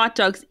 billion hot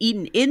dogs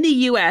eaten in the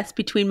U.S.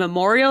 between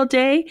Memorial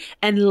Day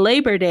and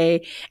Labor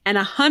Day, and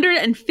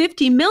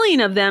 150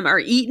 million of them are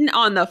eaten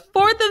on the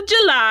 4th of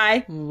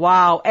July.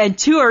 Wow. And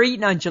 2 are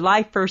eaten on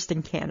July 1st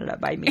in Canada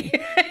by me.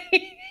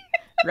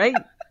 Right?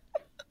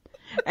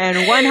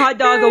 And 1 hot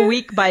dog a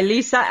week by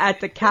Lisa at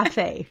the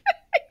cafe.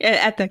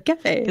 At the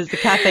cafe. Because the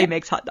cafe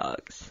makes hot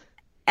dogs.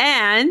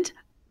 And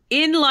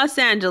in Los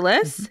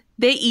Angeles,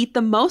 they eat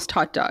the most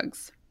hot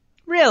dogs.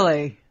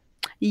 Really?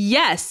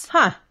 Yes.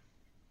 Huh.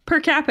 Per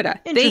capita.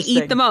 They Interesting.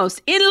 eat the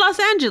most. In Los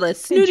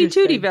Angeles, Snooty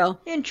Tootyville.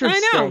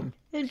 Interesting. I know.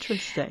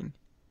 Interesting.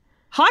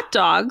 Hot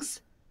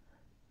dogs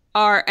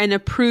are an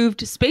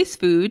approved space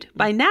food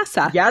by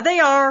NASA. Yeah, they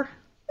are.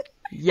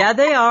 Yeah,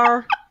 they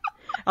are.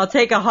 I'll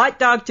take a hot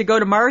dog to go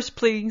to Mars,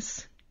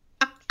 please.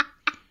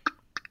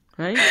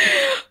 Right?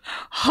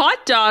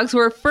 Hot dogs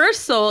were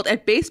first sold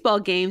at baseball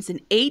games in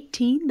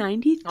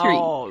 1893.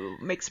 Oh,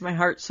 makes my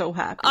heart so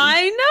happy.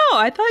 I know.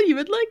 I thought you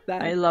would like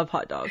that. I love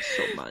hot dogs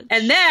so much.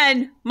 And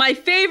then my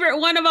favorite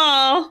one of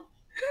all,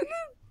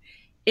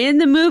 in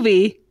the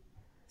movie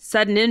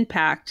Sudden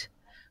Impact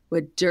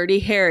with Dirty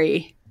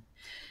Harry,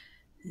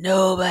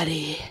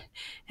 nobody,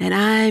 and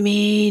I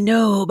mean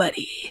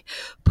nobody,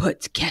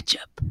 puts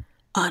ketchup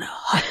on a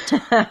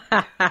hot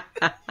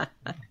dog.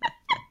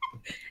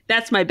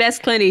 That's my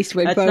best Clint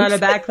Eastwood, That's folks. not a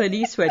bad Clint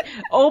Eastwood.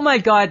 Oh my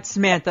God,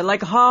 Samantha,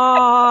 like,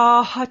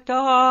 hot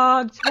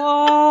dogs,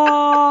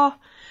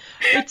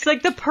 it's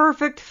like the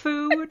perfect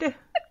food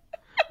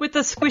with the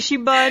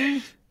squishy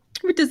bun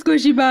With the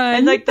squishy bun.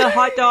 and like the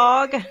hot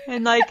dog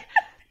and like,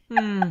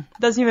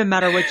 doesn't even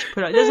matter what you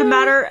put on. Doesn't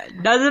matter.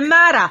 Doesn't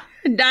matter.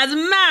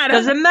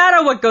 Doesn't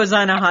matter what goes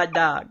on a hot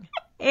dog.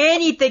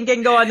 Anything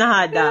can go on the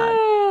hot dog.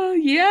 Oh,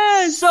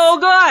 yes. So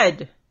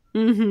good.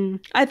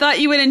 I thought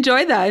you would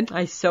enjoy that.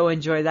 I so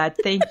enjoy that.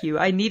 Thank you.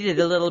 I needed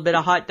a little bit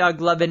of hot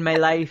dog love in my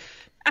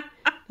life.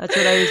 That's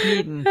what I was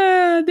needing.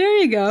 There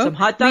you go. Some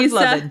hot dog Lisa,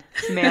 loving,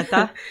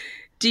 Samantha.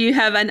 Do you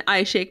have an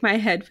I shake my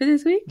head for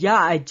this week? Yeah,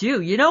 I do.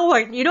 You know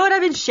what? You know what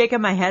I've been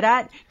shaking my head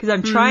at? Because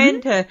I'm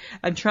trying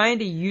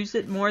to use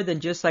it more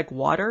than just like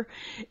water.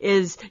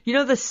 Is, you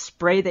know, the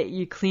spray that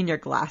you clean your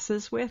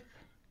glasses with?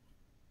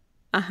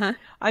 Uh-huh.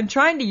 I'm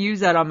trying to use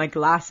that on my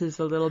glasses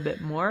a little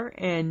bit more,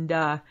 and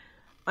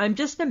I'm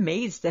just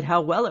amazed at how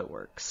well it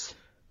works.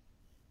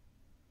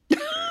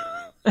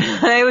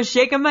 I was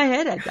shaking my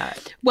head at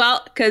that.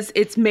 Well, because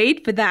it's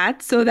made for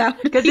that, so that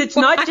would Because be it's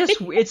why. not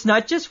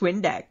just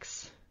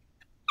Windex.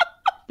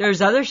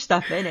 There's other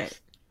stuff in it.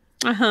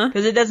 Uh-huh.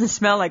 Because it doesn't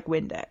smell like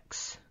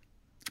Windex,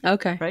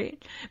 Okay.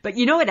 right? But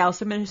you know what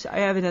else I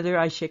have another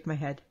I shake my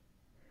head.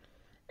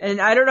 And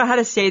I don't know how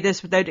to say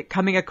this without it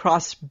coming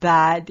across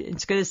bad.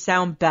 It's going to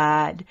sound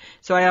bad.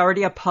 So I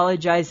already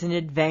apologize in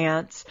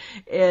advance.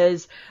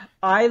 Is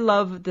I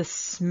love the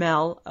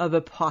smell of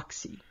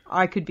epoxy.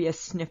 I could be a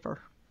sniffer.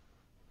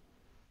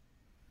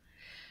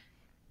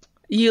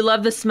 You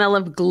love the smell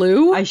of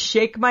glue? I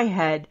shake my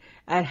head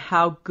at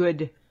how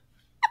good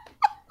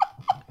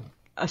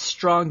a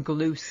strong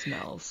glue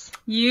smells.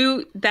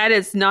 That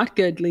is not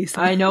good, Lisa.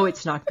 I know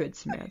it's not good,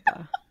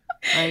 Samantha.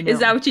 I know. Is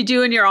that what you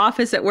do in your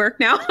office at work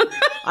now?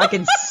 I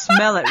can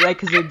smell it, right?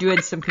 Because they're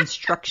doing some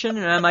construction,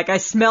 and I'm like, I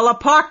smell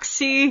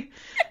epoxy.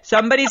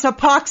 Somebody's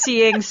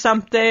epoxying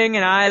something,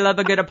 and I love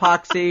a good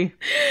epoxy.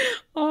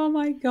 Oh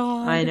my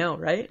God. I know,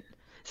 right?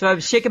 So I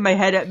was shaking my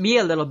head at me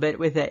a little bit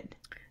with it.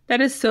 That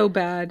is so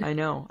bad. I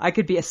know. I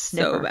could be a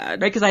sniffer. So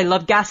bad. Right? Because I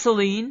love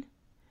gasoline.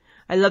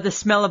 I love the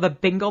smell of a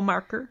bingo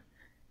marker.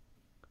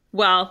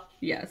 Well,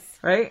 yes.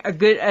 Right? A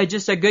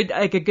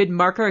good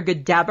marker, a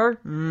good dabber.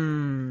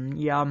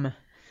 Yum.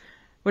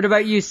 What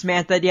about you,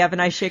 Samantha? Do you have an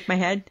I shake my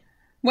head?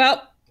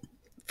 Well,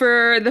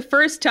 for the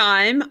first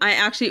time, I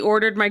actually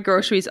ordered my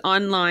groceries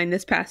online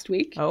this past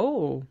week.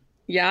 Oh.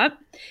 Yeah.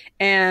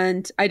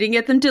 And I didn't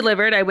get them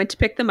delivered. I went to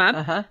pick them up.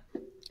 Uh-huh.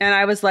 And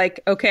I was like,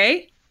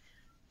 okay,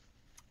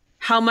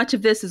 how much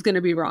of this is going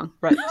to be wrong?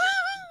 Right.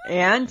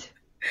 And?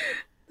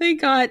 They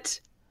got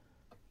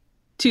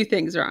 2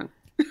 things wrong.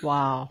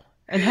 Wow.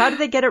 And how did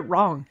they get it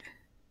wrong?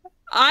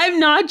 I'm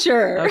not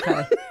sure.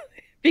 Okay.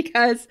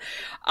 Because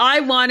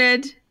I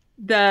wanted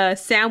the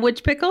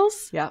sandwich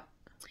pickles. Yeah.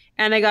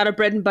 And I got a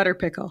bread and butter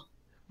pickle.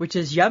 Which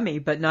is yummy,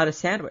 but not a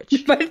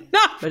sandwich. But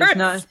not But for it's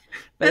not. But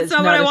That's it's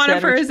not what I a wanted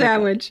for a pickle.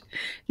 sandwich.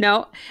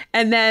 No.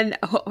 And then,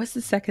 what's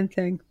the second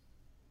thing?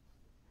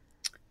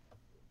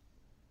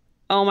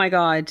 Oh my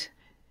God.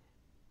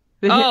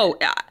 Oh,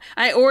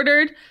 I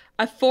ordered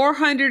a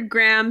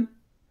 400-gram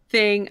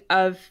thing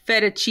of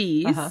feta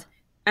cheese. Uh-huh.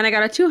 And I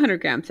got a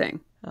 200-gram thing.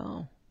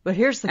 Oh. But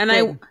here's the And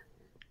thing.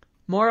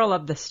 Moral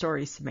of the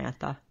story,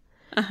 Samantha.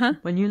 Uh-huh.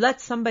 When you let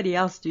somebody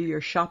else do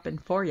your shopping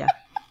for you,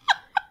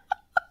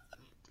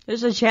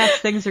 there's a chance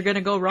things are going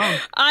to go wrong.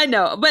 I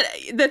know. But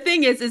the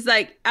thing is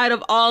like, out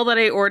of all that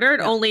I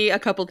ordered, only a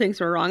couple things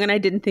were wrong. And I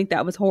didn't think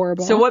that was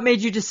horrible. So what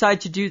made you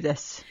decide to do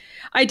this?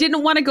 I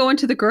didn't want to go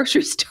into the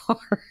grocery store.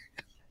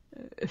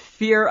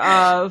 Fear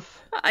of...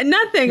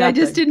 Nothing. I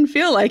just didn't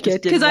feel like Just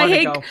it because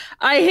didn't wanna go.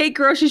 I hate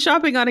grocery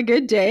shopping on a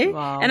good day.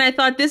 Wow. And I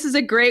thought this is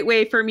a great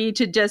way for me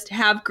to just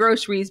have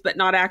groceries but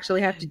not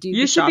actually have to do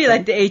You the should be shopping.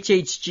 like the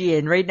HHG,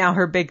 and right now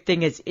her big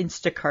thing is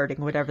Instacarting,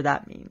 whatever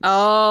that means.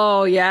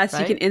 Oh, yes,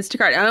 Right? you can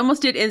Instacart. I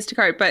almost did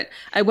Instacart, but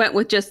I went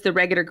with just the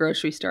regular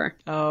grocery store.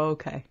 Oh,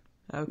 okay.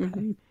 Okay.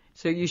 Mm-hmm.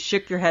 So you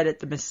shook your head at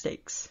the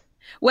mistakes.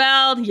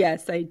 Well,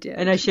 yes, I did.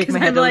 And I shake 'Cause my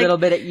head I'm a like, little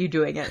bit at you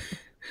doing it.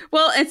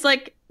 Well, it's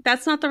like,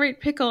 that's not the right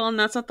pickle and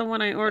that's not the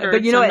one I ordered.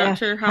 But you so know I'm what? not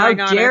sure how I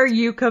got dare it.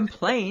 you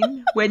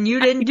complain when you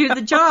didn't do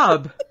the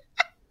job?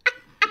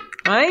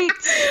 Right?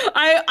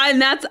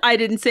 I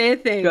didn't say a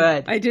thing.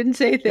 Good. I didn't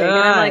say a thing. And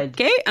I'm like,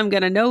 Good. okay, I'm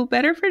going to know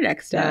better for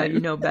next Yeah, time. you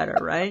know better,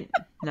 right?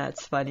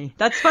 That's funny.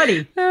 That's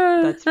funny.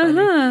 That's funny.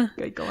 Uh-huh.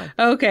 Good going.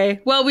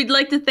 Okay. Well, we'd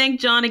like to thank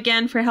John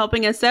again for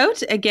helping us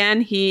out.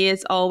 Again, he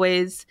is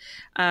always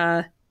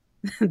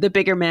the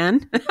bigger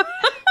man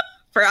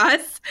for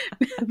us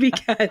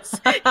because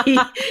he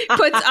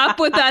puts up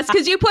with us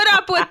because you put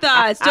up with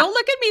us. Don't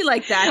look at me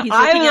like that. He's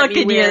I'm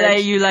looking looking at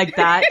at you like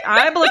that.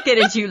 I'm looking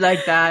at you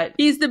like that.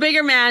 He's the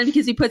bigger man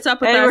because he puts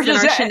up with us and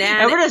our And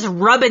shenanigans. we're just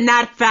rubbing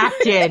that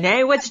fact in.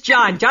 Hey, what's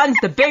John? John's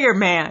the bigger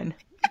man.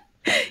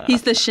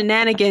 He's the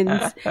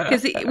shenanigans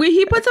because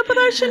he puts up with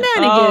our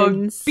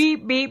shenanigans. Oh,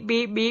 beep, beep,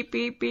 beep, beep,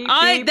 beep, beep.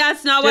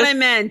 That's not what I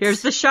meant.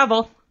 Here's the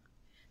shovel.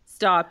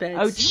 Stop it.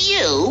 Oh,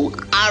 You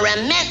are a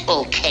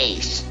mental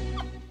case.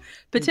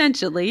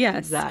 Potentially, yes.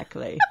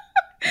 exactly.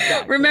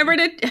 Remember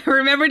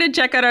to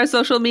check out our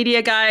social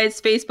media, guys: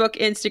 Facebook,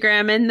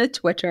 Instagram, and the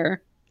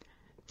Twitter.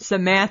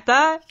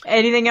 Samantha,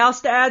 anything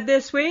else to add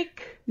this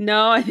week?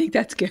 No, I think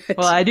that's good.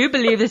 Well, I do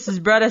believe this has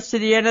brought us to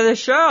the end of the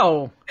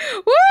show.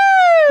 Woo!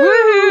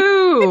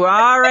 Woohoo!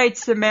 All right,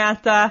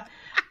 Samantha.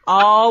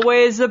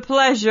 Always a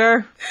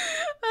pleasure.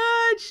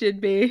 It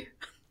should be.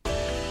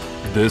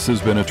 This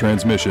has been a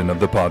transmission of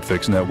the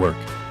Podfix Network.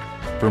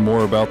 For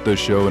more about this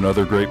show and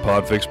other great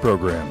Podfix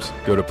programs,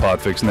 go to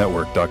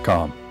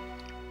podfixnetwork.com.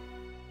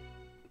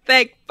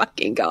 Thank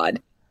fucking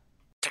God.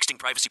 Texting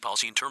privacy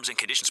policy and terms and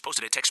conditions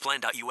posted at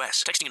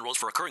textplan.us. Texting enrolls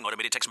for recurring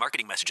automated text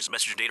marketing messages.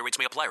 Message and data rates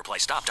may apply. Reply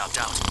stop, opt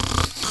out.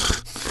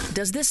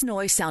 Does this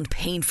noise sound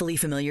painfully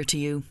familiar to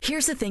you?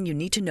 Here's the thing you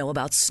need to know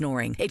about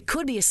snoring. It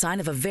could be a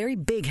sign of a very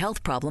big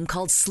health problem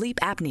called sleep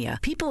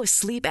apnea. People with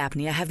sleep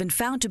apnea have been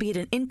found to be at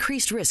an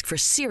increased risk for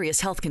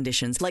serious health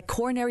conditions like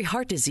coronary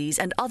heart disease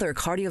and other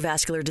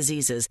cardiovascular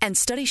diseases. And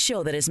studies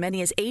show that as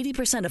many as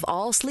 80% of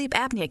all sleep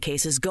apnea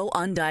cases go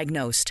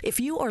undiagnosed. If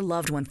you or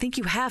loved one think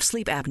you have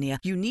sleep apnea,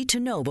 you need to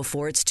know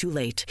before it's too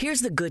late.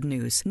 Here's the good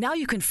news. Now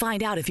you can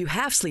find out if you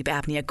have sleep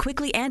apnea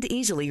quickly and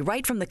easily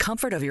right from the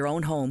comfort of your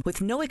own home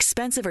with no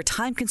expensive or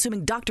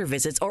time-consuming doctor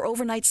visits or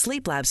overnight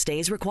sleep lab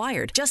stays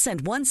required. Just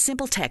send one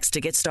simple text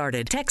to get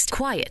started. Text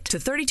QUIET to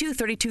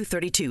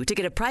 323232 to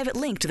get a private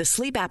link to the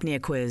sleep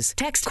apnea quiz.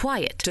 Text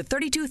QUIET to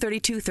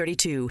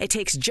 323232. It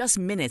takes just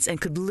minutes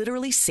and could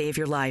literally save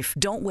your life.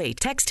 Don't wait.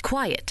 Text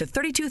QUIET to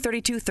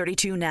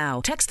 323232 now.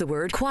 Text the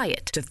word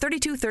QUIET to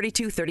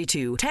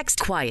 323232. Text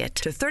QUIET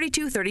to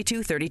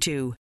 323232.